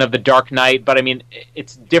reminiscent of The Dark Knight, but I mean,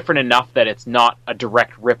 it's different enough that it's not a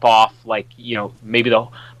direct rip-off like, you know, maybe the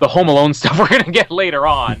Home Alone stuff we're going to get later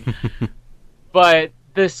on. But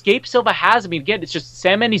the escape Silva has, I mean, again, it's just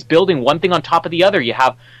Sam Mendes building one thing on top of the other. You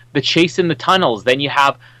have the chase in the tunnels, then you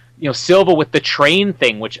have, you know, Silva with the train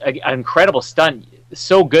thing, which an incredible stunt,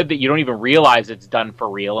 so good that you don't even realize it's done for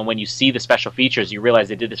real, and when you see the special features, you realize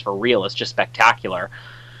they did this for real. It's just spectacular.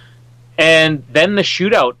 And then the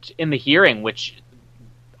shootout in the hearing, which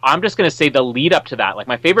I'm just going to say the lead up to that. Like,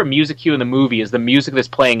 my favorite music cue in the movie is the music that's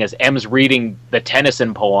playing as M's reading the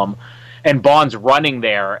Tennyson poem and Bond's running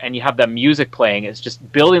there, and you have the music playing. It's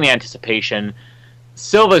just building the anticipation.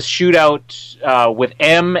 Silva's shootout with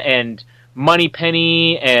M and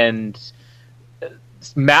Moneypenny and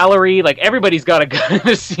Mallory, like, everybody's got a gun in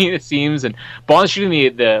the scene, it seems, and Bond's shooting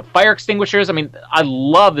the fire extinguishers. I mean, I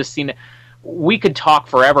love this scene. We could talk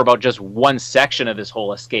forever about just one section of this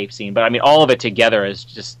whole escape scene, but I mean, all of it together is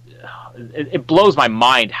just, it blows my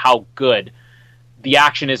mind how good the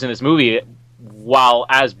action is in this movie, while,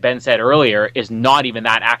 as Ben said earlier, is not even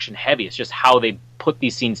that action heavy. It's just how they put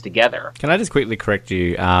these scenes together. Can I just quickly correct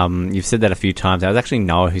you? You've said that a few times. It was actually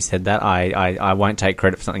Noah who said that. I won't take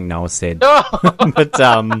credit for something Noah said. No! But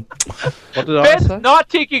What did I Ben's say? not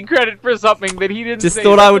taking credit for something that he didn't just say.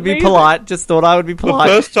 thought That's I would be amazing. polite. Just thought I would be The polite.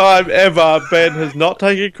 first time ever Ben has not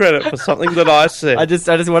taken credit for something that I said. I just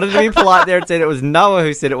wanted to be polite there and said it was Noah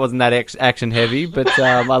who said it wasn't that action heavy, but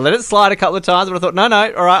I let it slide a couple of times, but I thought, no, all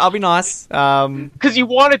right, I'll be nice. Because you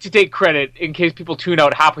wanted to take credit in case people tune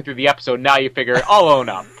out halfway through the episode. Now you figure, I'll own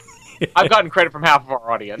up. I've gotten credit from half of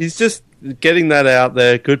our audience. He's just getting that out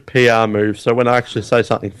there. Good PR move. So when I actually say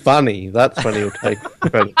something funny, that's when he'll take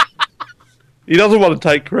credit. He doesn't want to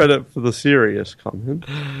take credit for the serious comment.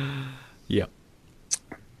 Yep.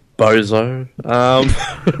 Bozo.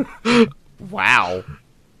 Wow.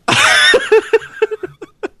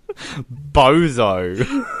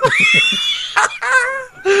 Bozo.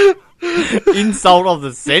 Insult of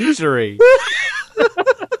the century.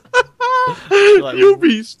 Like, You'll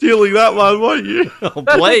be stealing that one, won't you? oh,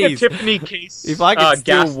 That's like a please. Tiffany case. If I could steal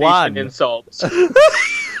gas station one. insult.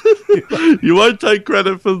 You won't take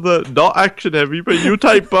credit for the not action heavy, but you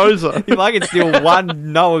take Bozo. If I could steal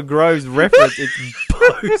one Noah Groves reference, it's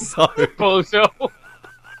Bozo. Bozo.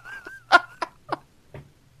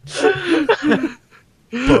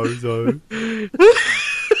 Bozo.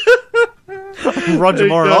 Roger There you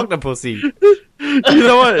Moore and go. Octopussy. You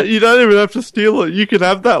know what? You don't even have to steal it. You can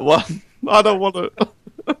have that one. I don't want it.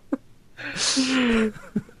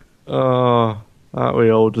 Oh, aren't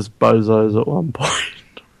we all just bozos at one point?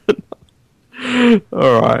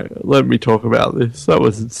 Alright, let me talk about this. That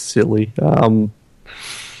was silly. I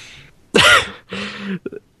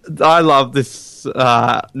love this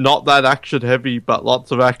not that action heavy but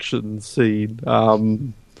lots of action scene. I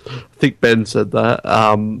think Ben said that.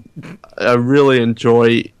 I really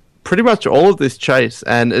enjoy pretty much all of this chase,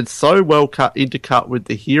 and it's so well intercut with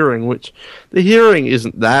the hearing, which the hearing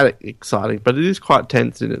isn't that exciting, but it is quite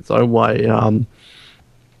tense in its own way.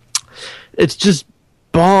 It's just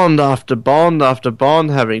Bond after Bond after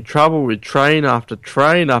Bond having trouble with train after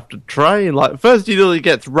train after train. Like, first he nearly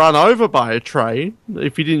gets run over by a train.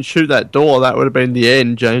 If he didn't shoot that door, that would have been the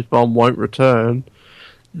end. James Bond won't return.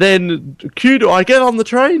 Then Q, do I get on the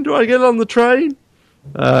train? Do I get on the train?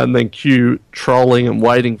 And then Q trolling and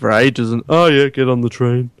waiting for ages, and oh yeah, get on the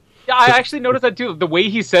train. Yeah, I actually noticed that too. The way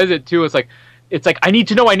he says it too, it's like I need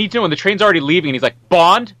to know, and the train's already leaving, and he's like,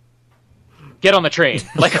 Bond, get on the train.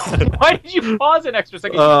 Like, why did you pause an extra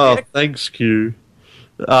second? Oh, thanks, Q.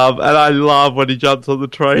 And I love when he jumps on the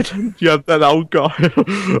train and you have that old guy.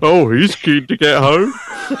 Oh, he's keen to get home.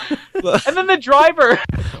 And then the driver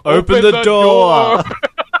Open the door.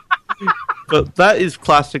 But that is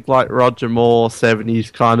classic, like Roger Moore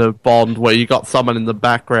 70s kind of Bond, where you got someone in the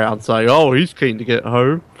background saying, "Oh, he's keen to get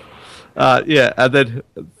home." Yeah, and then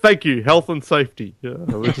thank you, health and safety. Yeah,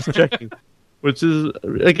 we're just checking, which is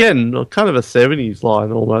again kind of a 70s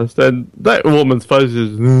line almost. And that woman's face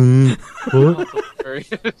is. What?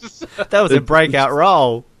 That was a breakout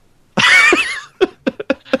role.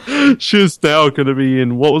 She's now going to be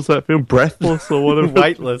in, what was that film? Breathless or whatever?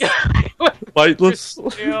 Weightless. Weightless.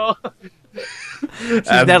 She's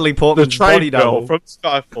Natalie Portman's the body train girl double. from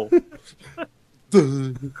Skyfall.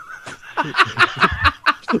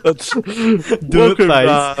 That's Do welcome,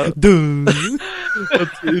 it, face. Do.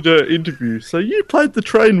 that's in an interview. So you played the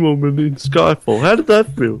train woman in Skyfall. How did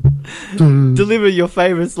that feel? Deliver your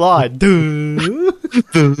famous line. Do.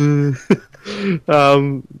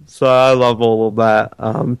 So I love all of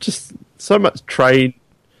that. Just so much train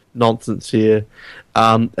nonsense here.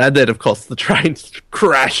 And then, of course, the train's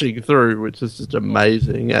crashing through, which is just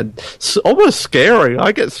amazing and almost scary.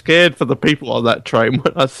 I get scared for the people on that train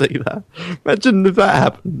when I see that. Imagine if that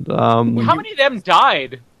happened. How many of them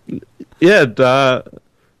died? Yeah,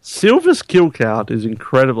 Silver's kill count is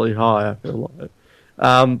incredibly high, I feel like.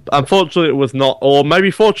 Unfortunately, it was not, or maybe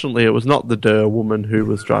fortunately, it was not the Durr woman who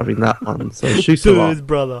was driving that one, so she Durr's survived.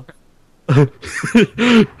 brother. Durr,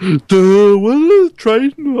 was it a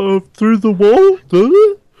train through the wall?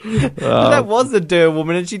 Durr? That was the Durr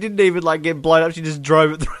woman, and she didn't even get blown up. She just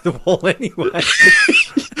drove it through the wall anyway.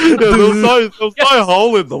 There was no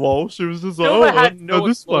hole in the wall. She was just like, Silva had no go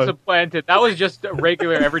this way. explosive planted. That was just a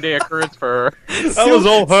regular, everyday occurrence for her. That was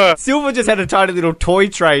all her. Silver just had a tiny little toy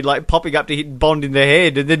train popping up to hit Bond in the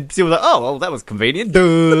head, and then Silver's like, "Oh, well, that was convenient."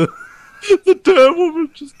 Duh. The Durr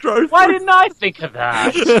woman just drove Why through. didn't I think of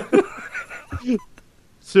that?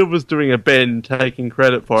 Silver's doing a bend, taking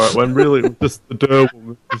credit for it, when really it was just the Durr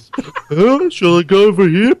woman. Just, shall I go over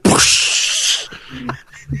here?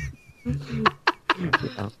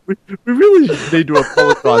 We really need to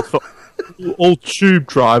apologise for all tube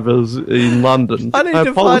drivers in London. I need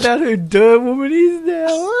to find out who Durr woman is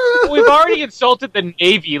now. We've already insulted the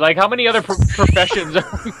Navy. How many other professions are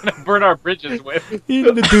we going to burn our bridges with?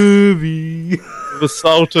 In the derby. We've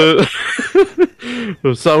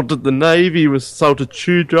assaulted the Navy, we've assaulted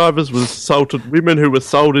tube drivers, we've assaulted women who were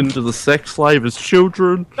sold into the sex slave as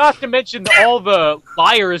children. Not to mention all the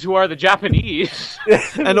liars who are the Japanese.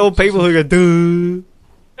 And all people who go, duh.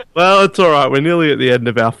 Well, it's alright, we're nearly at the end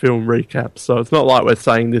of our film recap, so it's not like we're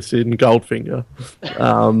saying this in Goldfinger.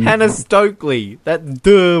 Hannah Stokely, that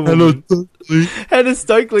duh woman. Hannah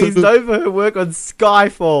Stokely is known for her work on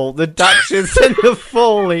Skyfall, The Duchess and The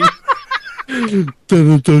Falling.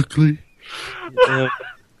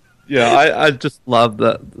 Yeah, I just love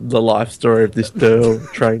the life story of this girl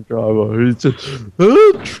train driver who's just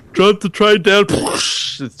drive the train down.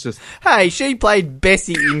 It's just Hey, she played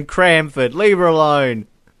Bessie in Cranford. Leave her alone.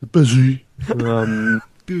 busy.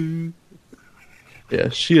 Yeah,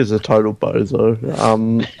 she is a total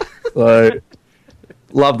bozo. So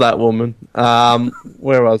love that woman.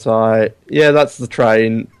 Where was I? Yeah, that's the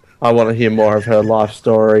train. I want to hear more of her life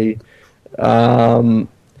story. One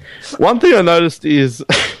thing I noticed is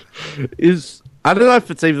I don't know if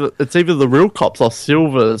it's either the real cops or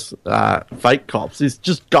Silver's fake cops. Is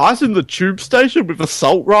just guys in the tube station with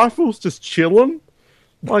assault rifles just chilling.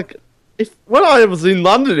 When I was in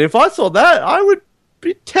London, if I saw that, I would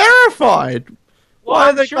be terrified. Well, Why are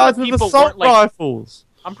I'm there sure guys the with people assault weren't, rifles?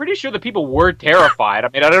 I'm pretty sure the people were terrified. I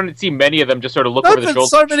mean, I don't see many of them just sort of look No, over the but shoulder.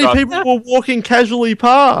 so many people were walking casually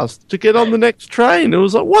past to get on the next train. It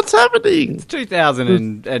was like, what's happening?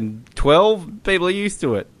 2012, people are used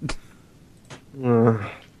to it.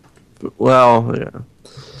 Well,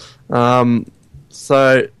 yeah.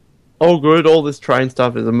 So, all good. All this train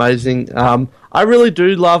stuff is amazing. I really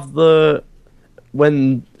do love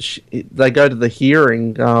when they go to the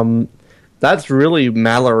hearing. That's really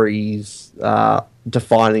Mallory's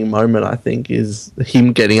defining moment, I think, is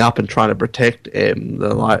him getting up and trying to protect M.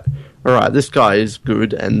 They're like, all right, this guy is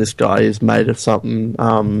good and this guy is made of something.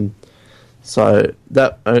 So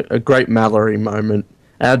that a great Mallory moment.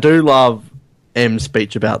 And I do love M's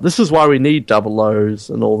speech about this is why we need double O's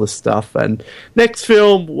and all this stuff. And next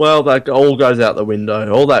film, well, that all goes out the window.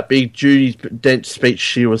 All that big Judy Dench speech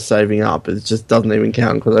she was saving up, it just doesn't even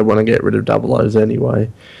count because they want to get rid of double O's anyway.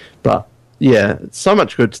 But yeah, so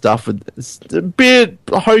much good stuff. It's a bit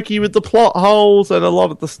hokey with the plot holes and a lot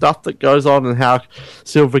of the stuff that goes on and how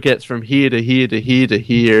Silver gets from here to here to here to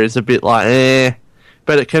here is a bit like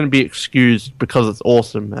but it can be excused because it's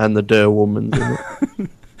awesome and the Durr woman's in it.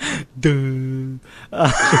 You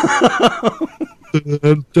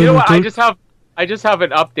know what? I just have I just have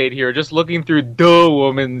an update here. Just looking through the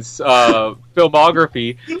woman's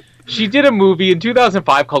filmography, she did a movie in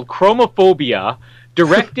 2005 called Chromophobia,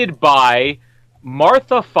 directed by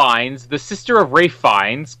Martha Fiennes, the sister of Ralph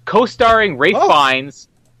Fiennes, co-starring Ralph Fiennes,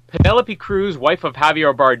 Penelope Cruz, wife of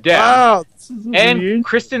Javier Bardem, and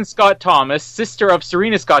Kristen Scott Thomas, sister of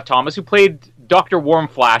Serena Scott Thomas, who played Dr.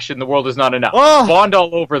 Warmflash in The World Is Not Enough. Bond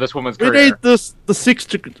all over this woman's career. We need the six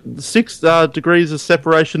degrees of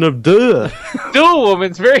separation of duh. Duh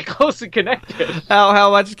Woman's very closely connected. How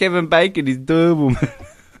much Kevin Bacon is Duh Woman?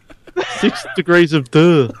 6 degrees of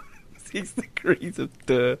duh. 6 degrees of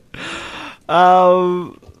duh.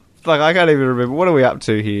 Fuck, I can't even remember. What are we up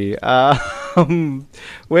to here?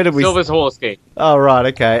 Where did we... Silver's Whole Escape. Oh, right,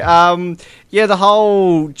 okay. Yeah, the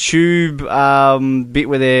whole tube bit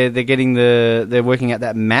where they're getting they're working out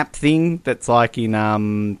that map thing that's like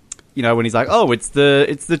in you know, when he's like, oh, it's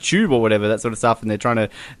the tube or whatever, that sort of stuff, and they're trying to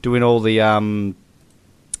doing all the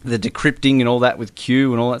decrypting and all that with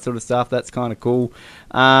Q and all that sort of stuff. That's kind of cool.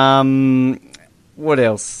 What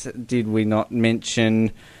else did we not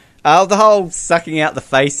mention? The whole sucking out the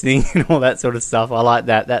face thing and all that sort of stuff. I like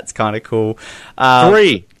that. That's kind of cool.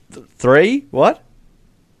 3. 3? What?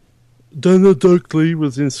 Daniel Stokely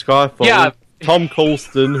was in Skyfall. Yeah. Tom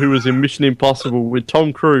Colston, who was in Mission Impossible with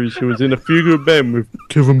Tom Cruise, who was in A Few Good Men with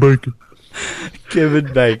Kevin Bacon.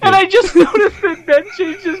 Kevin Bacon. And I just noticed that Ben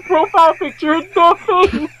changed his profile picture and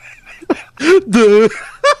nothing. Duh.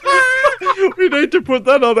 We need to put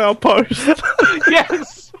that on our post.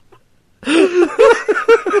 Yes.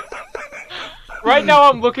 Right now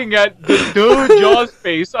I'm looking at the duh Jaws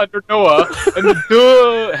face under Noah and the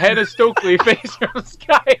duh Hannah Stokely face from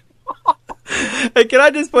Sky. Hey, can I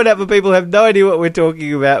just point out for people who have no idea what we're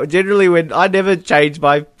talking about? Generally, when I never change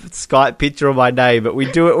my Skype picture or my name, but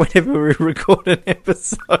we do it whenever we record an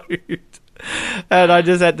episode. And I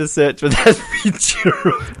just had to search for that picture.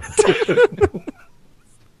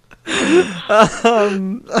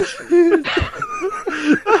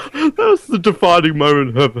 That was the defining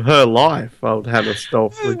moment of her life, old Hannah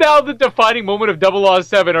Stokely. This is now the defining moment of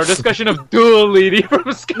 007, our discussion of Duh Lady from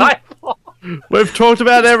Skyfall. We've talked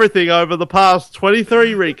about everything over the past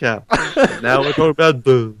 23 recaps. Now we're talking about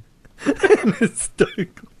Duh. Hannah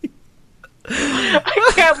Stokely.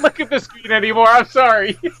 I can't look at the screen anymore, I'm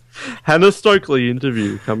sorry. Hannah Stokely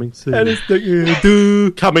interview coming soon. Hannah Stokely.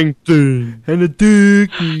 Coming soon. Hannah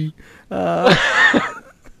Stokely.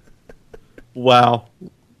 Wow.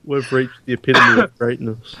 We've reached the epitome of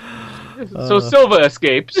greatness. So Silva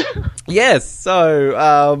escapes. Yes,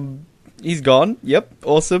 so he's gone. Yep,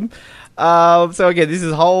 awesome. So again, this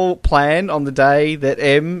is a whole plan on the day that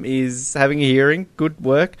M is having a hearing. Good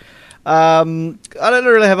work. I don't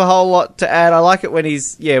really have a whole lot to add. I like it when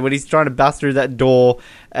he's trying to bust through that door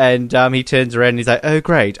and he turns around and he's like, oh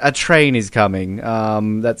great, a train is coming.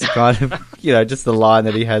 That's kind of, just the line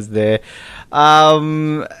that he has there.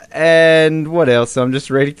 And what else? I'm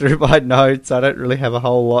just reading through my notes. I don't really have a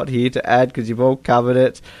whole lot here to add because you've all covered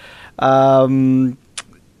it.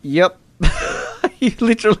 Yep. You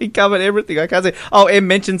literally covered everything. I can't say. Oh, Em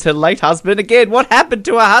mentions her late husband again. What happened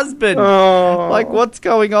to her husband? Oh. Like, what's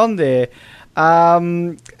going on there?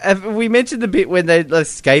 We mentioned the bit when they're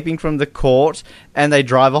escaping from the court and they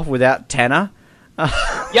drive off without Tanner.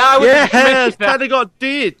 Yes, Tanner got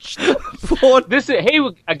ditched.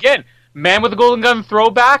 Again, Man with the Golden Gun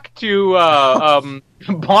throwback to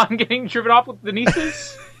Bond getting driven off with the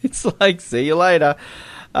nieces. It's like, see you later.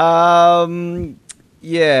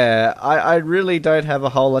 Yeah, I really don't have a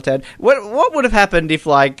whole lot to add. What would have happened if,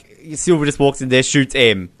 like, Silver just walks in there, shoots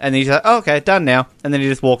M, and then he's like, oh, okay, done now, and then he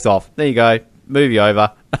just walks off. There you go, movie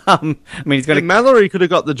over. He's going to... Mallory could have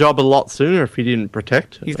got the job a lot sooner if he didn't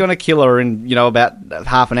protect her. He's going to kill her in, about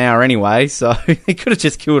half an hour anyway, so he could have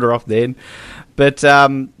just killed her off then. But,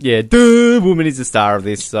 Duh Woman is the star of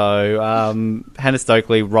this, so Hannah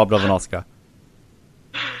Stokely robbed of an Oscar.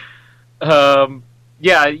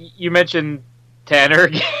 You mentioned Tanner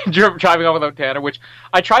driving off without Tanner, which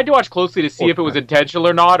I tried to watch closely to see if it was intentional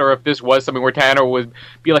or not, or if this was something where Tanner would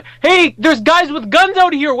be like, hey, there's guys with guns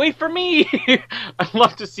out here, wait for me. I'd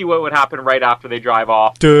love to see what would happen right after they drive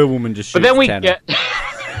off. Duh Woman just shoots Tanner. But then we Tanner. get...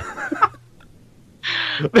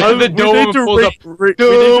 the door pulls up.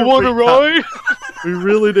 We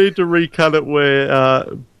really need to recut it where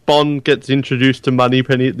Bond gets introduced to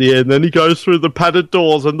Moneypenny at the end, then he goes through the padded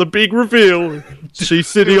doors and the big reveal. She's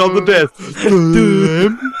sitting on the desk.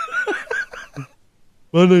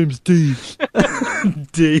 My name's D.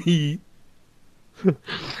 D.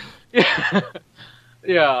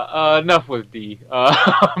 Yeah, enough with D. So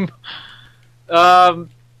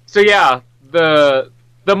yeah, the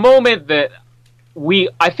moment that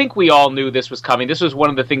I think we all knew this was coming. This was one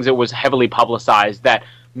of the things that was heavily publicized, that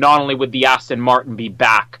not only would the Aston Martin be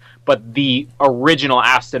back, but the original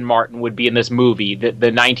Aston Martin would be in this movie. The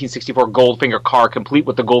 1964 Goldfinger car, complete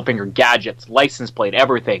with the Goldfinger gadgets, license plate,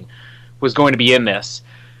 everything, was going to be in this.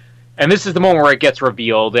 And this is the moment where it gets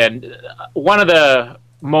revealed. And one of the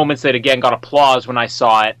moments that, again, got applause when I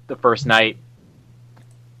saw it the first night.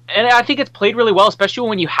 And I think it's played really well, especially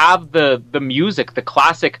when you have the music, the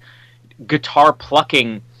classic guitar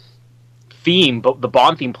plucking theme, but the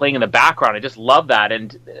Bond theme playing in the background. I just love that.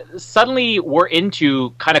 And suddenly we're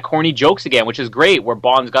into kind of corny jokes again, which is great, where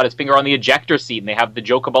Bond's got his finger on the ejector seat and they have the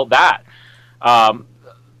joke about that.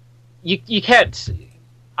 You can't...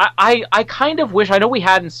 I kind of wish... I know we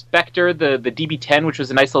had Inspector, the DB-10, which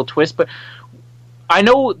was a nice little twist, but I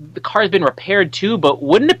know the car's been repaired too, but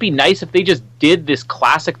wouldn't it be nice if they just did this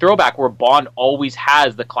classic throwback where Bond always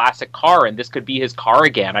has the classic car and this could be his car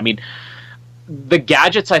again? I mean, the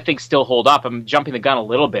gadgets, I think, still hold up. I'm jumping the gun a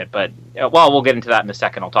little bit, but, well, we'll get into that in a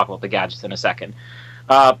second. I'll talk about the gadgets in a second.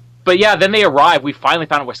 But yeah, then they arrive. We finally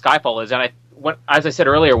found out where Skyfall is, and as I said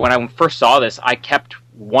earlier, when I first saw this, I kept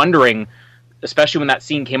wondering, especially when that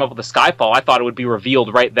scene came up with the Skyfall, I thought it would be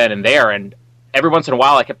revealed right then and there, and every once in a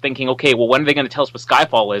while I kept thinking, okay, well, when are they going to tell us what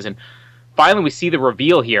Skyfall is? And finally we see the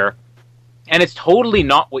reveal here, and it's totally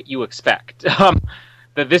not what you expect.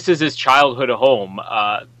 That this is his childhood home,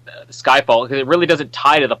 Skyfall, because it really doesn't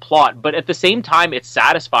tie to the plot, but at the same time, it's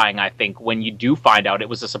satisfying, I think, when you do find out. It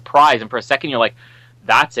was a surprise, and for a second you're like,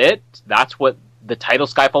 that's it? That's what the title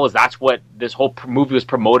Skyfall is? That's what this whole movie was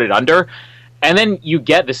promoted under? And then you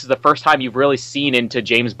get, this is the first time you've really seen into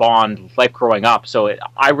James Bond life growing up, so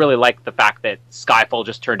I really like the fact that Skyfall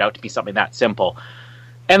just turned out to be something that simple.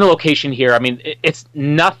 And the location here, I mean, it's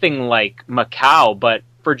nothing like Macau, but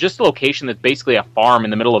for just a location that's basically a farm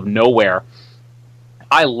in the middle of nowhere,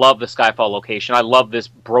 I love the Skyfall location. I love this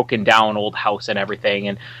broken down old house and everything.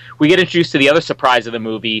 And we get introduced to the other surprise of the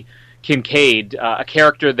movie, Kincaid, a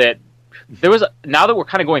character that now that we're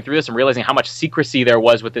kind of going through this and realizing how much secrecy there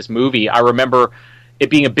was with this movie, I remember it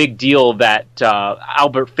being a big deal that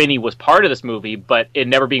Albert Finney was part of this movie, but it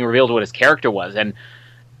never being revealed what his character was. And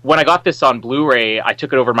when I got this on Blu-ray, I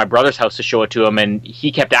took it over to my brother's house to show it to him, and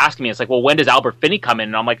he kept asking me, it's like, well, when does Albert Finney come in?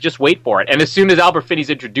 And I'm like, just wait for it. And as soon as Albert Finney's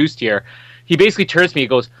introduced here, he basically turns to me and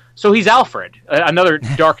goes, so he's Alfred. Another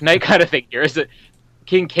Dark Knight kind of thing here. Is that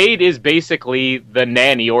Kincaid is basically the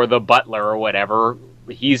nanny or the butler or whatever.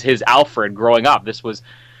 He's his Alfred growing up. This was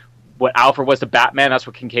what Alfred was to Batman. That's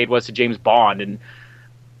what Kincaid was to James Bond. And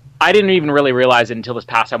I didn't even really realize it until this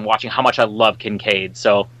past time watching how much I love Kincaid.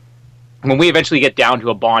 So when we eventually get down to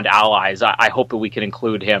a Bond Allies, I hope that we can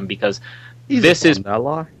include him, because this is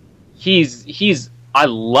ally. I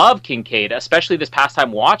love Kincaid, especially this past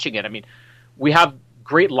time watching it. I mean, we have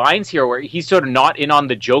great lines here where he's sort of not in on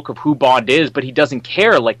the joke of who Bond is, but he doesn't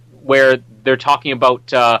care. Like where they're talking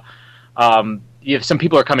about if some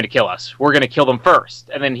people are coming to kill us, we're going to kill them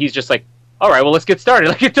first, and then he's just like, all right, well, let's get started.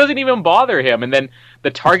 Like, it doesn't even bother him. And then the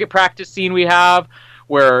target practice scene we have,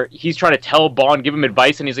 where he's trying to tell Bond, give him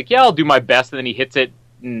advice, and he's like, yeah, I'll do my best, and then he hits it,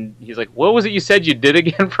 and he's like, what was it you said you did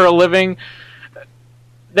again for a living?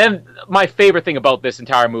 Then my favorite thing about this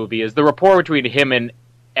entire movie is the rapport between him and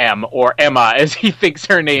or Emma, as he thinks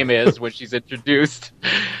her name is when she's introduced.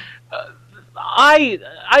 I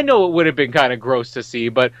know it would have been kind of gross to see,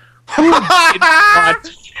 but who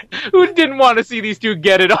didn't want to see these two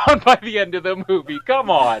get it on by the end of the movie? Come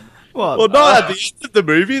on. Well, not at the end of the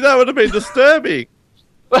movie. That would have been disturbing.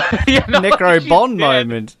 Necro Bond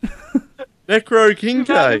moment. Necro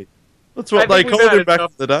Kincaid. That's what they called him back in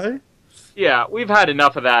the day. Yeah, we've had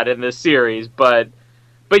enough of that in this series, but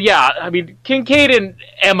yeah, I mean, Kincaid and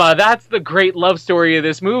Emma, that's the great love story of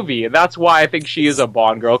this movie, and that's why I think she is a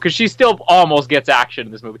Bond girl, because she still almost gets action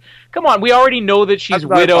in this movie. Come on, we already know that she's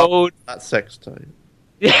widowed. That sex tape.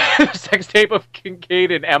 Yeah, sex tape of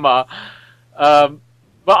Kincaid and Emma.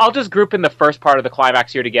 But I'll just group in the first part of the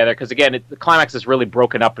climax here together, because again, the climax is really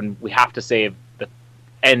broken up, and we have to save the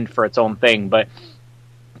end for its own thing. But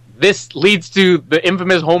this leads to the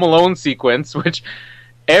infamous Home Alone sequence, which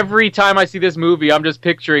every time I see this movie, I'm just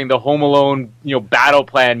picturing the Home Alone, battle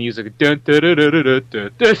plan music. Dun, dun, dun, dun, dun,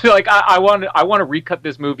 dun, dun. Like I want to recut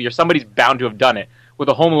this movie, or somebody's bound to have done it with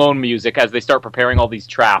the Home Alone music as they start preparing all these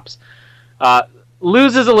traps.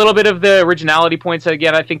 Loses a little bit of the originality points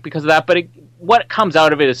again, I think, because of that. But what comes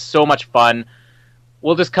out of it is so much fun.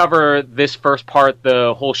 We'll just cover this first part,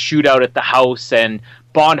 the whole shootout at the house and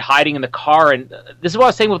Bond hiding in the car. And this is what I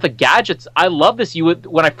was saying with the gadgets. I love this.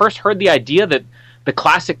 When I first heard the idea that the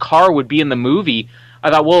classic car would be in the movie,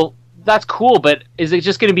 I thought, well, that's cool, but is it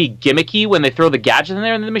just going to be gimmicky when they throw the gadgets in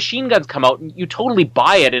there and the machine guns come out and you totally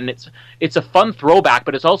buy it, and it's a fun throwback,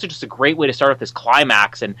 but it's also just a great way to start off this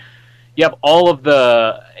climax, and you have all of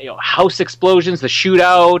the house explosions, the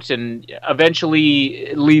shootout, and eventually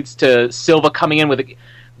it leads to Silva coming in with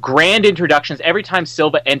grand introductions. Every time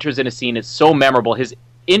Silva enters in a scene, it's so memorable. His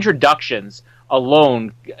introductions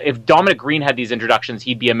alone, if Dominic Green had these introductions,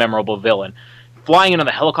 he'd be a memorable villain. Flying in on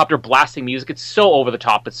the helicopter, blasting music, it's so over the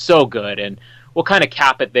top, it's so good, and we'll kind of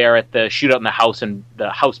cap it there at the shootout in the house, and the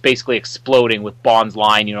house basically exploding with Bond's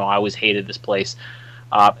line, I always hated this place.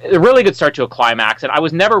 A really good start to a climax, and I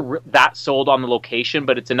was never that sold on the location,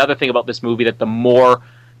 but it's another thing about this movie that the more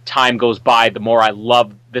time goes by, the more I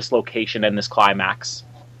love this location and this climax.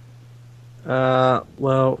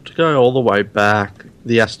 Well, to go all the way back,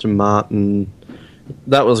 the Aston Martin,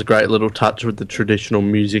 that was a great little touch with the traditional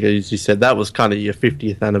music, as you said. That was kind of your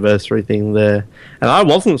 50th anniversary thing there. And I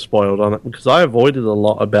wasn't spoiled on it because I avoided a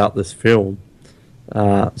lot about this film.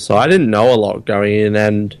 So I didn't know a lot going in,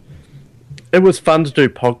 and it was fun to do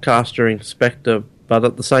podcast during Spectre, but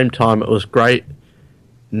at the same time it was great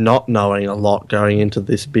not knowing a lot going into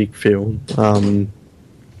this big film. One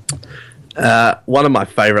of my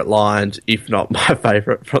favourite lines, if not my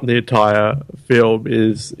favourite from the entire film,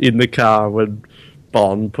 is in the car when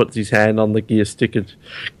Bond puts his hand on the gear stick and,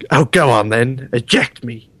 "Oh, go on then, eject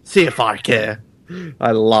me, see if I care."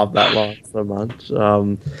 I love that line so much.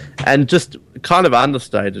 And just kind of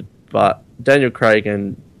understated, but Daniel Craig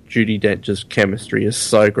and Judi Dench's chemistry is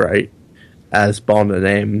so great as Bond and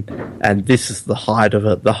M, and this is the height of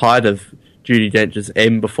it. The height of Judi Dench's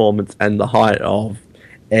M performance and the height of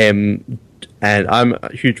M, and I'm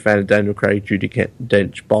a huge fan of Daniel Craig, Judi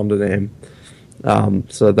Dench, Bond and M.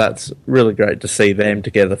 So that's really great to see them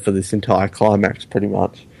together for this entire climax, pretty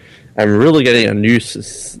much, and really getting a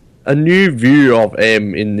new view of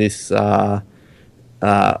M in this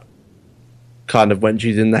kind of when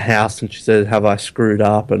she's in the house and she says, "Have I screwed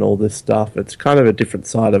up?" and all this stuff. It's kind of a different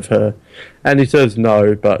side of her, and he says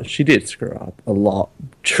no, but she did screw up a lot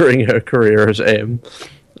during her career as M.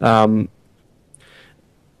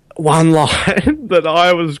 One line that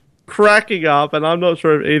I was cracking up, and I'm not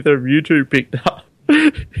sure if either of you two picked up,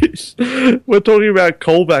 is we're talking about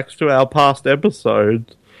callbacks to our past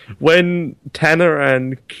episodes. When Tanner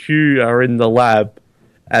and Q are in the lab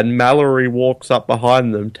and Mallory walks up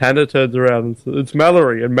behind them, Tanner turns around and says, "It's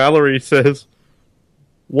Mallory," and Mallory says,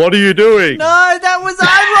 "What are you doing?" No, I wrote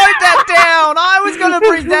that down. I was going to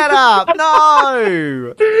bring that up.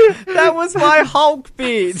 No, that was my Hulk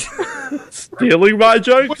bit. Stealing my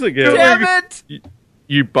jokes again. Damn it.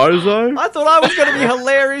 You bozo. I thought I was going to be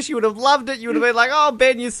hilarious. You would have loved it. You would have been like, "Oh,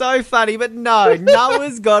 Ben, you're so funny." But no,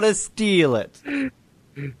 Noah's got to steal it.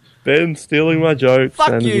 Ben stealing my jokes.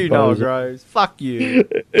 Fuck you, Noah Groves. Fuck you.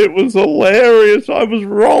 It was hilarious. I was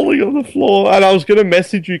rolling on the floor, and I was going to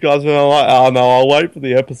message you guys, and I'm like, "Oh no, I'll wait for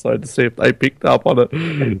the episode to see if they picked up on it."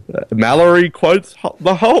 Mallory quotes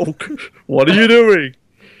the Hulk. "What are you doing?"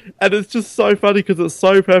 And it's just so funny because it's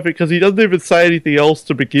so perfect because he doesn't even say anything else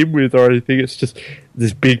to begin with or anything. It's just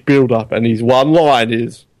this big build-up, and his one line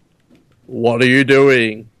is, "What are you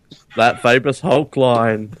doing?" That famous Hulk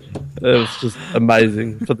line. It was just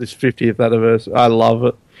amazing for this 50th anniversary. I love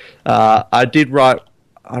it.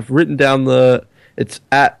 I've written down it's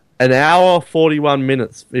at an hour, 41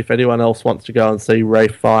 minutes, if anyone else wants to go and see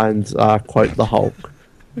Ralph Fiennes quote the Hulk.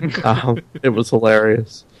 It was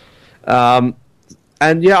hilarious.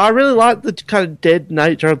 And yeah, I really like the kind of dead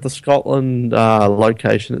nature of the Scotland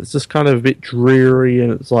location. It's just kind of a bit dreary,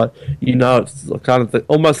 and it's like, it's kind of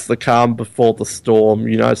almost the calm before the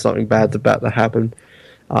storm. Something bad's about to happen.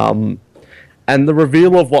 And the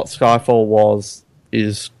reveal of what Skyfall was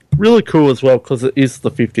is really cool as well because it is the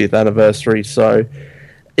 50th anniversary. So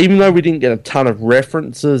even though we didn't get a ton of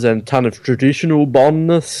references and a ton of traditional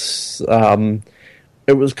Bondness,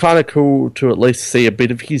 it was kind of cool to at least see a bit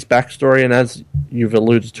of his backstory, and as you've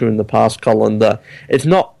alluded to in the past, Colin, it's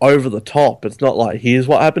not over the top. It's not like, here's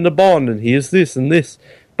what happened to Bond, and here's this and this,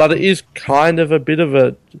 but it is kind of a bit of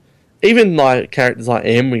a... Even like characters like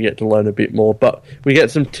M, we get to learn a bit more, but we get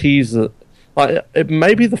some teaser. Like, it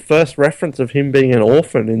may be the first reference of him being an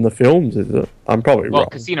orphan in the films, is it? I'm probably wrong.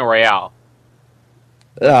 Casino Royale.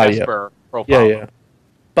 Vesper profile. Yeah.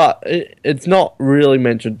 But it's not really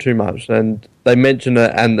mentioned too much, and they mention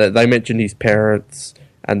it, and they mention his parents,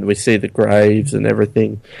 and we see the graves and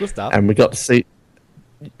everything. Good stuff. And we got to see,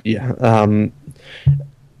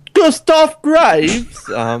 Gustav Graves.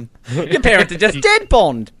 Your parents are just dead,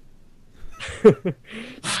 Bond.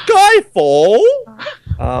 Skyfall.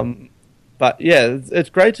 But yeah, it's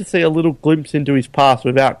great to see a little glimpse into his past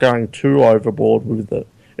without going too overboard with it.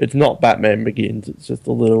 It's not Batman Begins. It's just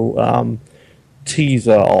a little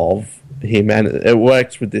teaser of him, and it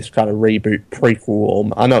works with this kind of reboot prequel.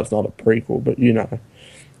 Or, I know it's not a prequel, but you know.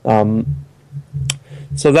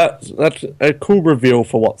 So that's a cool reveal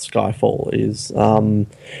for what Skyfall is.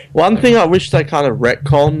 One thing I wish they kind of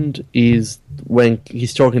retconned is when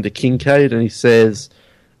he's talking to Kincaid and he says,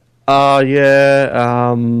 like,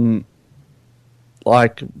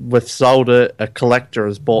 we've sold it, a collector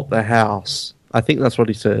has bought the house. I think that's what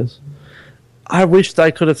he says. I wish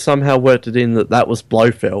they could have somehow worked it in that was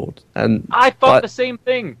Blofeld. And I thought the same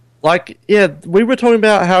thing. Like, yeah, we were talking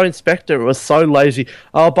about how Inspector was so lazy.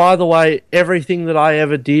 Oh, by the way, everything that I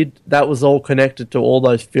ever did, that was all connected to all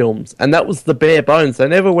those films. And that was the bare bones. They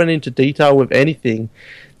never went into detail with anything.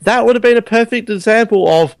 That would have been a perfect example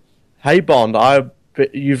of, hey, Bond,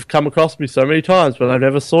 you've come across me so many times, but I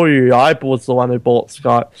never saw you. I was the one who bought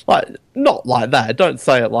Sky. Like, not like that. Don't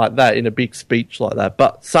say it like that in a big speech like that.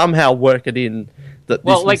 But somehow work it in.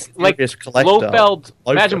 Well, like Blofeld.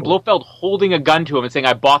 Imagine Blofeld holding a gun to him and saying,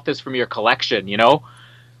 "I bought this from your collection." You know?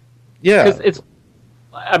 Yeah. Because it's.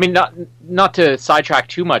 I mean, not to sidetrack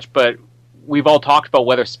too much, but we've all talked about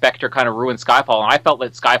whether Spectre kind of ruined Skyfall, and I felt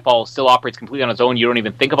that Skyfall still operates completely on its own. You don't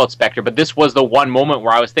even think about Spectre, but this was the one moment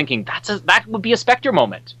where I was thinking that would be a Spectre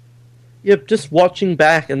moment. Yeah, just watching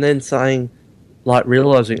back and then saying, like,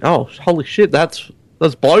 realizing, oh, holy shit, that's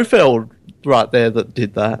Blofeld right there that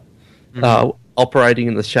did that. Mm-hmm. Operating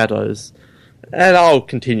in the shadows. And I'll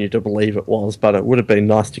continue to believe it was, but it would have been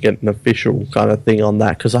nice to get an official kind of thing on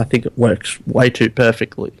that, because I think it works way too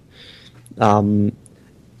perfectly.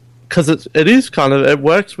 Because it is kind of, it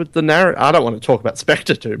works with the narrative. I don't want to talk about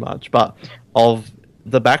Spectre too much, but of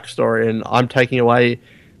the backstory, and I'm taking away,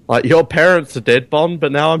 like, your parents are dead, Bond,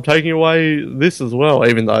 but now I'm taking away this as well,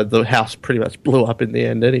 even though the house pretty much blew up in the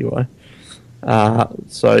end anyway.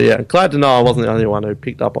 So yeah, glad to know I wasn't the only one who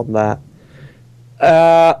picked up on that.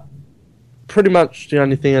 Pretty much the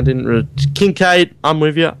only thing I didn't Kincaid, I'm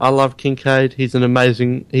with you. I love Kincaid. He's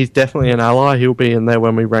definitely an ally. He'll be in there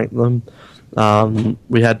when we rank them.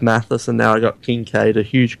 We had Mathis, and now I got Kincaid. A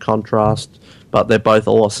huge contrast, but they're both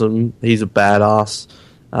awesome. He's a badass.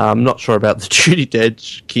 I'm not sure about the Judi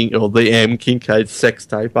Dench or the Kincaid sex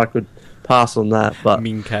tape. I could pass on that, but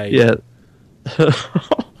Kincaid. Yeah.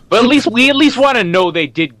 But we at least want to know they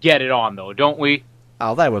did get it on, though, don't we?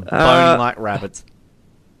 Oh, they were boning like rabbits.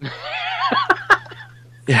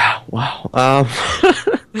 Yeah, wow.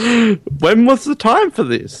 When was the time for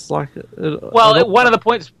this? Like, well, one of the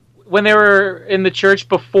points when they were in the church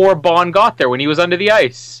before Bond got there, when he was under the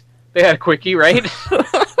ice, they had a quickie, right?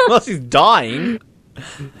 Unless he's dying.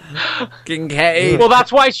 Kincaid. Well,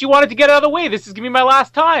 that's why she wanted to get out of the way. This is gonna be my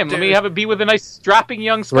last time. Let me have it be with a nice, strapping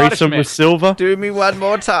young Scottish man. With Silver. Do me one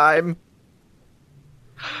more time.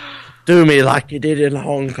 Do me like you did in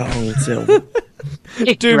Hong Kong, Silver.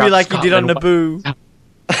 Do me like you did on Naboo.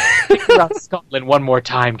 Around Scotland one more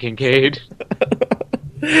time, Kincaid.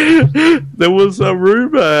 There was a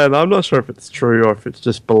rumor, and I'm not sure if it's true or if it's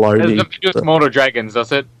just baloney. It has nothing to do with Komodo dragons,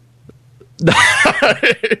 does it?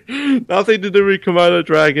 Nothing to do with Komodo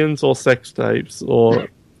dragons or sex tapes or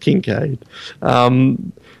Kincaid.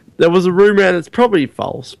 There was a rumor, and it's probably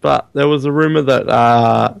false, but there was a rumor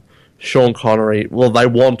that Sean Connery, they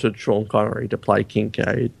wanted Sean Connery to play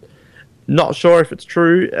Kincaid. Not sure if it's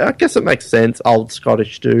true. I guess it makes sense. Old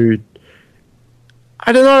Scottish dude.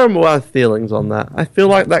 I don't know my feelings on that. I feel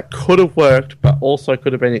like that could have worked, but also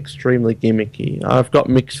could have been extremely gimmicky. I've got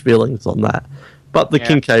mixed feelings on that. But the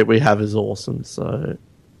Kincaid we have is awesome, so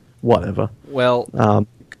whatever. Well, can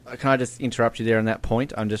I just interrupt you there on that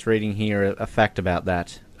point? I'm just reading here a fact about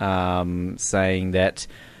that, saying that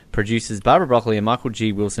producers Barbara Broccoli and Michael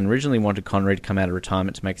G. Wilson originally wanted Connery to come out of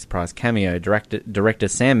retirement to make a surprise cameo. Director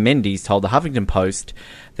Sam Mendes told the Huffington Post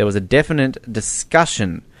there was a definite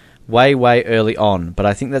discussion way early on, but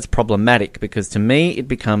I think that's problematic because to me it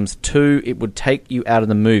becomes it would take you out of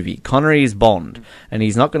the movie. Connery is Bond, and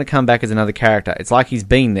he's not going to come back as another character. It's like he's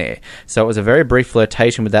been there. So it was a very brief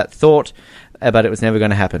flirtation with that thought, but it was never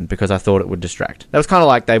going to happen because I thought it would distract. That was kind of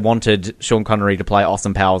like they wanted Sean Connery to play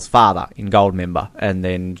Austin Powers' father in Goldmember, and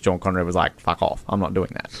then Sean Connery was like, fuck off, I'm not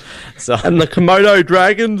doing that. So, and the Komodo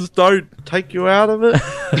dragons don't take you out of it?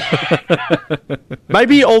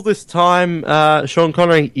 Maybe all this time Sean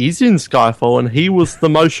Connery is in Skyfall and he was the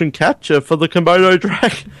motion capture for the Komodo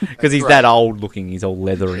dragon. Because he's that old looking, he's all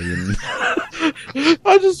leathery. And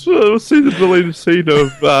I just see the deleted scene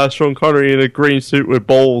of Sean Connery in a green suit with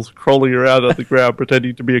balls crawling around on the ground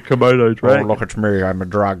pretending to be a Komodo dragon. Oh, look at me, I'm a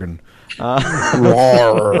dragon.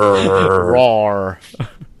 Roar. Roar.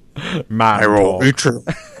 I will eat you.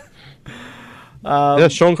 Yeah,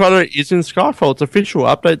 Sean Connery is in Skyfall. It's official.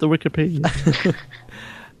 Update the Wikipedia.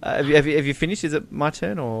 Have you finished? Is it my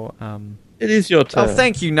turn or? It is your turn. Oh,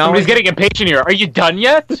 thank you, Noah. Somebody's getting impatient here. Are you done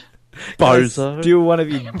yet? Bozo. Do one of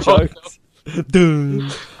your jokes.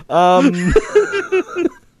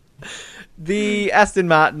 The Aston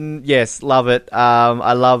Martin, yes, love it.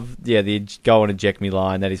 I love, the go and eject me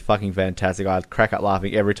line. That is fucking fantastic. I crack up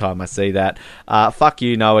laughing every time I see that. Fuck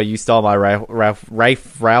you, Noah. You stole my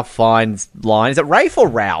Ralph Fiennes line. Is it Rafe or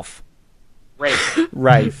Ralph? Rafe.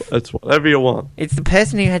 Rafe. It's whatever you want. It's the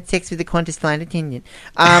person who had sex with the Qantas flight attendant.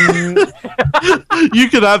 You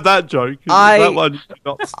can have that joke. That one you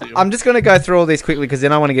cannot steal. I'm just going to go through all these quickly because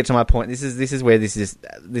then I want to get to my point. This is where this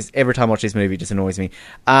every time I watch this movie it just annoys me.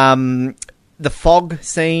 The fog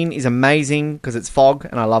scene is amazing because it's fog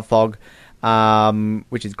and I love fog,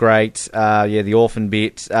 which is great. The orphan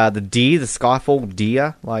bit, the deer, the Skyfall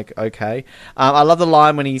deer, like okay. I love the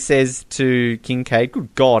line when he says to Kincaid,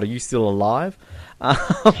 "Good God, are you still alive?"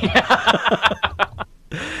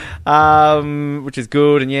 Which is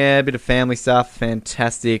good, and a bit of family stuff,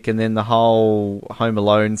 fantastic, and then the whole Home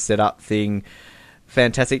Alone setup thing,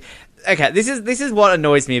 fantastic. Okay, this is what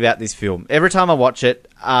annoys me about this film. Every time I watch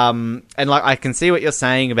it, and like I can see what you're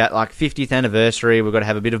saying about like 50th anniversary, we've got to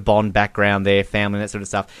have a bit of Bond background there, family, that sort of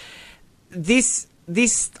stuff. This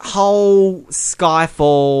whole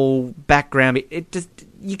Skyfall background, it just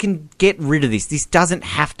you can get rid of this. This doesn't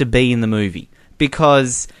have to be in the movie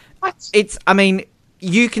because it's. I mean,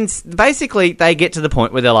 you can basically they get to the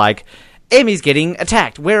point where they're like, Emmy's getting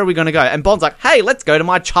attacked. Where are we going to go? And Bond's like, hey, let's go to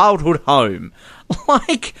my childhood home.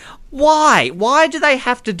 Like, why? Why do they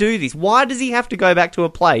have to do this? Why does he have to go back to a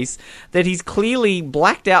place that he's clearly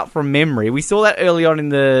blacked out from memory? We saw that early on in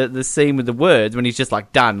the scene with the words when he's just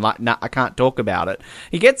like, done. Like, nah, I can't talk about it.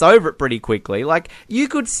 He gets over it pretty quickly. Like, you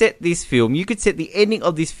could set this film, you could set the ending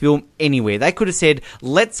of this film anywhere. They could have said,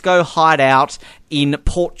 let's go hide out in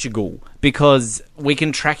Portugal because we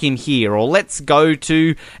can track him here, or let's go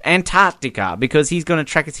to Antarctica because he's going to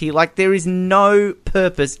track us here. Like, there is no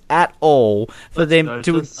purpose at all for them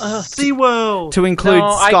to SeaWorld to include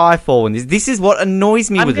Skyfall in this. This is what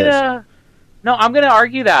annoys me it. No, I'm going to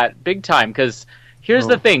argue that big time because here's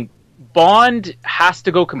the thing. Bond has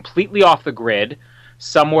to go completely off the grid,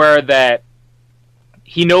 somewhere that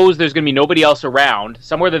he knows there's going to be nobody else around,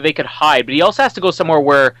 somewhere that they could hide, but he also has to go somewhere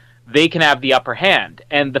where they can have the upper hand.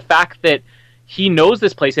 And the fact that he knows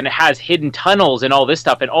this place and it has hidden tunnels and all this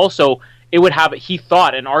stuff, and also it would have, he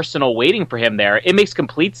thought, an arsenal waiting for him there. It makes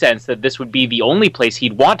complete sense that this would be the only place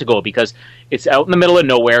he'd want to go because it's out in the middle of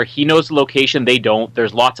nowhere. He knows the location, they don't.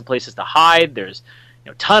 There's lots of places to hide. There's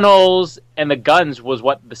tunnels, and the guns was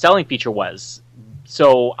what the selling feature was.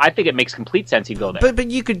 So I think it makes complete sense he'd go there. But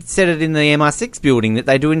you could set it in the MI6 building that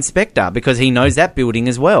they do in Spectre because he knows that building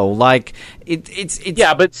as well. Like it's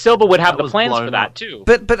yeah, but Silva would have the plans for that too.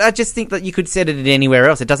 But I just think that you could set it anywhere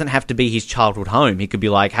else. It doesn't have to be his childhood home. He could be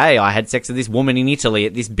like, hey, I had sex with this woman in Italy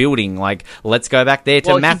at this building. Like, let's go back there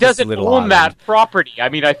to Mathis, he doesn't little own island. that property. I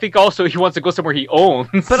mean, I think also he wants to go somewhere he owns.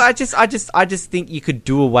 But I just think you could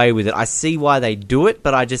do away with it. I see why they do it,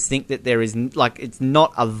 but I just think that there is it's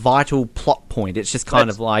not a vital plot point. It's just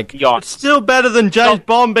kind of like it's still better than James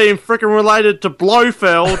Bond being freaking related to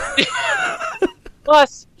Blofeld.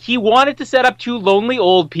 Plus, he wanted to set up two lonely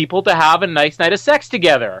old people to have a nice night of sex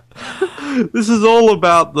together. This is all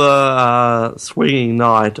about the swinging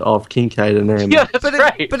night of Kincaid and Em. Yeah, that's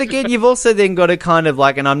right. But again, you've also then got to kind of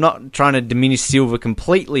like, and I'm not trying to diminish Silva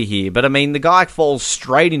completely here, but I mean, the guy falls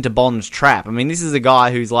straight into Bond's trap. I mean, this is a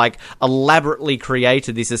guy who's like elaborately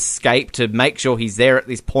created this escape to make sure he's there at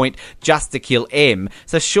this point just to kill M.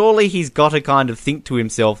 So surely he's got to kind of think to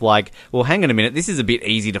himself like, well, hang on a minute, this is a bit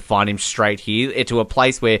easy to find him straight here to a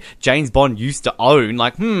place where James Bond used to own.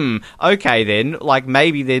 Like, okay then, like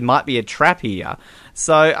maybe there might be a trap here.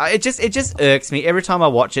 So it just irks me every time I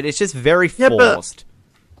watch it. It's just very forced.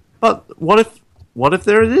 But what if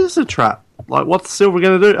there is a trap? Like, what's Silver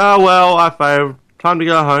going to do? Oh well, I failed. Time to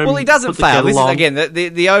go home. Well, he doesn't fail. This is, again,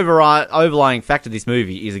 the overlying fact of this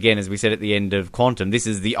movie is, again, as we said at the end of Quantum, this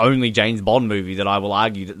is the only James Bond movie that I will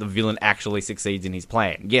argue that the villain actually succeeds in his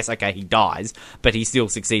plan. Yes, okay, he dies, but he still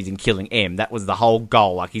succeeds in killing M. That was the whole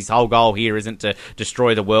goal. Like, his whole goal here isn't to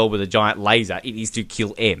destroy the world with a giant laser. It is to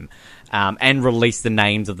kill M. And release the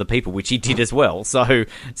names of the people, which he did as well. So,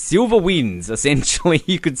 Silver wins, essentially,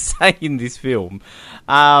 you could say, in this film.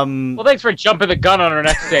 Well, thanks for jumping the gun on our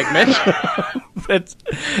next segment. But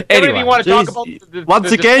anyway, you want to talk about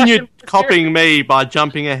once again, you're copying me by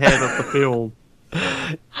jumping ahead of the film.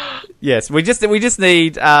 Yes, we just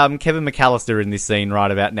need Kevin McAllister in this scene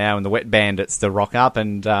right about now, and the Wet Bandits to rock up,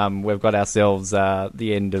 and we've got ourselves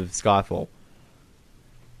the end of Skyfall.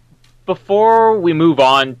 before we move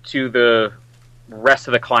on to the rest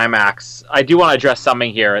of the climax, I do want to address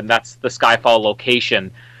something here, and that's the Skyfall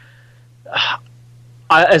location.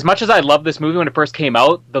 As much as I loved this movie when it first came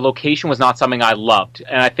out, the location was not something I loved.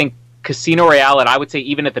 And I think Casino Royale, and I would say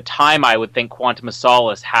even at the time, I would think Quantum of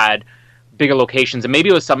Solace had bigger locations. And maybe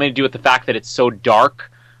it was something to do with the fact that it's so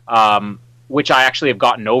dark, which I actually have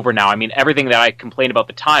gotten over now. I mean, everything that I complained about at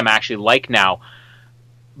the time, I actually like now.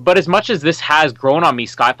 But as much as this has grown on me,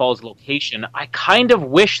 Skyfall's location, I kind of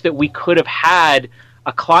wish that we could have had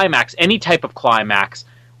a climax, any type of climax,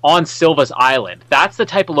 on Silva's Island. That's the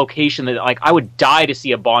type of location that, like, I would die to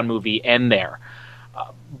see a Bond movie end there.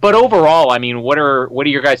 But overall, I mean, what are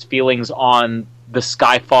your guys' feelings on the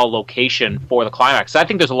Skyfall location for the climax? I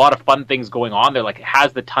think there's a lot of fun things going on there. Like, it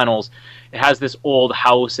has the tunnels, it has this old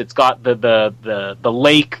house, it's got the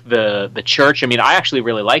lake, the church. I mean, I actually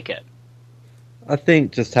really like it. I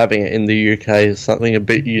think just having it in the UK is something a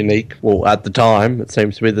bit unique. Well, at the time, it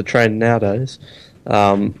seems to be the trend nowadays.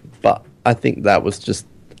 But I think that was just,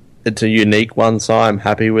 it's a unique one, so I'm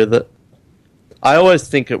happy with it. I always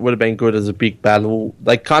think it would have been good as a big battle.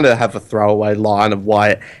 They kind of have a throwaway line of why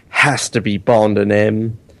it has to be Bond and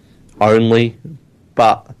M only.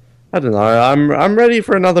 But I don't know. I'm ready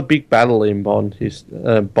for another big battle in Bond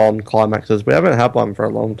climaxes. We haven't had one for a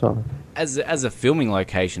long time. As a filming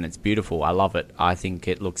location, it's beautiful. I love it. I think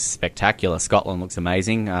it looks spectacular. Scotland looks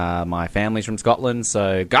amazing. My family's from Scotland,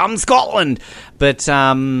 so gum Scotland. But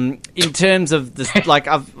in terms of the, like,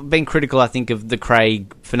 I've been critical, I think, of the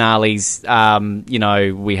Craig finales.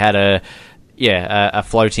 We had a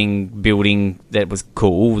floating building that was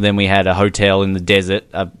cool. Then we had a hotel in the desert,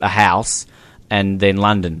 a house, and then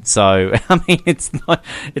London. So I mean, it's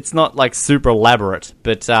not like super elaborate,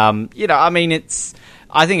 but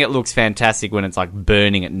I think it looks fantastic when it's like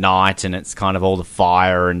burning at night and it's kind of all the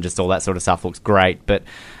fire and just all that sort of stuff looks great. But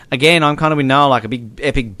again, I'm kind of like a big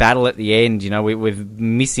epic battle at the end. We're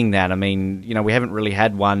missing that. I mean, we haven't really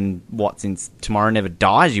had one, since Tomorrow Never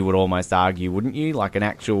Dies, you would almost argue, wouldn't you? Like an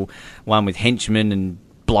actual one with henchmen and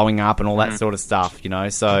blowing up and all that sort of stuff,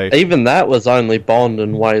 So even that was only Bond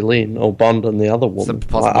and Wei Lin, or Bond and the other woman.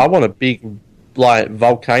 I want a big, like,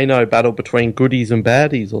 volcano battle between goodies and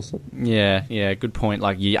baddies or something. Yeah, good point.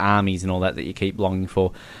 Like your armies and all that you keep longing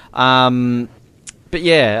for. But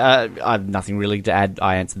yeah, I have nothing really to add.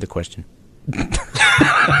 I answered the question.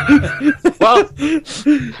 Well,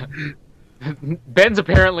 Ben's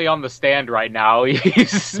apparently on the stand right now.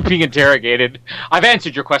 He's being interrogated. I've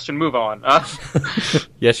answered your question. Move on.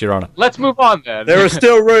 Yes, Your Honor. Let's move on then. There is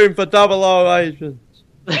still room for 00 agents.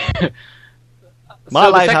 The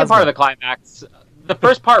second part of the climax, the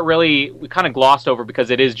first part really we kind of glossed over because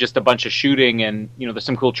it is just a bunch of shooting and there's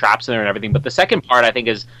some cool traps in there and everything. But the second part I think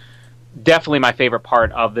is definitely my favorite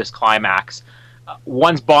part of this climax.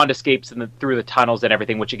 Once Bond escapes through the tunnels and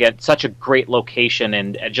everything, which again, such a great location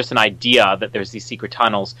and just an idea that there's these secret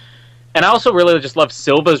tunnels. And I also really just love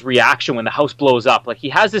Silva's reaction when the house blows up. Like, he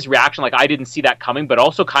has this reaction like, I didn't see that coming, but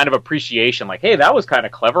also kind of appreciation. Like, hey, that was kind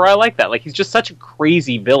of clever. I like that. Like, he's just such a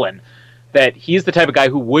crazy villain that he's the type of guy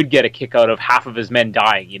who would get a kick out of half of his men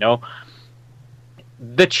dying,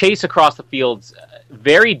 The chase across the fields,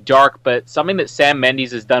 very dark, but something that Sam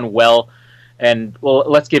Mendes has done well. And, well,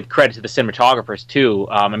 let's give credit to the cinematographers, too.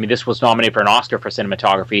 This was nominated for an Oscar for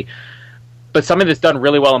cinematography. But something that's done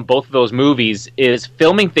really well in both of those movies is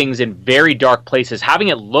filming things in very dark places, having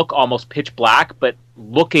it look almost pitch black, but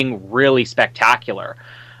looking really spectacular.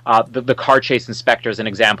 The car chase in Spectre is an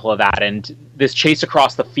example of that. And this chase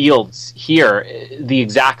across the fields here, the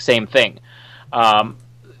exact same thing.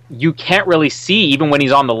 You can't really see, even when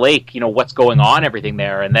he's on the lake, what's going on, everything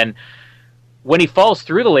there. And then when he falls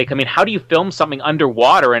through the lake, how do you film something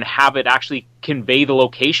underwater and have it actually convey the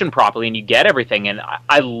location properly and you get everything? And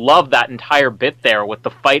I love that entire bit there with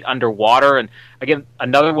the fight underwater. And again,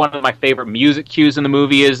 another one of my favorite music cues in the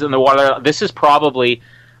movie is in the water. This is probably,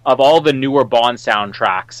 of all the newer Bond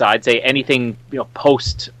soundtracks, I'd say anything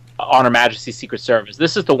post On Her Majesty's Secret Service,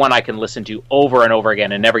 this is the one I can listen to over and over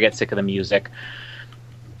again and never get sick of the music.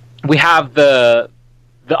 We have the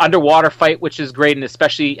underwater fight, which is great, and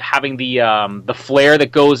especially having the flare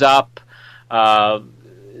that goes up. Why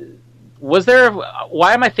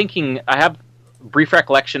am I thinking? I have a brief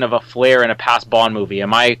recollection of a flare in a past Bond movie.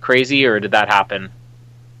 Am I crazy, or did that happen?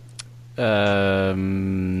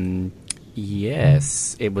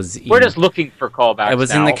 Yes, it was. We're just looking for callbacks. It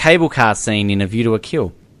was in the cable car scene in A View to a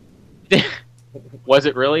Kill. Was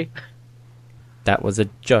it really? That was a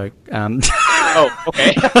joke. Oh,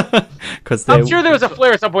 okay. I'm sure there was a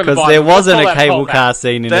flare at some point. Because there wasn't a cable car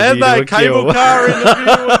scene in A View to a Kill. Cable car in A View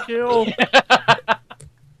to a Kill.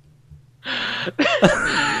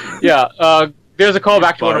 Yeah, there's a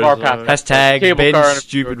callback to one of our past. Hashtag Cable car Ben's and-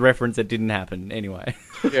 stupid reference that didn't happen. Anyway.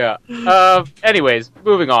 Yeah. Anyways,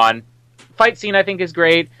 moving on. Fight scene I think is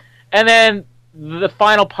great, and then the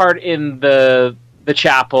final part in the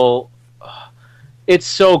chapel. It's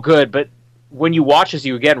so good, but when you watch this,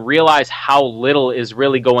 you again realize how little is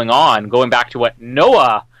really going on. Going back to what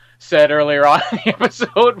Noah said earlier on in the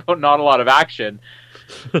episode about not a lot of action.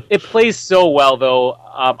 It plays so well, though.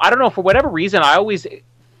 I don't know, for whatever reason, I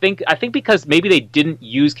think because maybe they didn't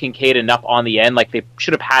use Kincaid enough on the end, like they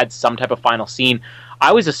should have had some type of final scene. I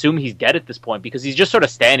always assume he's dead at this point because he's just sort of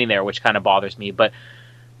standing there, which kind of bothers me. But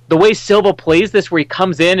the way Silva plays this, where he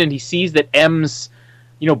comes in and he sees that M's,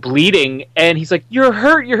 bleeding, and he's like, "You're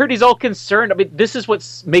hurt, you're hurt." He's all concerned. I mean, this is what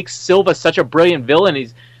makes Silva such a brilliant villain.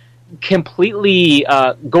 He's completely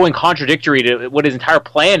going contradictory to what his entire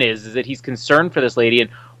plan is that he's concerned for this lady,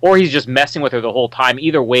 or he's just messing with her the whole time.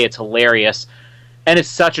 Either way, it's hilarious. And it's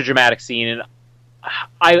such a dramatic scene. And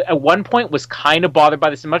I, at one point, was kind of bothered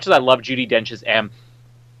by this. As much as I love Judi Dench's M,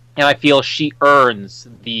 and I feel she earns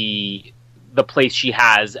the place she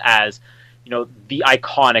has as, the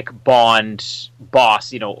iconic Bond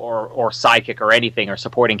boss, or sidekick or anything, or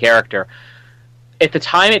supporting character. At the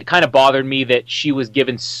time, it kind of bothered me that she was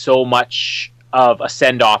given so much of a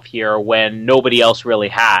send-off here when nobody else really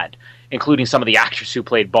had, including some of the actors who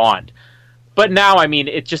played Bond. But now, I mean,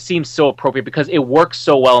 it just seems so appropriate because it works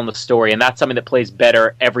so well in the story, and that's something that plays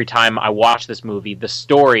better every time I watch this movie. The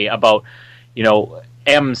story about,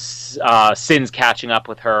 M's sins catching up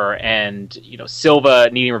with her, and Silva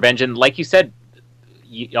needing revenge. And like you said,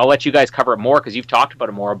 I'll let you guys cover it more because you've talked about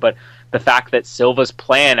it more. But the fact that Silva's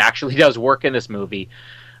plan actually does work in this movie.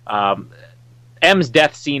 M's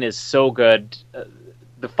death scene is so good.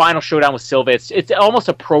 The final showdown with Silva, it's almost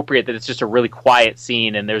appropriate that it's just a really quiet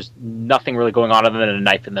scene and there's nothing really going on other than a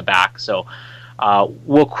knife in the back. So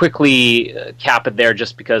we'll quickly cap it there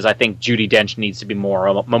just because I think Judi Dench needs to be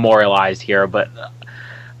more memorialized here. But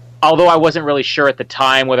although I wasn't really sure at the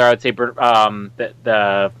time whether I would say drawing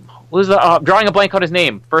a blank on his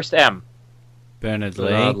name, first M. Bernard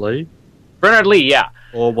Lee. Bernard Lee, yeah.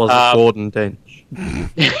 Or was it Gordon Dench?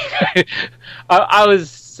 I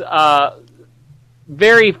was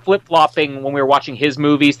very flip-flopping when we were watching his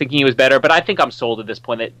movies, thinking he was better, but I think I'm sold at this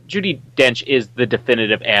point that Judi Dench is the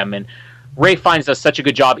definitive M, and Ray Fiennes does such a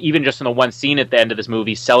good job, even just in the one scene at the end of this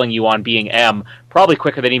movie, selling you on being M, probably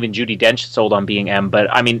quicker than even Judi Dench sold on being M, but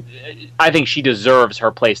I mean, I think she deserves her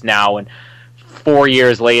place now, and 4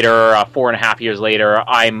 years later, 4.5 years later,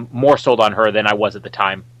 I'm more sold on her than I was at the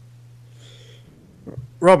time.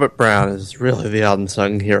 Robert Brown is really the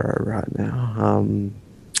unsung hero right now.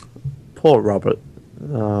 Poor Robert.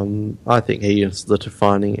 I think he is the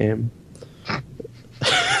defining M.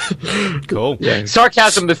 Cool. Yeah.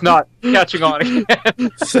 Sarcasm that's not catching on again.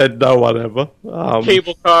 Said no one ever.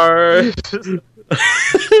 Cable cars. It's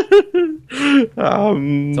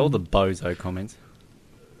all the bozo comments.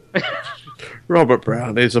 Robert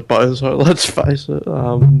Brown is a bozo, let's face it.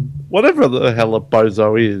 Whatever the hell a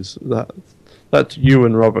bozo is, that's you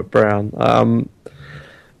and Robert Brown.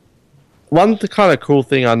 One kind of cool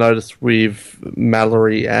thing I noticed with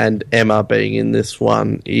Mallory and Emma being in this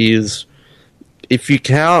one is if you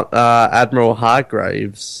count Admiral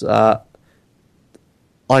Hargraves,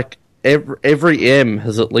 like every M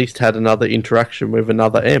has at least had another interaction with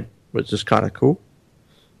another M, which is kind of cool.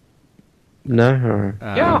 No?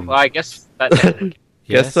 Yeah, well, I guess that...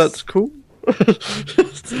 Guess that's cool.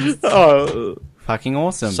 Oh, fucking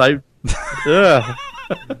awesome. Yeah.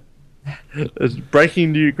 It's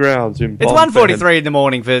breaking new grounds in It's Bond 1:43 in the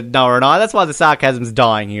morning for Noah and I. That's why the sarcasm's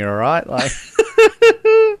dying here, alright? Like,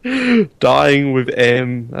 dying with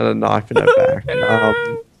M and a knife in her back.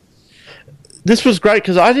 This was great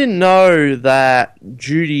because I didn't know that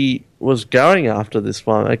Judy was going after this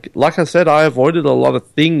one. Like I said, I avoided a lot of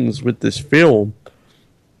things with this film.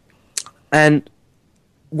 And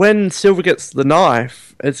when Silver gets the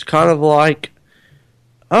knife, it's kind of like,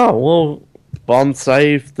 oh, well, Bond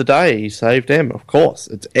saved the day. He saved M. Of course,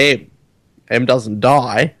 it's M. M doesn't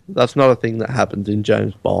die. That's not a thing that happens in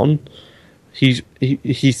James Bond. He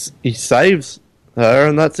saves her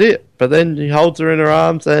and that's it. But then he holds her in her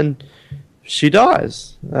arms and she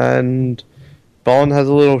dies. And Bond has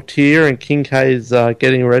a little tear and Kincaid's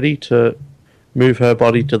getting ready to move her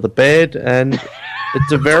body to the bed, and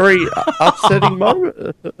it's a very upsetting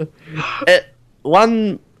moment.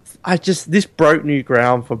 This broke new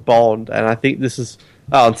ground for Bond, and I think this is...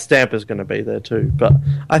 Oh, and Stamper's going to be there too, but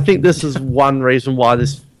I think this is one reason why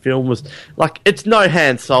this film was... Like, it's no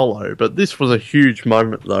Han Solo, but this was a huge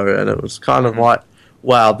moment, though, and it was kind of like,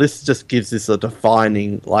 wow, this just gives this a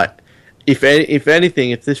defining, like... if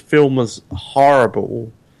anything, if this film was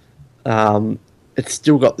horrible, it's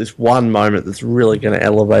still got this one moment that's really going to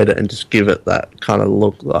elevate it and just give it that kind of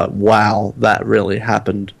look like, wow, that really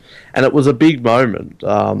happened. And it was a big moment.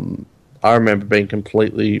 I remember being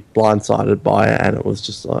completely blindsided by it, and it was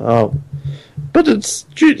just like, oh, but it's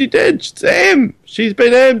Judi Dench, it's M. She's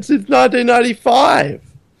been M since 1995.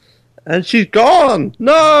 And she's gone.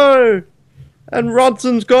 No! And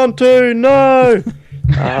Ronson's gone too. No!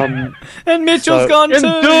 And Mitchell's gone too. And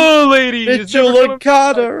duh, ladies. Mitchell and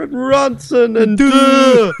Carter and Ronson and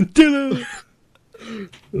duh.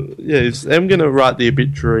 Yes, I'm going to write the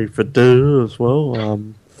obituary for duh as well.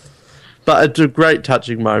 But it's a great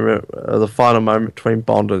touching moment. The final moment between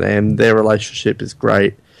Bond and M. Their relationship is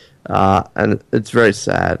great. And it's very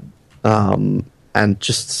sad. And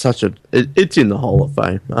just such a... It's in the Hall of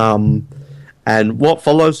Fame. And what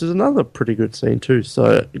follows is another pretty good scene too.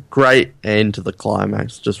 So great end to the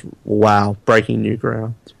climax. Just wow, breaking new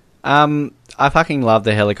ground. I fucking love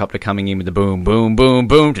the helicopter coming in with the boom, boom, boom,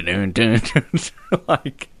 boom, dun, dun, dun.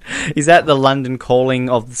 Like, is that the London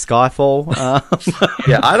calling of the Skyfall?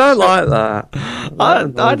 Yeah, I don't like that.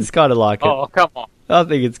 I just kind of like it. Oh, come on. I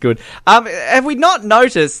think it's good. Have we not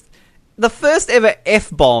noticed the first ever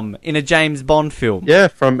F-bomb in a James Bond film? Yeah,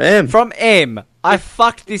 from M. From M. I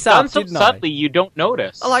fucked this Done up, so didn't subtly you don't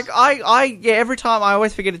notice. Like, yeah, every time I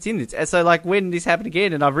always forget it's in this. And so, like, when this happened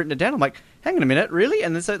again and I've written it down, I'm like, hang on a minute, really?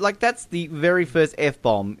 And then, so, like, that's the very first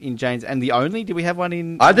F-bomb in James, and the only? Did we have one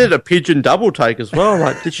in... I did a pigeon double take as well. I'm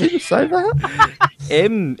like, did she just say that?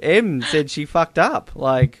 M said she fucked up.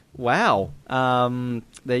 Like, wow.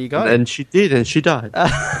 There you go. And she did, and she died.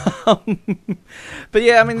 But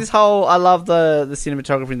yeah, I mean, this whole... I love the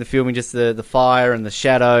cinematography in the filming, just the fire and the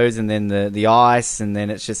shadows, and then the ice, and then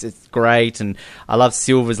it's great. And I love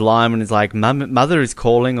Silver's line when it's like, mother is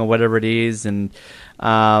calling, or whatever it is, and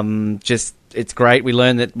just... It's great. We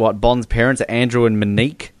learn that, Bond's parents are Andrew and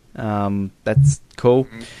Monique. That's cool.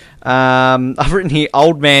 I've written here,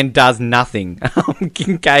 old man does nothing.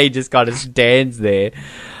 Kincaid just kind of stands there.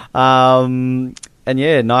 And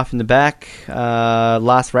yeah, knife in the back.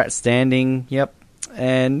 Last rat standing. Yep.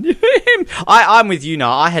 And I'm with you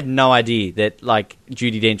now. I had no idea that, like,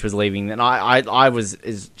 Judi Dench was leaving, and I was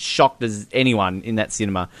as shocked as anyone in that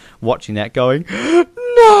cinema watching that, going,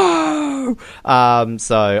 no.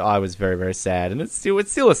 So I was very, very sad, and it's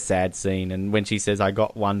still a sad scene. And when she says, "I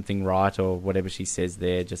got one thing right," or whatever she says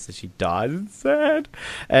there, just as she dies, it's sad.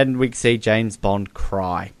 And we see James Bond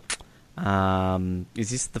cry.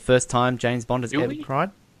 Is this the first time James Bond has ever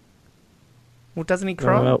cried? Well, doesn't he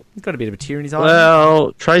cry? Well, He's got a bit of a tear in his eye.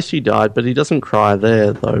 Well, Tracy died, but he doesn't cry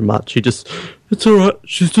there, though, much. He just... It's alright,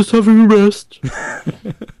 she's just having a rest.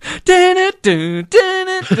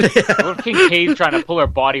 Kincaid's trying to pull her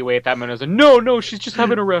body away at that minute. I was like, no, she's just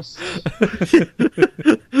having a rest.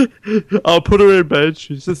 I'll put her in bed,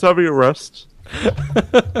 she's just having a rest.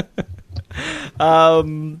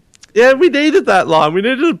 Yeah, we needed that line. We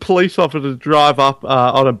needed a police officer to drive up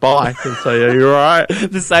on a bike and say, "Are you alright?"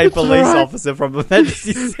 The same police officer from the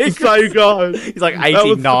Fantasy Secret. Same guy. He's like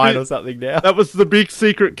 89 or something now. That was the big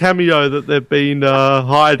secret cameo that they've been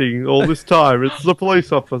hiding all this time. It's the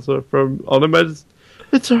police officer from On a Medicine.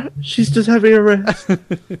 It's alright. She's just having a rest.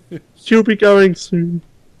 She'll be going soon.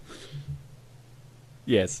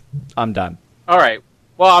 Yes, I'm done. All right.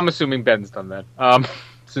 Well, I'm assuming Ben's done then,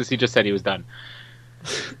 since he just said he was done.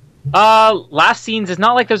 Last scenes, it's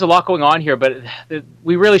not like there's a lot going on here, but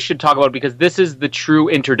we really should talk about it because this is the true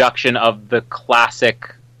introduction of the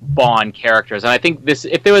classic Bond characters. And I think this,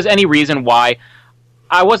 if there was any reason why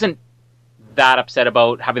I wasn't that upset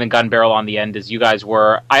about having the gun barrel on the end as you guys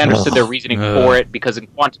were, I understood their reasoning for it because at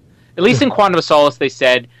least in Quantum of Solace they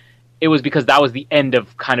said it was because that was the end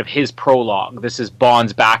of kind of his prologue. This is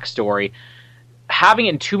Bond's backstory. Having it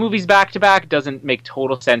in two movies back to back doesn't make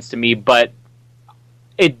total sense to me, but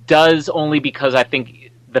it does only because I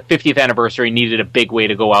think the 50th anniversary needed a big way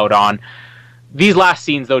to go out on. These last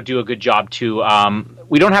scenes, though, do a good job, too.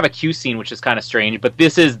 We don't have a Q scene, which is kind of strange, but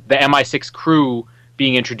this is the MI6 crew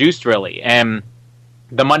being introduced, really. And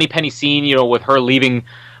the Moneypenny scene, with her leaving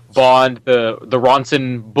Bond, the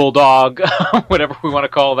Ronson bulldog, whatever we want to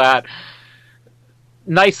call that.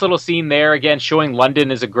 Nice little scene there. Again, showing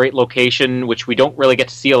London is a great location, which we don't really get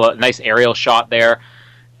to see a nice aerial shot there.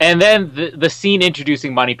 And then the scene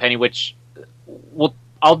introducing Moneypenny, which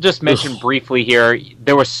I'll just mention briefly here.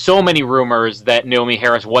 There were so many rumors that Naomi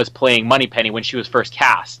Harris was playing Moneypenny when she was first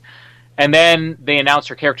cast. And then they announced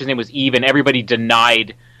her character's name was Eve, and everybody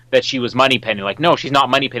denied that she was Moneypenny. Like, no, she's not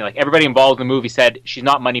Moneypenny. Like, everybody involved in the movie said she's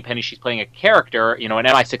not Moneypenny, she's playing a character, an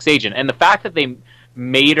MI6 agent. And the fact that they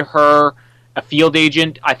made her a field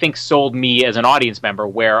agent, I think sold me as an audience member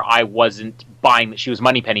where I wasn't buying that she was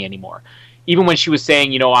Moneypenny anymore. Even when she was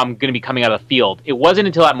saying, I'm going to be coming out of the field, it wasn't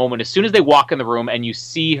until that moment, as soon as they walk in the room and you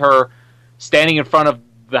see her standing in front of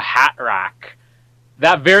the hat rack,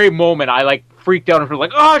 that very moment I like freaked out and was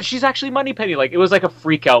like, oh, she's actually Moneypenny. Like, it was like a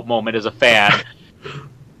freak out moment as a fan.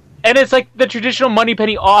 And it's like the traditional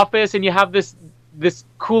Moneypenny office, and you have this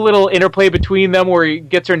cool little interplay between them where he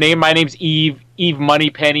gets her name. My name's Eve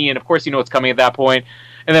Moneypenny, and of course you know what's coming at that point.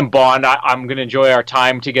 And then Bond, I'm going to enjoy our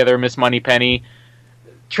time together, Miss Moneypenny.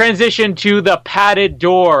 Transition to the padded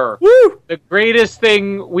door. Woo! The greatest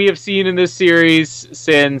thing we have seen in this series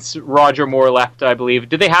since Roger Moore left, I believe.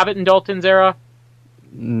 Did they have it in Dalton's era?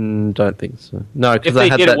 Don't think so. No, because If they they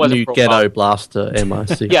had did, it that wasn't new for a Ghetto while. Blaster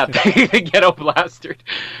MI6. Yeah, the Ghetto Blaster.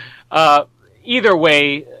 Either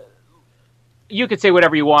way, you could say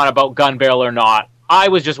whatever you want about Gun Barrel or not. I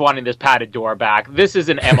was just wanting this padded door back. This is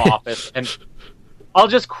an M office, and I'll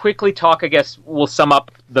just quickly talk, I guess we'll sum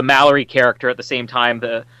up the Mallory character at the same time.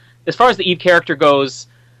 As far as the Eve character goes,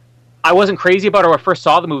 I wasn't crazy about her when I first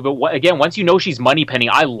saw the movie, but again, once you know she's Moneypenny,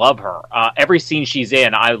 I love her. Every scene she's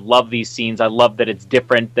in, I love these scenes. I love that it's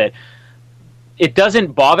different, that it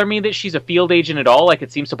doesn't bother me that she's a field agent at all, like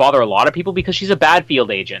it seems to bother a lot of people, because she's a bad field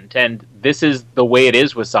agent, and this is the way it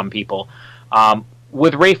is with some people.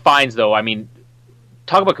 With Ralph Fiennes, though, I mean,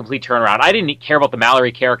 talk about complete turnaround. I didn't care about the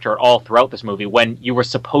Mallory character at all throughout this movie, when you were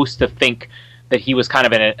supposed to think that he was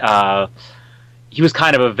kind of he was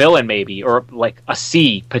kind of a villain, maybe, or like a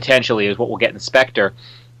C, potentially, is what we'll get in Spectre.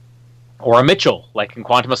 Or a Mitchell, like in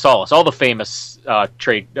Quantum of Solace. All the famous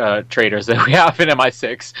traders that we have in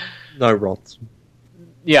MI6. No Ronson.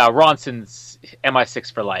 Yeah, Ronson's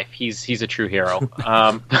MI6 for life. He's a true hero.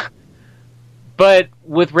 But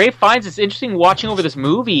with Ralph Fiennes, it's interesting watching over this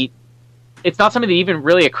movie. It's not something that even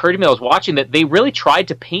really occurred to me when I was watching, that they really tried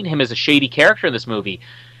to paint him as a shady character in this movie.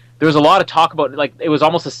 There was a lot of talk about, like, it was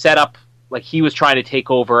almost a setup, like he was trying to take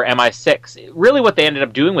over MI6. Really what they ended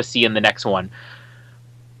up doing was seeing the next one.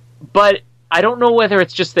 But I don't know whether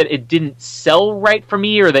it's just that it didn't sell right for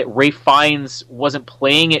me, or that Ralph Fiennes wasn't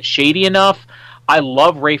playing it shady enough. I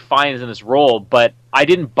love Ralph Fiennes in this role, but I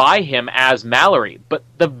didn't buy him as Mallory. But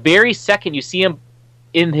the very second you see him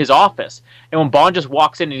in his office, and when Bond just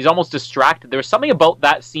walks in and he's almost distracted, there's something about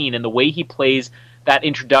that scene and the way he plays that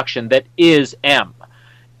introduction that is M.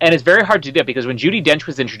 And it's very hard to do that, because when Judi Dench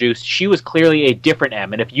was introduced, she was clearly a different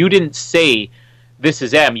M. And if you didn't say, this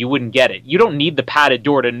is M, you wouldn't get it. You don't need the padded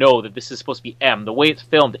door to know that this is supposed to be M. The way it's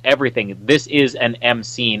filmed, everything, this is an M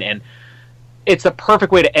scene. And it's the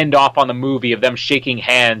perfect way to end off on the movie, of them shaking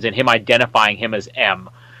hands and him identifying him as M.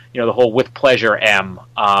 The whole with pleasure M.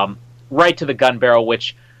 Right to the gun barrel,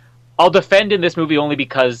 which I'll defend in this movie only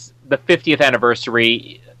because the 50th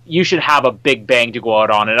anniversary, you should have a big bang to go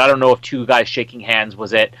out on, and I don't know if two guys shaking hands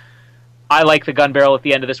was it. I like the gun barrel at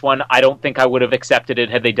the end of this one. I don't think I would have accepted it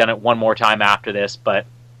had they done it one more time after this, but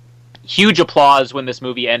huge applause when this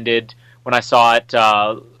movie ended, when I saw it,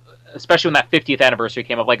 especially when that 50th anniversary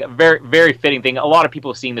came up. Like, a very, very fitting thing. A lot of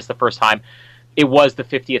people seeing this the first time. It was the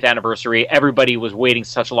 50th anniversary. Everybody was waiting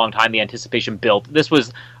such a long time. The anticipation built. This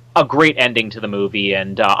was a great ending to the movie,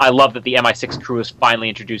 and I love that the MI6 crew is finally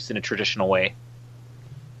introduced in a traditional way.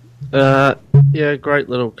 Yeah, great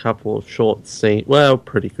little couple of short scenes. Well,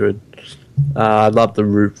 pretty good. I love the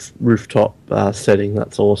rooftop setting.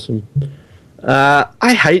 That's awesome.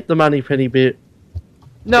 I hate the Moneypenny bit.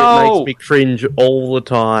 No! It makes me cringe all the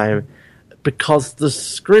time, because the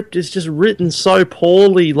script is just written so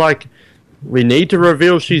poorly. Like, we need to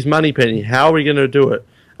reveal she's Moneypenny. How are we going to do it?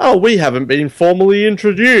 Oh, we haven't been formally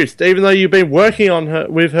introduced, even though you've been working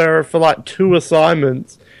on with her for like 2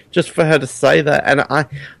 assignments, just for her to say that. And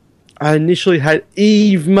I initially hate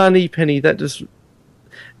Eve Moneypenny.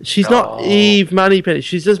 She's not Eve Moneypenny.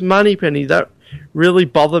 She's just Moneypenny. That really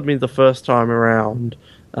bothered me the first time around.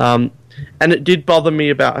 And it did bother me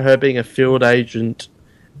about her being a field agent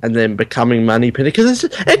and then becoming Moneypenny, because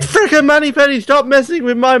it's frickin' Moneypenny. Stop messing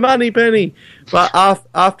with my Moneypenny. But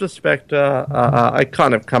after Spectre, I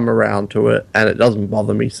kind of come around to it, and it doesn't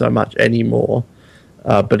bother me so much anymore.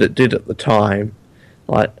 But it did at the time.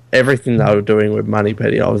 Like, everything they were doing with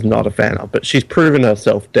Moneypenny, I was not a fan of. But she's proven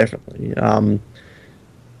herself, definitely.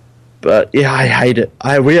 But yeah, I hate it.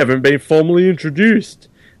 We haven't been formally introduced.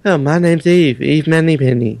 Oh, my name's Eve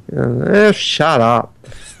Moneypenny. Shut up.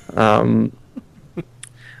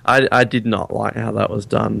 I did not like how that was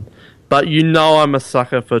done. But I'm a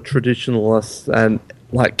sucker for traditionalists and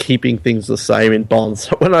like keeping things the same in Bond.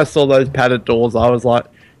 So when I saw those padded doors, I was like,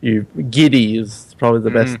 giddy is probably the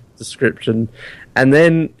best description. And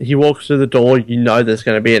then he walks through the door, there's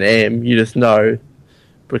going to be an M, you just know.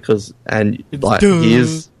 because he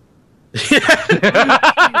is.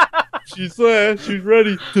 She's there. She's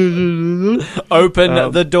ready.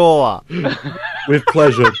 Open the door. With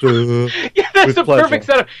pleasure. Yeah, that's the perfect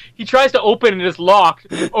setup. He tries to open and it's locked.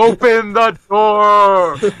 Open the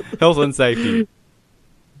door. Health and safety.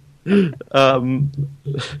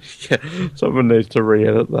 Someone needs to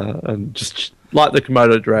re-edit that and just like the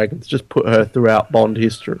Komodo dragons, just put her throughout Bond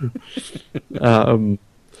history. But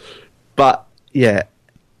yeah,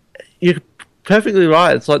 you're perfectly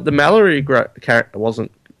right. It's like the Mallory character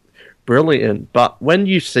wasn't brilliant, but when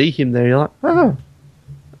you see him there, you're like, oh,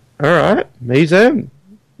 all right, he's him.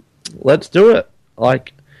 Let's do it.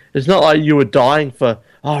 Like, it's not like you were dying for,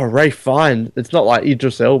 Ray Fiennes. It's not like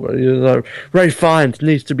Idris Elba. Ray Fiennes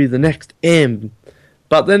needs to be the next M.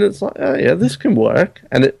 But then it's like, oh yeah, this can work.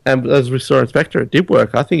 And as we saw in Spectre, it did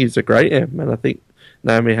work. I think he's a great M, and I think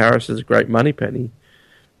Naomi Harris is a great Moneypenny.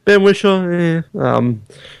 Ben Whishaw,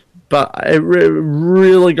 but it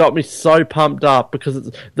really got me so pumped up because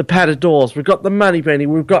it's the padded doors. We've got the Moneypenny.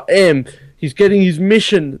 We've got M. He's getting his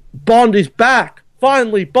mission. Bond is back.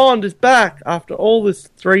 Finally, Bond is back. After all this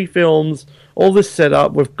 3 films, all this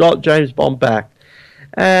setup, we've got James Bond back.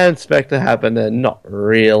 And Spectre happened, and not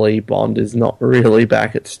really. Bond is not really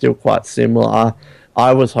back. It's still quite similar.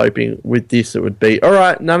 I was hoping with this it would be, all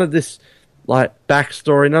right, none of this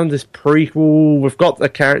backstory, none of this prequel. We've got the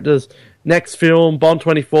characters. Next film, Bond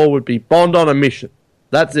 24, would be Bond on a mission.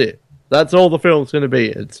 That's it. That's all the film's going to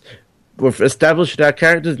be. We've established our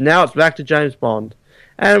characters. Now it's back to James Bond.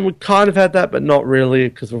 And we kind of had that, but not really,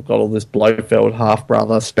 because we've got all this Blofeld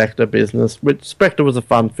half-brother Spectre business, which Spectre was a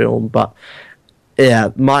fun film, but yeah,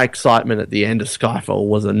 my excitement at the end of Skyfall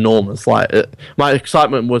was enormous. My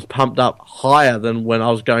excitement was pumped up higher than when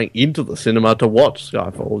I was going into the cinema to watch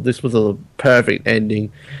Skyfall. This was a perfect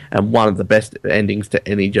ending and one of the best endings to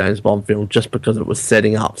any James Bond film, just because it was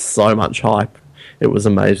setting up so much hype. It was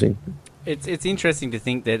amazing. It's interesting to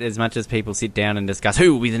think that as much as people sit down and discuss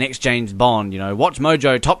who will be the next James Bond, Watch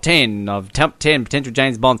Mojo top 10 of top 10 potential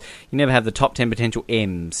James Bonds, you never have the top 10 potential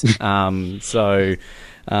M's.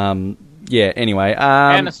 Yeah, anyway.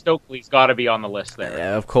 Anna Stokely's got to be on the list there.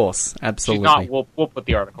 Yeah, of course. Absolutely. She's not. We'll put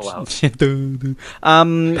the article out.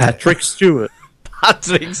 Patrick Stewart.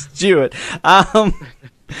 Patrick Stewart.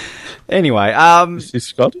 Anyway. Is he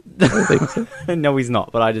Scotty? I don't think so. No, he's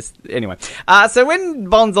not, but anyway. So when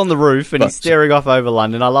Bond's on the roof and he's staring off over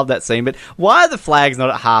London, I love that scene, but why are the flags not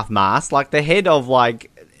at half-mast? Like, the head of,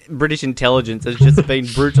 British intelligence has just been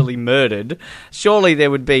brutally murdered. Surely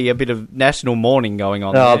there would be a bit of national mourning going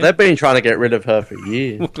on there. They've been trying to get rid of her for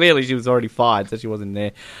years. Well, clearly she was already fired, so she wasn't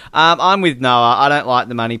there. I'm with Noah. I don't like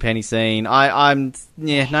the Moneypenny scene.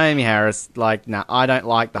 Naomi Harris, I don't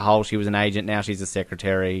like the whole she was an agent, now she's a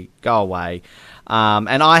secretary. Go away.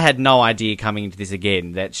 And I had no idea coming into this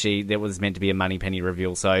again that there was meant to be a Moneypenny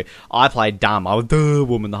reveal, so I played dumb. I was the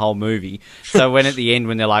woman the whole movie. So when at the end,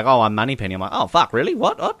 when they're like, "Oh, I'm Moneypenny," I'm like, "Oh, fuck, really?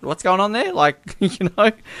 What? What's going on there?"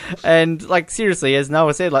 And seriously, as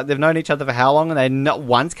Noah said, they've known each other for how long, and they not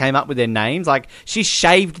once came up with their names. She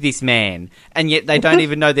shaved this man, and yet they don't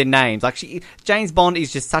even know their names. James Bond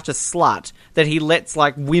is just such a slut that he lets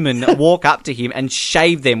women walk up to him and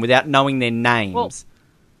shave them without knowing their names. Well,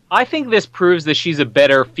 I think this proves that she's a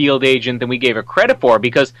better field agent than we gave her credit for,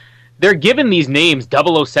 because they're given these names,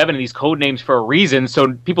 007, and these code names for a reason,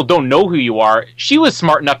 so people don't know who you are. She was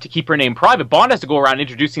smart enough to keep her name private. Bond has to go around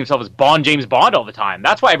introducing himself as Bond James Bond all the time.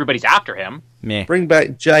 That's why everybody's after him. Meh. Bring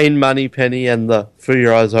back Jane Moneypenny and the For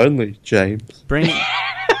Your Eyes Only, James. Bring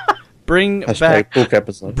Hashtag back book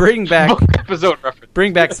episode. Bring back Book episode reference.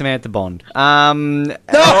 Bring back Samantha Bond. No!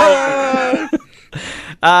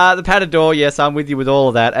 The padded door, yes, I'm with you with all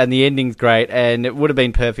of that, and the ending's great, and it would have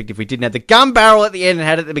been perfect if we didn't have the gun barrel at the end and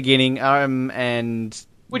had it at the beginning, and...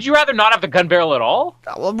 Would you rather not have the gun barrel at all?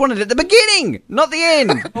 I wanted it at the beginning, not the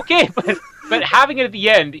end! Okay, but having it at the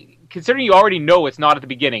end, considering you already know it's not at the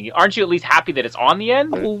beginning, aren't you at least happy that it's on the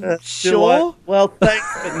end? Sure. Well, thanks,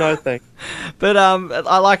 but no thanks. But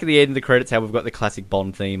I like at the end of the credits how we've got the classic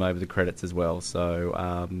Bond theme over the credits as well.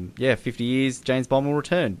 So, 50 years, James Bond will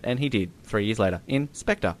return. And he did, 3 years later, in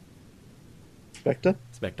Spectre. Spectre?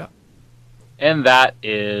 Spectre. And that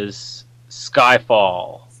is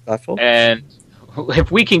Skyfall. Skyfall? And if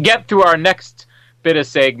we can get through our next bit of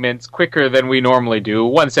segments quicker than we normally do,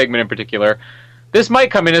 one segment in particular, this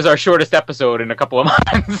might come in as our shortest episode in a couple of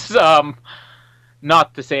months.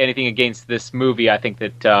 Not to say anything against this movie. I think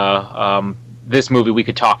that this movie we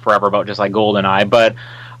could talk forever about, just like GoldenEye. But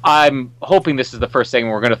I'm hoping this is the first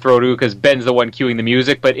segment we're going to throw to, because Ben's the one cueing the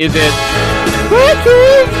music. But is it...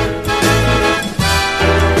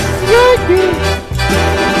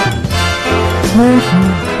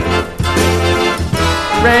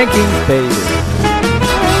 Rankings, baby.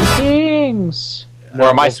 Rankings. Or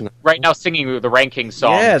am I right now singing the rankings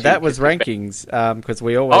song? Yeah, to that was Kiss Kiss rankings. Because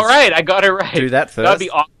we always All right, I got it right. do that first. That'd be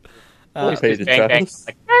awesome. Peter Bang, bang. Travers.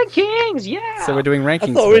 Like, rankings, yeah. So we're doing I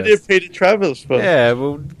rankings thought we first. did Peter Travers first. Yeah,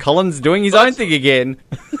 well, Colin's doing his own thing again.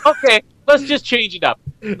 Okay, let's just change it up.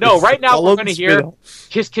 No, right now we're going to hear Spin-off.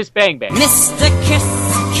 Kiss Kiss Bang Bang. Mr. Kiss,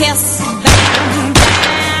 kiss, bang, bang.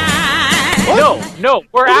 No,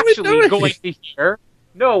 we're What are we actually doing? going to hear.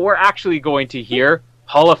 No, we're actually going to hear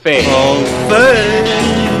Hall of Fame.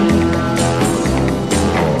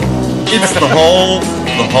 It's the hall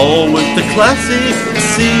with the classic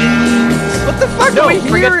scenes. What the fuck No, are we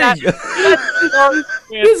forget hearing? that.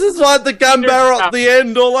 This is like the gun barrel at the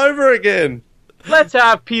end all over again. Let's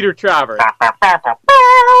have Peter Travers.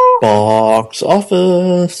 Box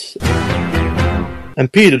office.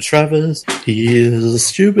 And Peter Travers, he is a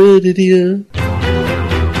stupid idiot.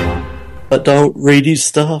 But don't read his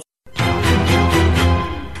stuff.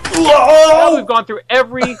 Now we've gone through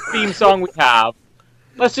every theme song we have.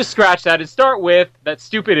 Let's just scratch that and start with that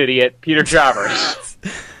stupid idiot, Peter Travers.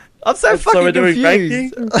 I'm so we're fucking doing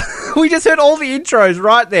confused. We just heard all the intros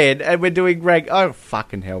right then, and we're doing rank. Oh,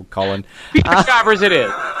 fucking hell, Colin. Peter Travers it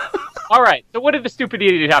is. All right, so what did the stupid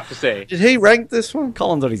idiot have to say? Did he rank this one?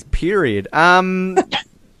 Colin's on his period.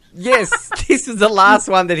 Yes, this was the last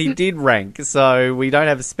one that he did rank, so we don't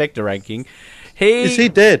have a Spectre ranking. Is he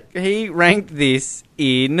dead? He ranked this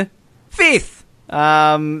in 5th.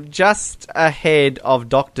 Just ahead of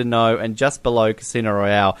Dr. No and just below Casino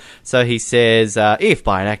Royale. So he says, if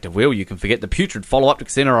by an act of will you can forget the putrid follow-up to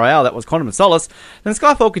Casino Royale that was Quantum of Solace, then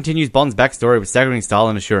Skyfall continues Bond's backstory with staggering style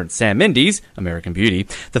and assurance. Sam Mendes, American Beauty,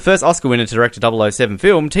 the first Oscar winner to direct a 007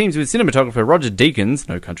 film, teams with cinematographer Roger Deakins,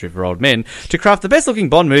 No Country for Old Men, to craft the best-looking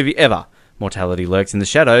Bond movie ever. Mortality lurks in the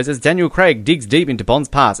shadows as Daniel Craig digs deep into Bond's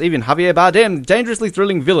past. Even Javier Bardem, dangerously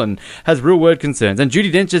thrilling villain, has real-world concerns. And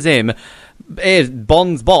Judi Dench's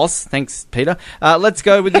Bond's boss, thanks Peter, let's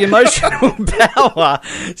go with the emotional power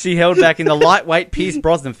she held back in the lightweight Pierce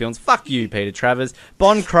Brosnan films. Fuck you, Peter Travers.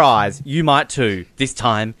 Bond cries, you might too. This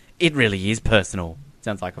time, it really is personal.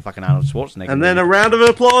 Sounds like a fucking Arnold Schwarzenegger. And then movie. a round of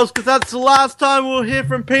applause, because that's the last time we'll hear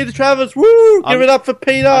from Peter Travers. Woo! Give it up for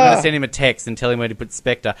Peter! I'm going to send him a text and tell him where to put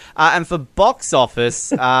Spectre. And for box office,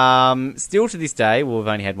 still to this day, well, we've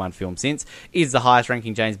only had one film since, is the highest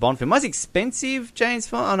ranking James Bond film. Most expensive James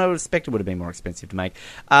Bond? I know Spectre would have been more expensive to make.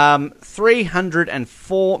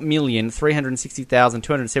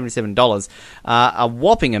 $304,360,277. A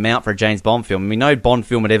whopping amount for a James Bond film. I mean, no Bond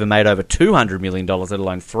film had ever made over $200 million, let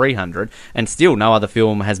alone $300. And still, no other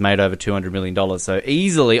film has made over $200 million. So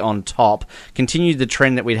easily on top. Continued the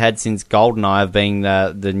trend that we'd had since GoldenEye of being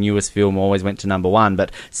the newest film, always went to number one. But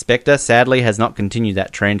Spectre, sadly, has not continued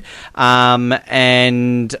that trend.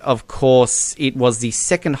 And, of course, it was the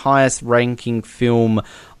second highest ranking film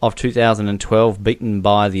of 2012, beaten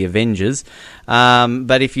by The Avengers.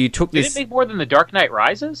 But if you took this... Did it make more than The Dark Knight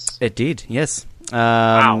Rises? It did, yes.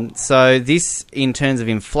 Wow. So this, in terms of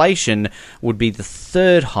inflation, would be the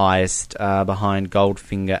third highest behind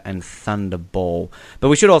Goldfinger and Thunderball. But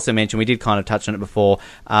we should also mention, we did kind of touch on it before,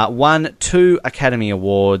 won 2 Academy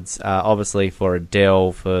Awards, obviously for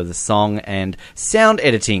Adele for the song, and sound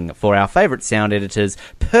editing for our favourite sound editors,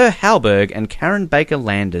 Per Halberg and Karen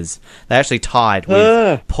Baker-Landers. They actually tied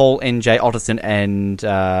with Paul N.J. Otterson and,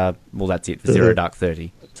 well, that's it, for Zero Dark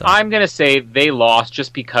 30. So. I'm going to say they lost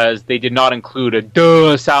just because they did not include a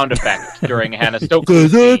duh sound effect during Hannah Stokes' scene.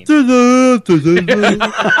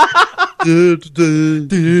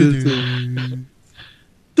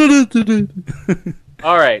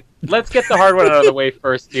 All right, let's get the hard one out of the way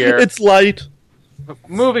first here. It's late.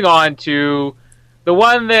 Moving on to the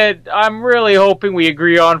one that I'm really hoping we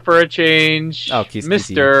agree on for a change. Oh, Kiss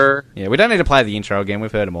Mr. Yeah, we don't need to play the intro again. We've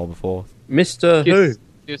heard them all before. Mr. Kiss, Who?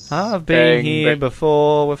 Kiss, I've been Bang, here Bang.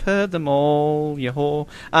 before. We've heard them all, you whore.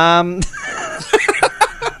 I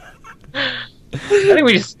think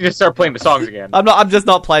we just need to start playing the songs again. I'm just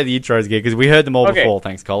not playing the intros again because we heard them all Okay. before.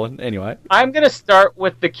 Thanks, Colin. Anyway, I'm going to start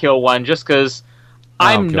with the kill one just because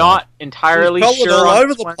I'm God. not entirely He's sure all on over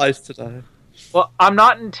this the one. place today. Well, I'm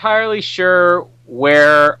not entirely sure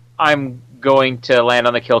where I'm going to land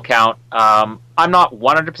on the kill count. I'm not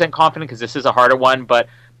 100% confident because this is a harder one, but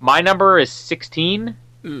my number is 16.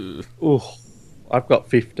 Ooh, I've got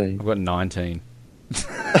 15. I've got 19.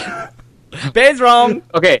 Ben's wrong.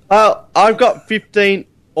 Okay, I've got 15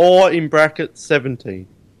 or in brackets 17.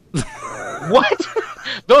 what?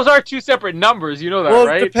 Those are two separate numbers, you know that, Well,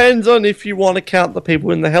 right? it depends on if you want to count the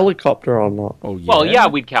people in the helicopter or not. Oh, yeah. Well, yeah,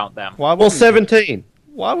 we'd count them. Why Well, wouldn't 17.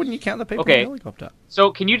 Why wouldn't you count the people in Okay. the helicopter?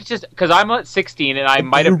 So can you just, because I'm at 16 and I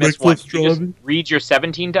might have missed one, reckless can you just driving. read your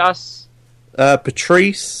 17 to us?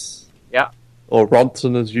 Patrice, Yeah. or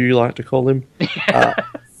Ronson as you like to call him.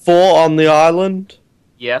 4 on the island.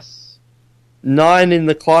 Yes. 9 in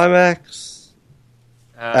the climax.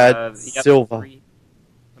 You have Silver. 3.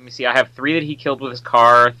 Let me see. I have 3 that he killed with his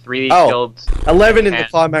car. 3 that he killed. 11 in the And-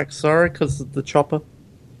 climax, sorry, because of the chopper.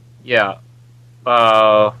 Yeah.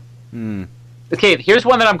 Hmm. Okay, here's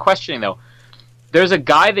one that I'm questioning, though. There's a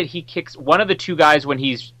guy that he kicks, one of the 2 guys when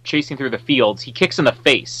he's chasing through the fields, he kicks in the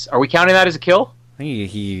face. Are we counting that as a kill? I think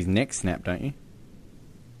he's neck snapped, don't you?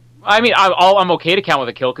 I mean, I'm okay to count with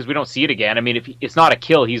a kill because we don't see it again. I mean, if it's not a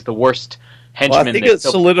kill, he's the worst henchman. Well, I think that it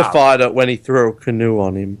solidified it when he threw a canoe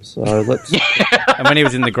on him, so let's... And when he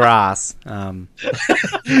was in the grass.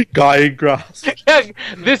 Guy in grass. Yeah,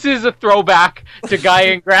 this is a throwback to Guy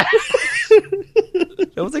in Grass.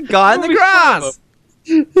 There was a guy in the grass!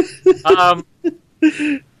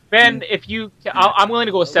 Ben, if you, I'm willing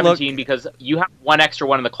to go with 17 because you have 1 extra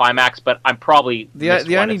one in the climax, but I'm probably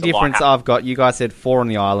The only difference I've got, you guys said 4 on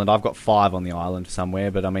the island, I've got 5 on the island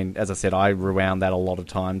somewhere, but I mean, as I said, I rewound that a lot of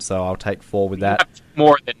times, so I'll take 4 with that.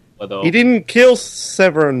 more than though. He didn't kill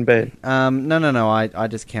Severin, Ben. No, I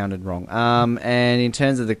just counted wrong. And in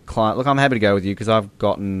terms of the climb, look, I'm happy to go with you because I've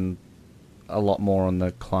gotten a lot more on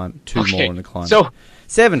the climb, 2 more on the climb. So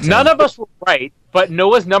 17. none of us were right, but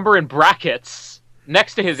Noah's number in brackets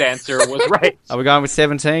next to his answer was right. Are we going with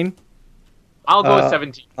 17? I'll go with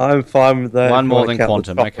 17. I'm fine with that. One more I than count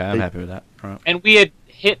the Quantum. top Okay, of I'm the- happy with that. Right. And we had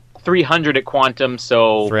hit 300 at Quantum,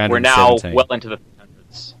 so we're now 317. well into the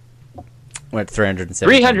 300s. We're at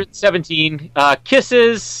 317. 317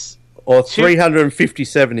 kisses. Or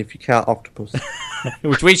 357 if you count Octopus.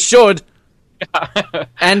 Which we should.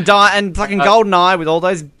 And fucking GoldenEye with all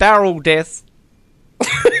those barrel deaths. On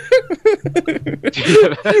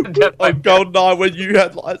GoldenEye when you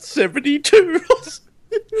had like 72.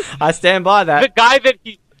 I stand by that. The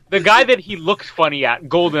guy that he looks funny at,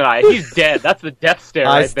 GoldenEye, he's dead. That's the death stare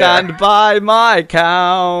I right stand by my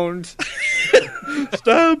count.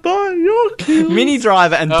 Stand by your kill. Mini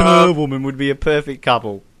Driver and Durr Woman would be a perfect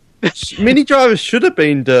couple. Mini Driver should have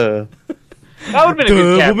been Durr. there. That would have been a good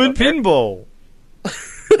Durr cameo. Woman pinball.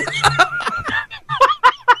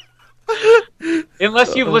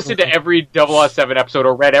 Unless you've listened to every 007 episode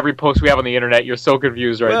or read every post we have on the internet, you're so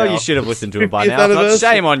confused right Well, now. you should have listened to it by 50th now. It's not anniversary.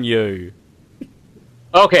 shame on you.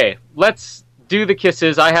 Okay, let's do the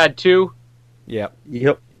kisses. I had 2. Yep.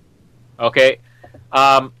 Yep. Okay.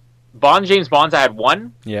 James Bonds, I had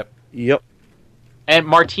 1. Yep. Yep. And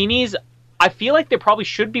Martinis, I feel like there probably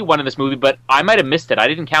should be 1 in this movie, but I might have missed it. I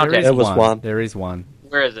didn't count it. There was one. There is one.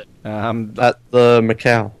 Where is it? At the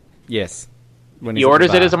Macau. Yes. When He he's at the orders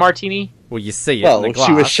it bar. as a martini? Well, you see it in Well, the glass.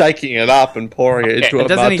 she was shaking it up and pouring it into a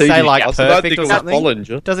Doesn't he martini say, like, glass. I don't perfect think or it was something?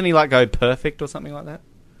 Bollinger. Doesn't he, like, go perfect or something like that?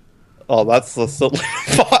 Oh, that's the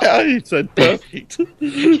solidifier. He said perfect.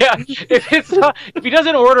 Yeah. If he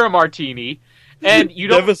doesn't order a martini, and you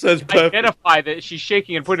don't Never says perfect. identify that she's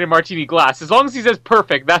shaking and putting it in a martini glass, as long as he says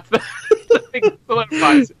perfect, that's the thing that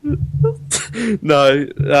solidifies it.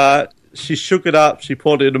 No, she shook it up, she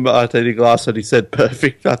poured it in a martini glass, and he said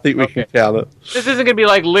perfect. I think we can count it. This isn't going to be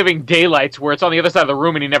like Living Daylights, where it's on the other side of the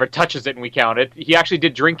room and he never touches it and we count it. He actually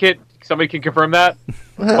did drink it. Somebody can confirm that?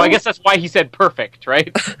 Well, I guess that's why he said perfect,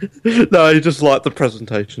 right? No, he just liked the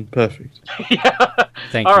presentation. Perfect. Yeah.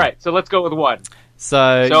 Thank All you. right, so let's go with 1.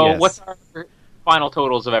 So yes. What's our final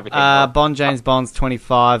totals of everything? James Bond's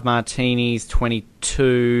 25, Martinis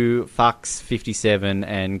 22, fucks 57,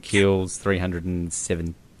 and kills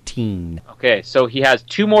 317. Okay, so he has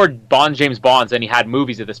 2 more James Bonds than he had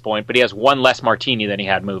movies at this point, but he has 1 less martini than he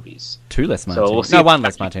had movies. 2 less Martinis. So we'll see no, if 1 we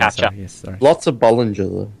less can Martini. catch up. Sorry. Yes, sorry. Lots of Bollinger,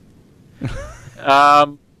 though.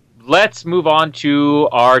 Let's move on to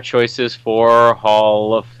our choices for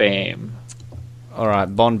Hall of Fame. All right,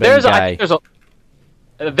 Bond being gay.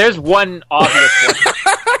 There's one obvious one.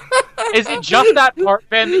 Is it just that part,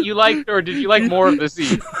 Ben, that you liked, or did you like more of the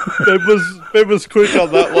scene? Ben was quick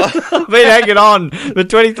on that one. I've been hanging on. The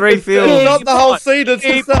 23 It's films. not the whole scene, it's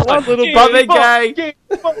just that one little Bond being gay.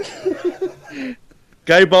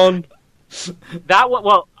 Gay Bond. That one,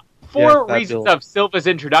 well, for Yeah, that reasons bill. of Silva's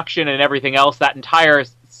introduction and everything else, that entire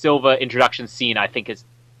Silva introduction scene, I think,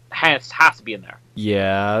 has to be in there.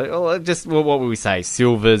 Yeah, well, just what would we say?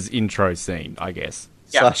 Silver's intro scene, I guess.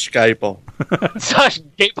 Yeah. Slash Gay Bond. Such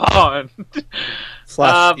gay Bond.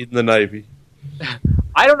 Slash in the Navy.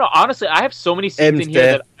 I don't know. Honestly, I have so many scenes M's in here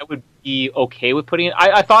death. that I would be okay with putting in.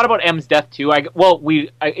 I thought about M's death too. I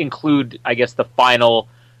include, I guess, the final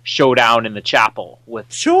showdown in the chapel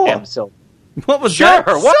with Sure. M. Silva. What was Sure, that?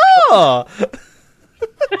 what? Sure.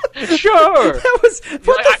 Sure. What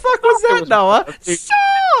the fuck was that, Noah?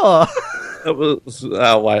 Sure. It was.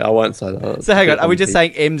 Oh wait, I won't say that. So hang on, are we just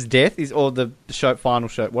saying M's death is or the final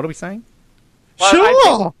show? What are we saying?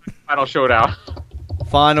 Sure. Final showdown.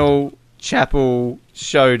 Final Chapel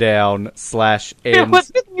Showdown / M's.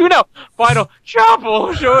 Final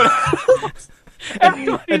Chapel Showdown. At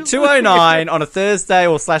 2:09 on a Thursday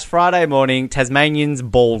or / Friday morning, Tasmanians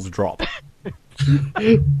balls drop.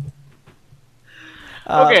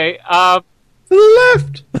 Okay.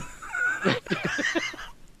 Left.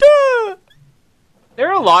 There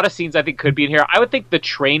are a lot of scenes I think could be in here. I would think the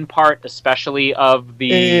train part, especially of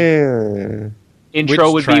the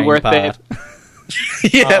intro, would be worth it.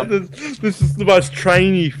 Yeah, this is the most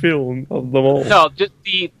trainy film of them all. No, just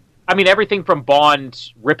everything from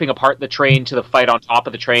Bond ripping apart the train to the fight on top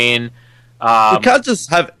of the train. You can't just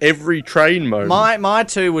have every train moment. My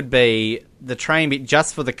two would be the train bit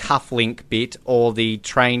just for the cufflink bit, or the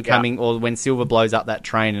train coming, or when Silver blows up that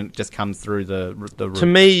train and it just comes through the roof. To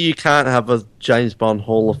me, you can't have a James Bond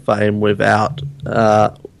Hall of Fame without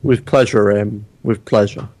with pleasure, with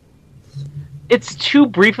pleasure. It's too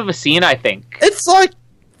brief of a scene, I think. It's like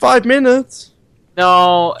 5 minutes.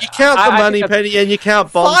 No, you count the money penny and you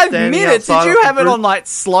count Bond 5 minutes. Did you have it on like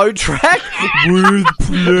slow track? With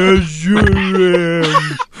pleasure,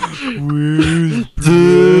 with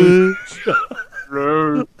pleasure.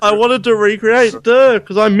 I wanted to recreate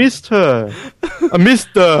because I missed her. I missed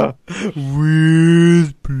her.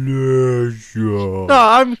 With pleasure. No,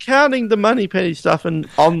 I'm counting the money penny stuff on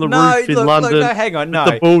the roof in London. No, hang on, no.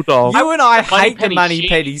 The Bulldog. You and I hate the Penny money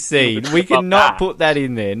penny scene. We cannot put that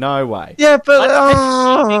in there. No way. Yeah,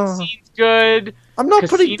 but scene's good. I'm not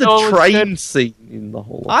putting the train good. scene in the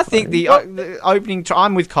whole. I think the opening.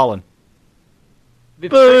 I'm with Colin.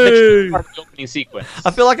 The opening sequence. I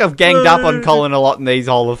feel like I've ganged up on Colin a lot in these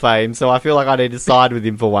Hall of Fame, so I feel like I need to side with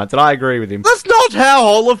him for once, and I agree with him. That's not how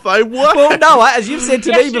Hall of Fame works. Well, no, as you've said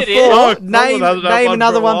to me before, name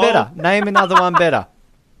another one one better. Name another one better.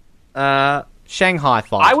 Shanghai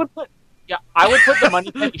Fight. I would put the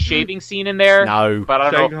money penny shaving scene in there. No, but I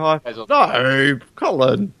don't know. No,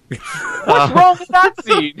 Colin. What's wrong with that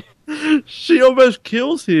scene? She almost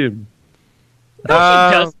kills him. No, she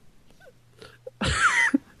doesn't.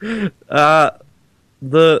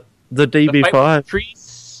 The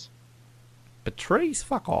DB5. Patrice,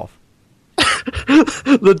 fuck off.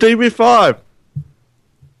 The DB5.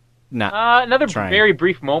 Nah. Another Train. very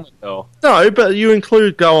brief moment, though. No, but you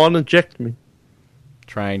include go on, eject me.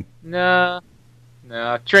 Train. Nah.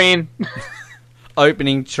 Train.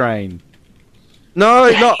 Opening train. No,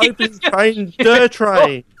 not opening train. Dirt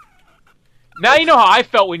train. Now you know how I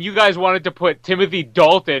felt when you guys wanted to put Timothy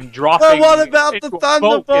Dalton dropping. But what about the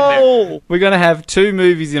Thunderball? We're going to have 2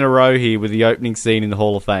 movies in a row here with the opening scene in the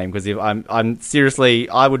Hall of Fame, because if I'm seriously,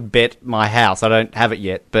 I would bet my house, I don't have it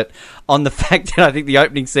yet, but on the fact that I think the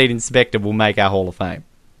opening scene in Spectre will make our Hall of Fame.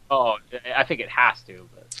 Oh, I think it has to,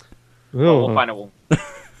 but Oh. we'll find it.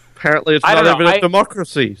 Apparently it's not even a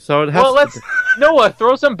democracy, so it has to. Noah,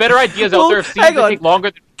 throw some better ideas out there of scenes that take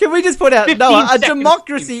longer than... Can we just put out, 15 Noah, a seconds.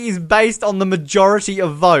 democracy is based on the majority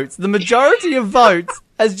of votes. The majority of votes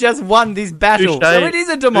has just won this battle. Touché. So it is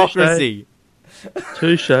a democracy.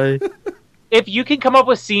 Touche. If you can come up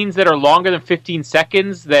with scenes that are longer than 15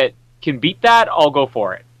 seconds that can beat that, I'll go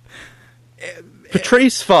for it.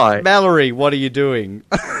 Patrice fight. Mallory, what are you doing?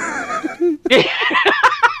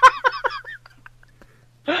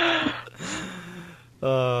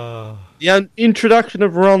 The introduction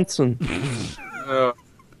of Ronson.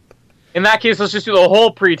 In that case, let's just do the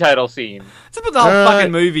whole pre-title scene. Let's put the whole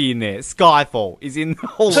fucking movie in there. Skyfall is in the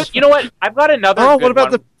whole... So, you know what? I've got another Oh, good what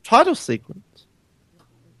about one. the title sequence?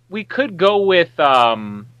 We could go with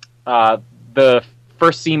the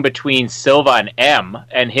first scene between Silva and M,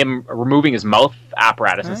 and him removing his mouth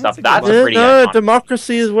apparatus and stuff. That's a pretty No, iconic.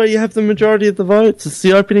 democracy is where you have the majority of the votes. It's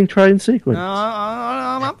the opening train sequence.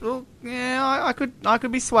 I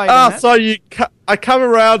could be swayed on that. So I come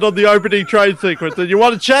around on the opening train sequence, and you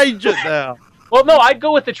want to change it now? Well, no, I'd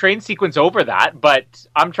go with the train sequence over that, but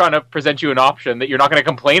I'm trying to present you an option that you're not going to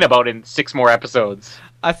complain about in 6 more episodes.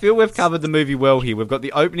 I feel we've covered the movie well here. We've got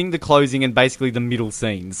the opening, the closing, and basically the middle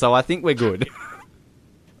scene. So I think we're good.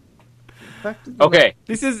 Okay.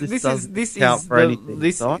 This is count for anything.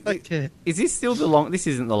 this I don't care. is this still the long? This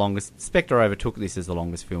isn't the longest. Spectre overtook this as the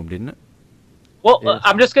longest film, didn't it? Well, Yes.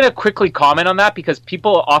 I'm just going to quickly comment on that because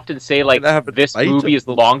people often say, like, Gonna have a this debate movie is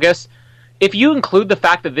the longest. If you include the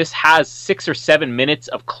fact that this has 6 or 7 minutes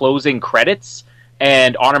of closing credits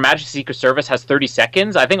and On Her Majesty's Secret Service has 30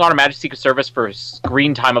 seconds. I think On Her Majesty's Secret Service for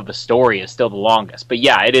screen time of the story is still the longest. But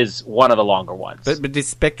yeah, it is one of the longer ones. But did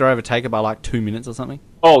Spectre overtake it by like 2 minutes or something?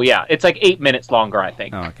 Oh yeah, it's like 8 minutes longer, I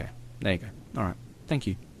think. Oh, okay. There you go. All right. Thank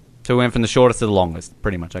you. So we went from the shortest to the longest,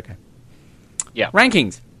 pretty much. Okay. Yeah.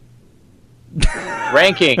 Rankings.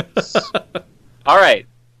 All right.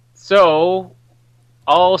 So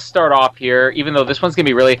I'll start off here, even though this one's going to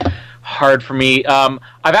be really hard for me. I've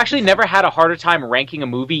actually never had a harder time ranking a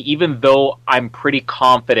movie, even though I'm pretty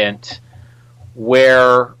confident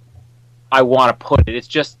where I want to put it. It's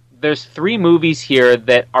just there's 3 movies here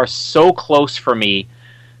that are so close for me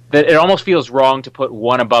that it almost feels wrong to put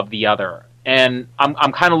one above the other. And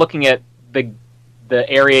I'm kind of looking at the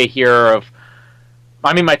area here of,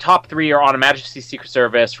 I mean, my top 3 are On Her Majesty's Secret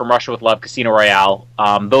Service, From Russia with Love, Casino Royale.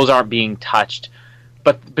 Those aren't being touched.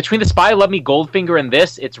 But between The Spy Who Loved Me, Goldfinger, and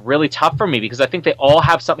this, it's really tough for me because I think they all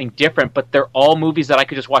have something different, but they're all movies that I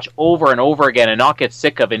could just watch over and over again and not get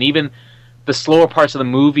sick of. And even the slower parts of the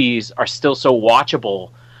movies are still so watchable.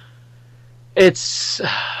 It's...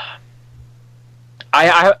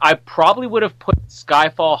 I probably would have put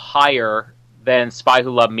Skyfall higher than Spy Who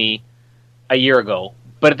Loved Me a year ago.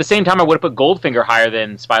 But at the same time, I would have put Goldfinger higher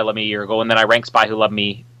than Spy Who Loved Me a year ago, and then I rank Spy Who Loved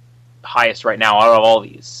Me highest right now out of all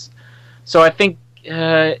these. So I think...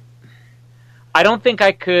 I don't think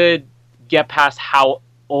I could get past how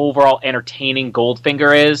overall entertaining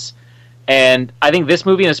Goldfinger is. And I think this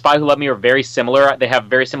movie and The Spy Who Loved Me are very similar. They have a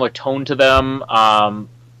very similar tone to them.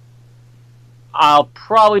 I'll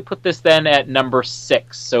probably put this then at number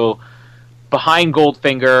 6. So behind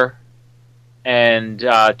Goldfinger and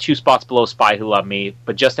 2 spots below Spy Who Loved Me,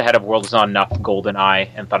 but just ahead of World Is Not Enough,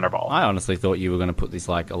 GoldenEye, and Thunderball. I honestly thought you were going to put this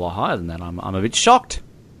like a lot higher than that. I'm a bit shocked.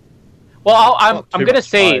 Well, I'm going to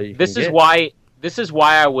say this is why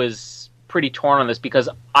I was pretty torn on this, because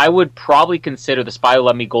I would probably consider The Spy Who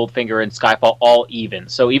Loved Me, Goldfinger, and Skyfall all even.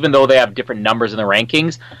 So even though they have different numbers in the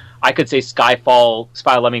rankings, I could say Skyfall,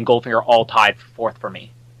 Spy Who Loved Me, and Goldfinger are all tied for 4th for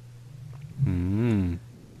me.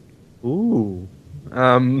 Ooh.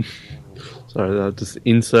 Sorry, I'll just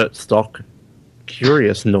insert stock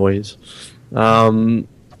curious noise. Yeah.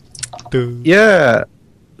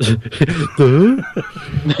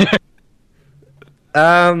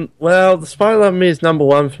 Well, The Spy Who Loved Me is number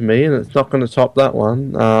 1 for me, and it's not going to top that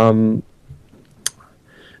one.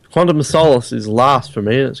 Quantum of Solace is last for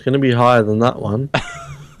me, and it's going to be higher than that one.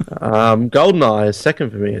 GoldenEye is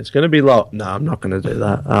 2nd for me. It's going to be low. No, I'm not going to do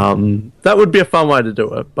that. That would be a fun way to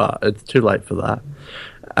do it, but it's too late for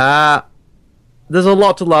that. There's a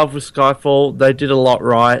lot to love with Skyfall. They did a lot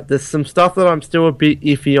right. There's some stuff that I'm still a bit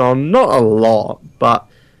iffy on. Not a lot, but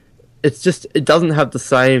it's just, it doesn't have the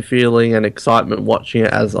same feeling and excitement watching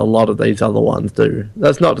it as a lot of these other ones do.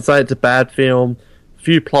 That's not to say it's a bad film. A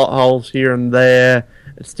few plot holes here and there.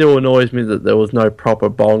 It still annoys me that there was no proper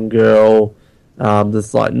Bond girl.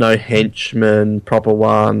 There's like no henchman, proper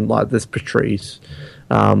one, like this Patrice.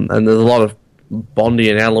 And there's a lot of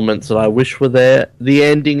Bondian elements that I wish were there. The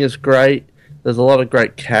ending is great. There's a lot of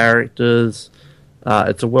great characters.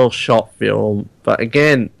 It's a well-shot film. But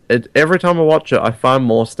again, every time I watch it, I find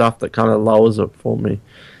more stuff that kind of lowers it for me.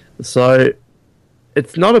 So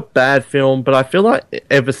it's not a bad film, but I feel like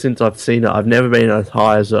ever since I've seen it, I've never been as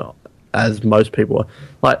high as most people are.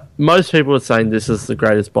 Like, most people are saying this is the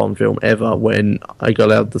greatest Bond film ever when I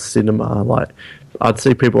got out of the cinema. Like, I'd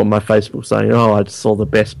see people on my Facebook saying, oh, I just saw the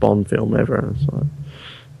best Bond film ever. And it's like,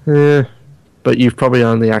 yeah. But you've probably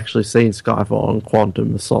only actually seen Skyfall and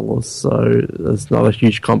Quantum of Solace, so there's not a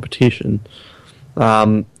huge competition.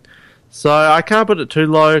 So I can't put it too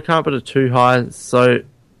low, can't put it too high, so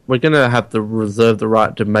we're going to have to reserve the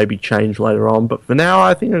right to maybe change later on. But for now,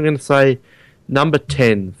 I think I'm going to say number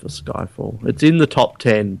 10 for Skyfall. It's in the top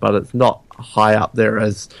 10, but it's not high up there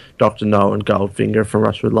as Dr. No and Goldfinger, From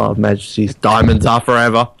Russia with Love, Majesty's, Diamonds Are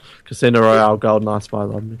Forever, Casino Royale, GoldenEye, Spy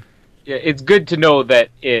Who Loved Me. Yeah, it's good to know that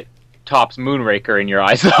it tops Moonraker in your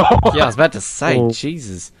eyes, though. Yeah, I was about to say,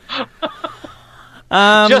 Jesus.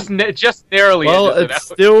 Just narrowly. Well, it's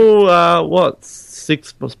still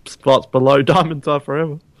 6 spots below Diamonds Are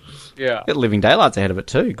Forever. Yeah, Got Living Daylights ahead of it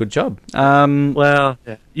too. Good job. Well,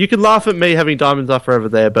 yeah. You can laugh at me having Diamonds Are Forever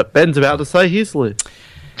there, but Ben's about to say his list.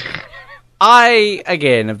 I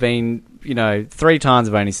again have been, 3 times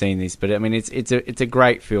I've only seen this, but I mean it's a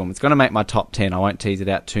great film. It's going to make my top 10. I won't tease it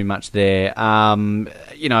out too much there. Again,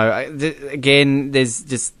 there's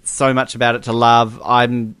just so much about it to love.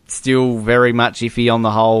 I'm still very much iffy on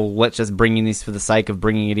the whole, let's just bring in this for the sake of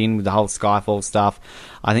bringing it in with the whole Skyfall stuff.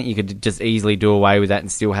 I think you could just easily do away with that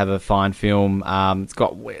and still have a fine film. It's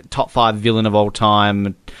got top 5 villain of all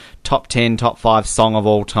time, top 10, top 5 song of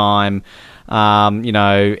all time.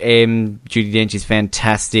 Judi Dench is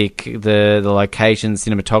fantastic. The locations,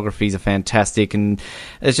 cinematographys are fantastic, and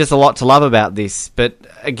there's just a lot to love about this. But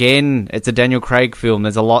again, it's a Daniel Craig film.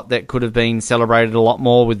 There's a lot that could have been celebrated a lot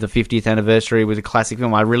more with the 50th anniversary with a classic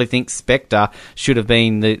film. I really think Spectre should have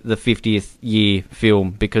been the 50th year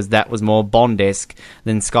film, because that was more Bond-esque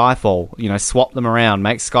than Skyfall. Swap them around.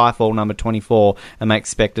 Make Skyfall number 24 and make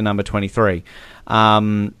Spectre number 23.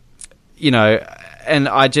 And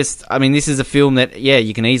this is a film that,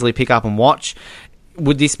 you can easily pick up and watch.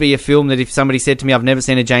 Would this be a film that if somebody said to me, I've never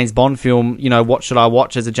seen a James Bond film, what should I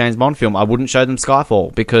watch as a James Bond film? I wouldn't show them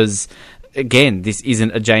Skyfall, because, again, this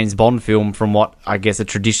isn't a James Bond film from what I guess a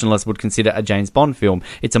traditionalist would consider a James Bond film.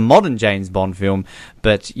 It's a modern James Bond film,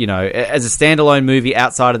 but, as a standalone movie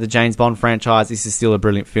outside of the James Bond franchise, this is still a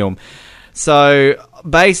brilliant film. So,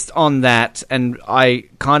 based on that, and I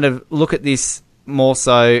kind of look at this more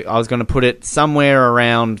so, I was going to put it somewhere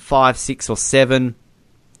around 5, 6 or 7,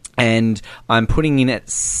 and I'm putting in at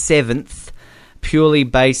 7th purely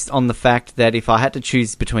based on the fact that if I had to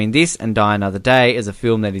choose between this and Die Another Day as a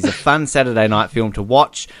film that is a fun Saturday night film to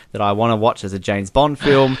watch, that I want to watch as a James Bond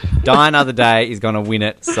film, Die Another Day is going to win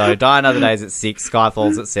it. So Die Another Day is at 6,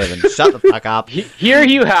 Skyfall's at 7. Shut the fuck up. Here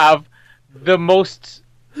you have the most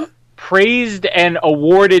praised and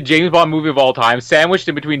awarded James Bond movie of all time, sandwiched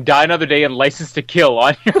in between Die Another Day and License to Kill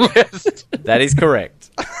on your list. That is correct.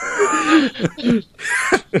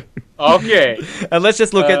 Okay. And let's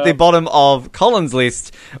just look at the bottom of Colin's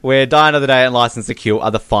list, where Die Another Day and License to Kill are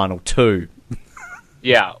the final two.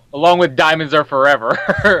 Yeah, along with Diamonds Are Forever.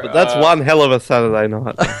 But that's one hell of a Saturday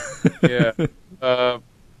night. Yeah.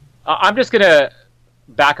 I'm just going to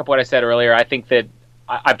back up what I said earlier. I think that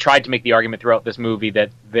I've tried to make the argument throughout this movie that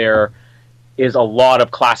there is a lot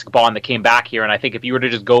of classic Bond that came back here, and I think if you were to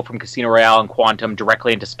just go from Casino Royale and Quantum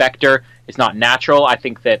directly into Spectre, it's not natural. I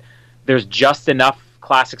think that there's just enough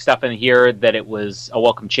classic stuff in here that it was a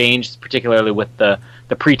welcome change, particularly with the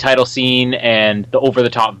pre-title scene and the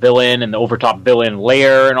over-the-top villain and the over-top villain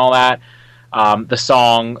lair and all that, the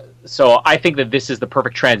song. So I think that this is the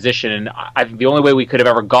perfect transition, and I think the only way we could have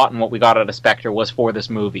ever gotten what we got out of Spectre was for this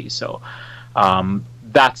movie. So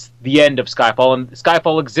that's the end of Skyfall, and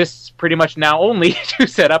Skyfall exists pretty much now only to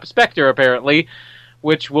set up Spectre, apparently,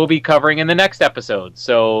 which we'll be covering in the next episode.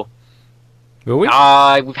 So will we?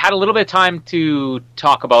 We've had a little bit of time to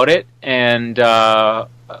talk about it, and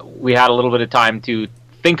we had a little bit of time to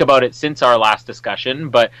think about it since our last discussion,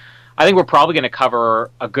 but I think we're probably going to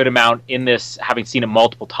cover a good amount in this, having seen it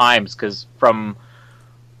multiple times, because from,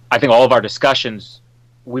 I think, all of our discussions,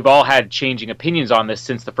 we've all had changing opinions on this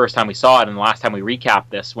since the first time we saw it and the last time we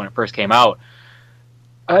recapped this when it first came out.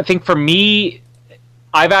 I think for me,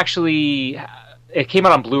 it came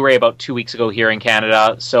out on Blu-ray about 2 weeks ago here in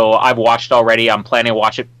Canada, so I've watched it already. I'm planning to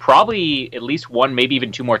watch it probably at least one, maybe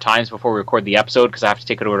even two more times before we record the episode, because I have to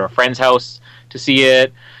take it over to a friend's house to see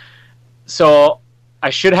it. So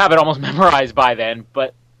I should have it almost memorized by then,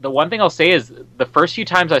 but the one thing I'll say is the first few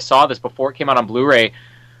times I saw this before it came out on Blu-ray,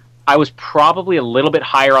 I was probably a little bit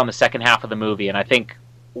higher on the second half of the movie, and I think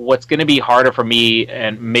what's going to be harder for me,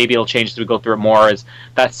 and maybe it'll change as we go through it more, is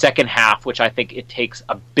that second half, which I think it takes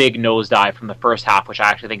a big nosedive from the first half, which I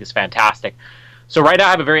actually think is fantastic. So right now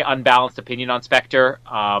I have a very unbalanced opinion on Spectre.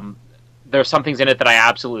 There's some things in it that I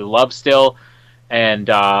absolutely love still, and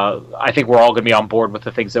I think we're all going to be on board with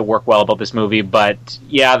the things that work well about this movie. But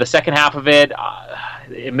yeah, the second half of it,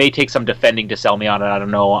 it may take some defending to sell me on it. I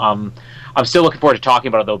don't know. I'm still looking forward to talking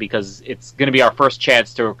about it, though, because it's going to be our first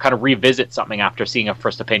chance to kind of revisit something after seeing a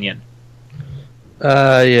first opinion.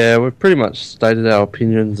 Yeah, we've pretty much stated our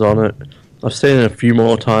opinions on it. I've seen it a few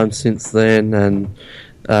more times since then, and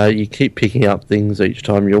you keep picking up things each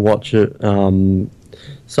time you watch it.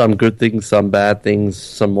 Some good things, some bad things,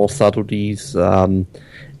 some more subtleties.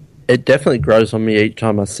 It definitely grows on me each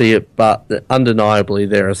time I see it, but undeniably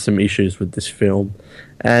there are some issues with this film.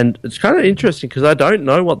 And it's kind of interesting because I don't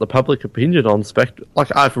know what the public opinion on Spectre...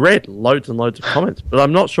 Like, I've read loads and loads of comments, but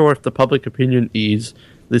I'm not sure if the public opinion is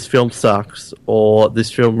this film sucks or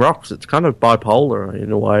this film rocks. It's kind of bipolar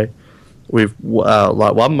in a way. With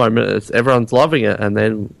like one moment it's everyone's loving it, and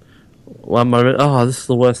then one moment, oh, this is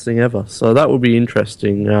the worst thing ever. So that would be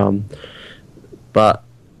interesting. But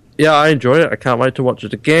yeah, I enjoyed it. I can't wait to watch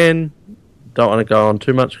it again. Don't want to go on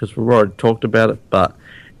too much because we've already talked about it, but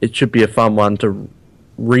it should be a fun one to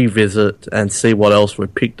revisit and see what else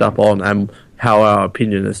we've picked up on and how our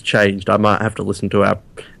opinion has changed. I might have to listen to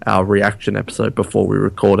our reaction episode before we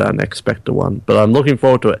record our next Spectre one, but I'm looking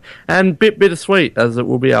forward to it. And bittersweet, as it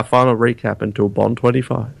will be our final recap until Bond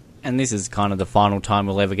 25. and this is kind of the final time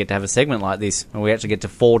we'll ever get to have a segment like this, where we actually get to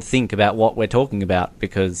forward think about what we're talking about,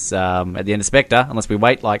 because at the end of Spectre, unless we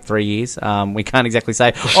wait like 3 years, we can't exactly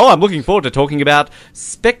say, oh, I'm looking forward to talking about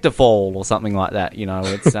Spectrefall or something like that. You know,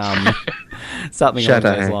 it's something along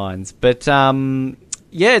those lines. But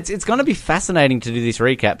yeah, it's going to be fascinating to do this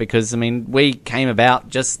recap, because, I mean, we came about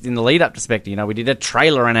just in the lead up to Spectre. You know, we did a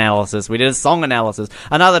trailer analysis, we did a song analysis,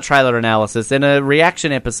 another trailer analysis, then a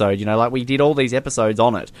reaction episode. You know, like, we did all these episodes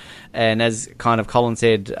on it. And as kind of Colin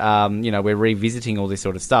said, you know, we're revisiting all this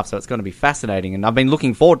sort of stuff, so it's going to be fascinating. And I've been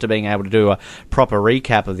looking forward to being able to do a proper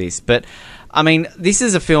recap of this. But I mean, this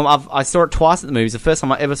is a film, I saw it twice at the movies. The first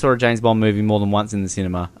time I ever saw a James Bond movie more than once in the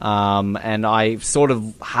cinema. And I sort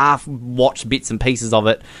of half watched bits and pieces of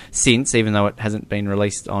it since, even though it hasn't been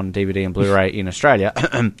released on DVD and Blu-ray in Australia,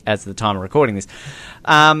 as of the time of recording this.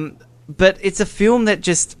 But it's a film that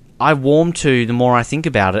just I warm to the more I think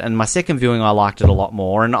about it. And my second viewing, I liked it a lot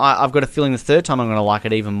more. And I've got a feeling the third time I'm going to like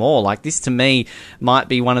it even more. Like, this to me might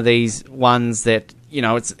be one of these ones that, you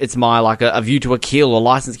know, it's my, like, a View to a Kill or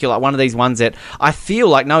License to Kill, like one of these ones that I feel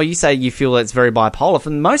like, no, you say you feel it's very bipolar. For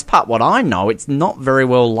the most part, what I know, it's not very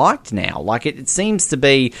well liked now. Like, it seems to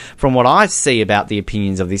be, from what I see about the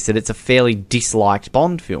opinions of this, that it's a fairly disliked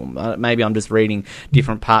Bond film. Maybe I'm just reading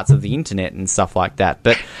different parts of the internet and stuff like that.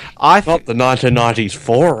 But not the 1990s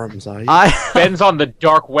forums, are you? Ben's on the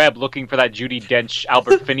dark web looking for that Judi Dench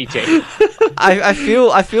Albert Finney tape. I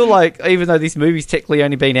feel like, even though this movie's technically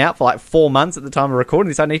only been out for like 4 months at the time of recording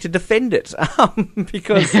this, I need to defend it,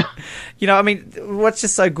 because you know, I mean, what's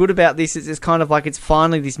just so good about this is it's kind of like, it's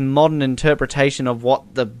finally this modern interpretation of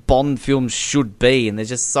what the Bond films should be, and there's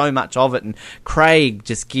just so much of it. And Craig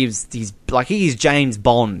just gives these, like, he is James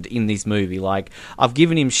Bond in this movie. Like, I've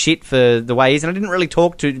given him shit for the way he is, and I didn't really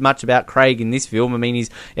talk too much about Craig in this film. I mean,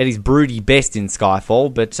 he's at his broody best in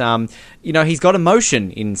Skyfall, but you know, he's got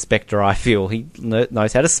emotion in Spectre. I feel he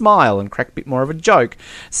knows how to smile and crack a bit more of a joke.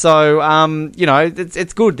 So you know,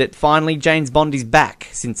 it's good that finally James Bond is back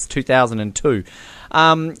since 2002.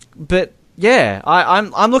 But yeah,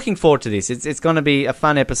 I'm looking forward to this. It's going to be a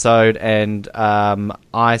fun episode, and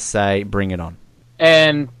I say bring it on.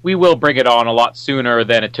 And we will bring it on a lot sooner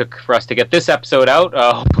than it took for us to get this episode out.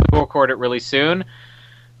 Hopefully we'll record it really soon.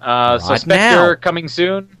 So Spectre now. coming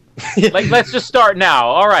soon. Like, let's just start now.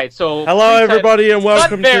 All right, so... Hello, everybody, and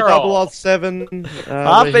welcome to Barrel. 007.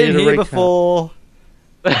 I've been here before.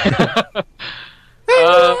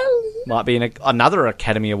 Might be another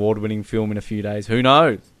Academy Award-winning film in a few days. Who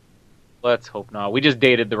knows? Let's hope not. We just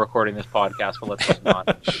dated the recording of this podcast, but let's hope not.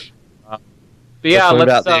 But yeah, Talking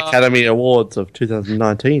let's... about the Academy Awards of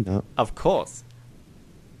 2019, huh? Of course.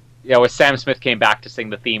 Yeah, where Sam Smith came back to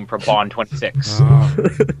sing the theme for Bond 26.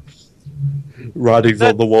 Writing's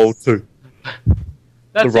on the wall, too.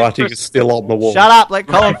 The writing is still on the wall. Shut up, let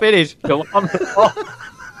Colin finish. Still on the wall.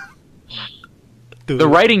 The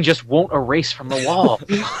writing just won't erase from the wall.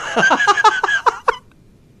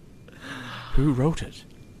 Who wrote it?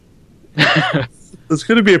 There's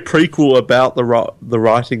going to be a prequel about the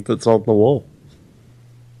writing that's on the wall.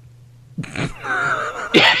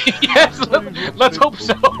 Yes, let's hope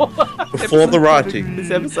so. Before the writing,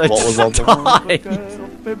 This episode what was on the wall?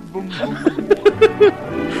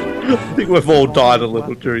 I think we've all died a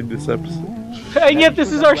little during this episode. And yet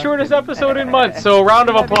this is our shortest episode in months, so round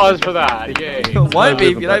of applause for that. Yay. It won't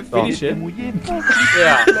be if you don't finish it.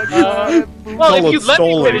 Yeah. Well, if you'd let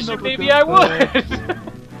me finish it, maybe I would.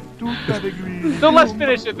 So let's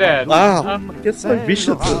finish it then. Wow, it gets so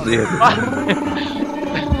vicious at the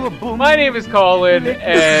end. My name is Colin,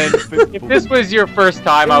 and if this was your first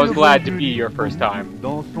time, I was glad to be your first time.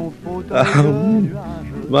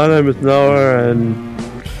 My name is Noah, and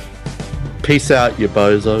peace out, you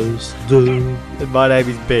bozos. And my name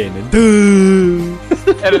is Ben. And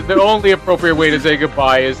And the only appropriate way to say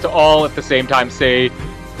goodbye is to all at the same time say,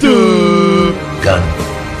 Gun.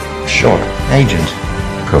 Short. Agent.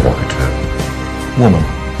 Provocateur. Woman.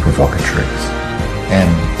 Provocatrix. M.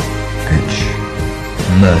 Bitch.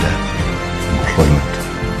 Murder. Employment.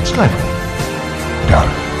 Slavery.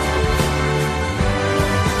 Done.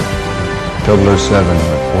 007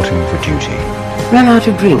 reporting for duty. Ran out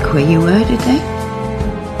of drink where you were, did they?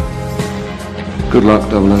 Good luck,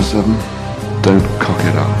 007. Don't cock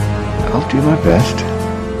it up. I'll do my best.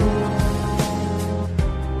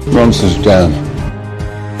 Ronson's down.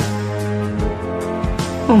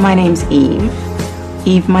 Well, my name's Eve.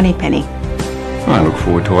 Eve Moneypenny. I look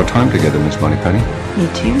forward to our time together, Miss Moneypenny. Me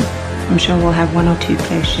too. I'm sure we'll have one or two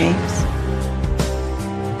close shaves.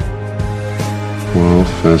 World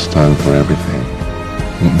first time for everything.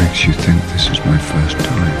 What makes you think this is my first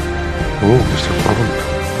time? Oh, Mr. Problem.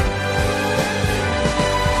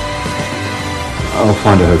 I'll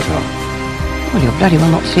find a hotel. Well, you're bloody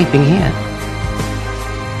well not sleeping here.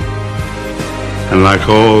 And like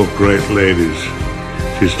all great ladies,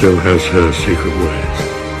 she still has her secret ways.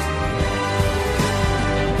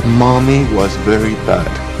 Mommy was very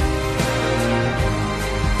bad.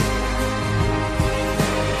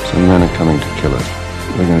 Some men are coming to kill us.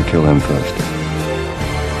 We're going to kill them first.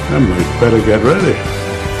 Then we'd better get ready.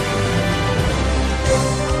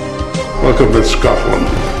 Welcome to Scotland.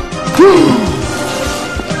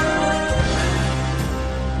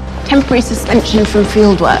 Temporary suspension from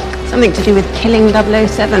fieldwork. Something to do with killing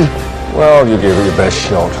 007. Well, you gave it your best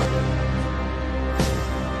shot.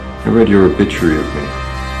 I read your obituary of me.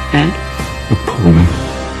 And? Appalling.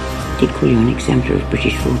 Did call you an exemplar of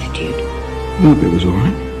British fortitude. No, it was all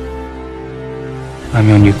right. I'm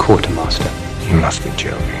your new quartermaster. You must be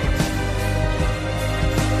joking.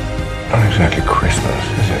 Not exactly Christmas,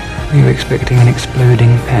 is it? Are you expecting an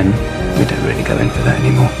exploding pen? We don't really go in for that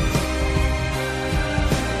anymore.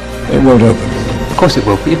 It won't open. Of course it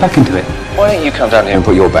will. Put your back into it. Why don't you come down here and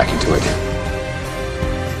put your back into it?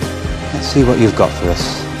 Let's see what you've got for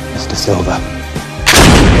us, Mr. Silver.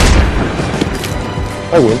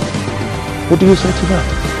 I will. What do you say to that?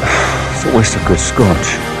 It's always a good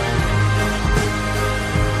scotch.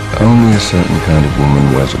 Only a certain kind of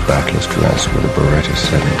woman wears a backless dress with a Beretta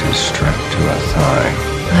 70 strapped to her thigh.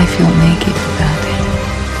 I feel naked without it.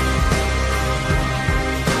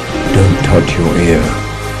 Don't touch your ear.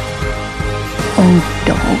 Old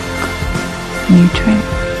dog. New trim.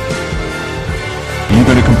 Are you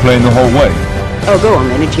going to complain the whole way? Oh, go on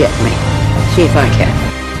then, eject me. See if I can.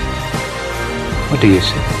 What do you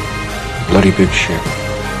see? Bloody big ship.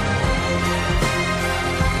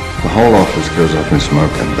 The whole office goes up in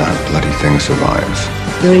smoke and that bloody thing survives.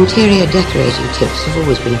 Your interior decorating tips have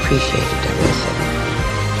always been appreciated, 007.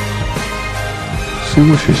 See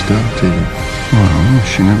what she's done to you? Well,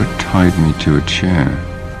 she never tied me to a chair.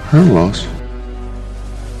 Her loss.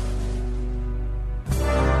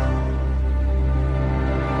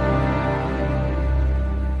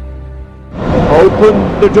 Open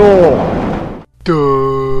the door.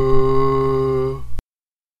 Duh.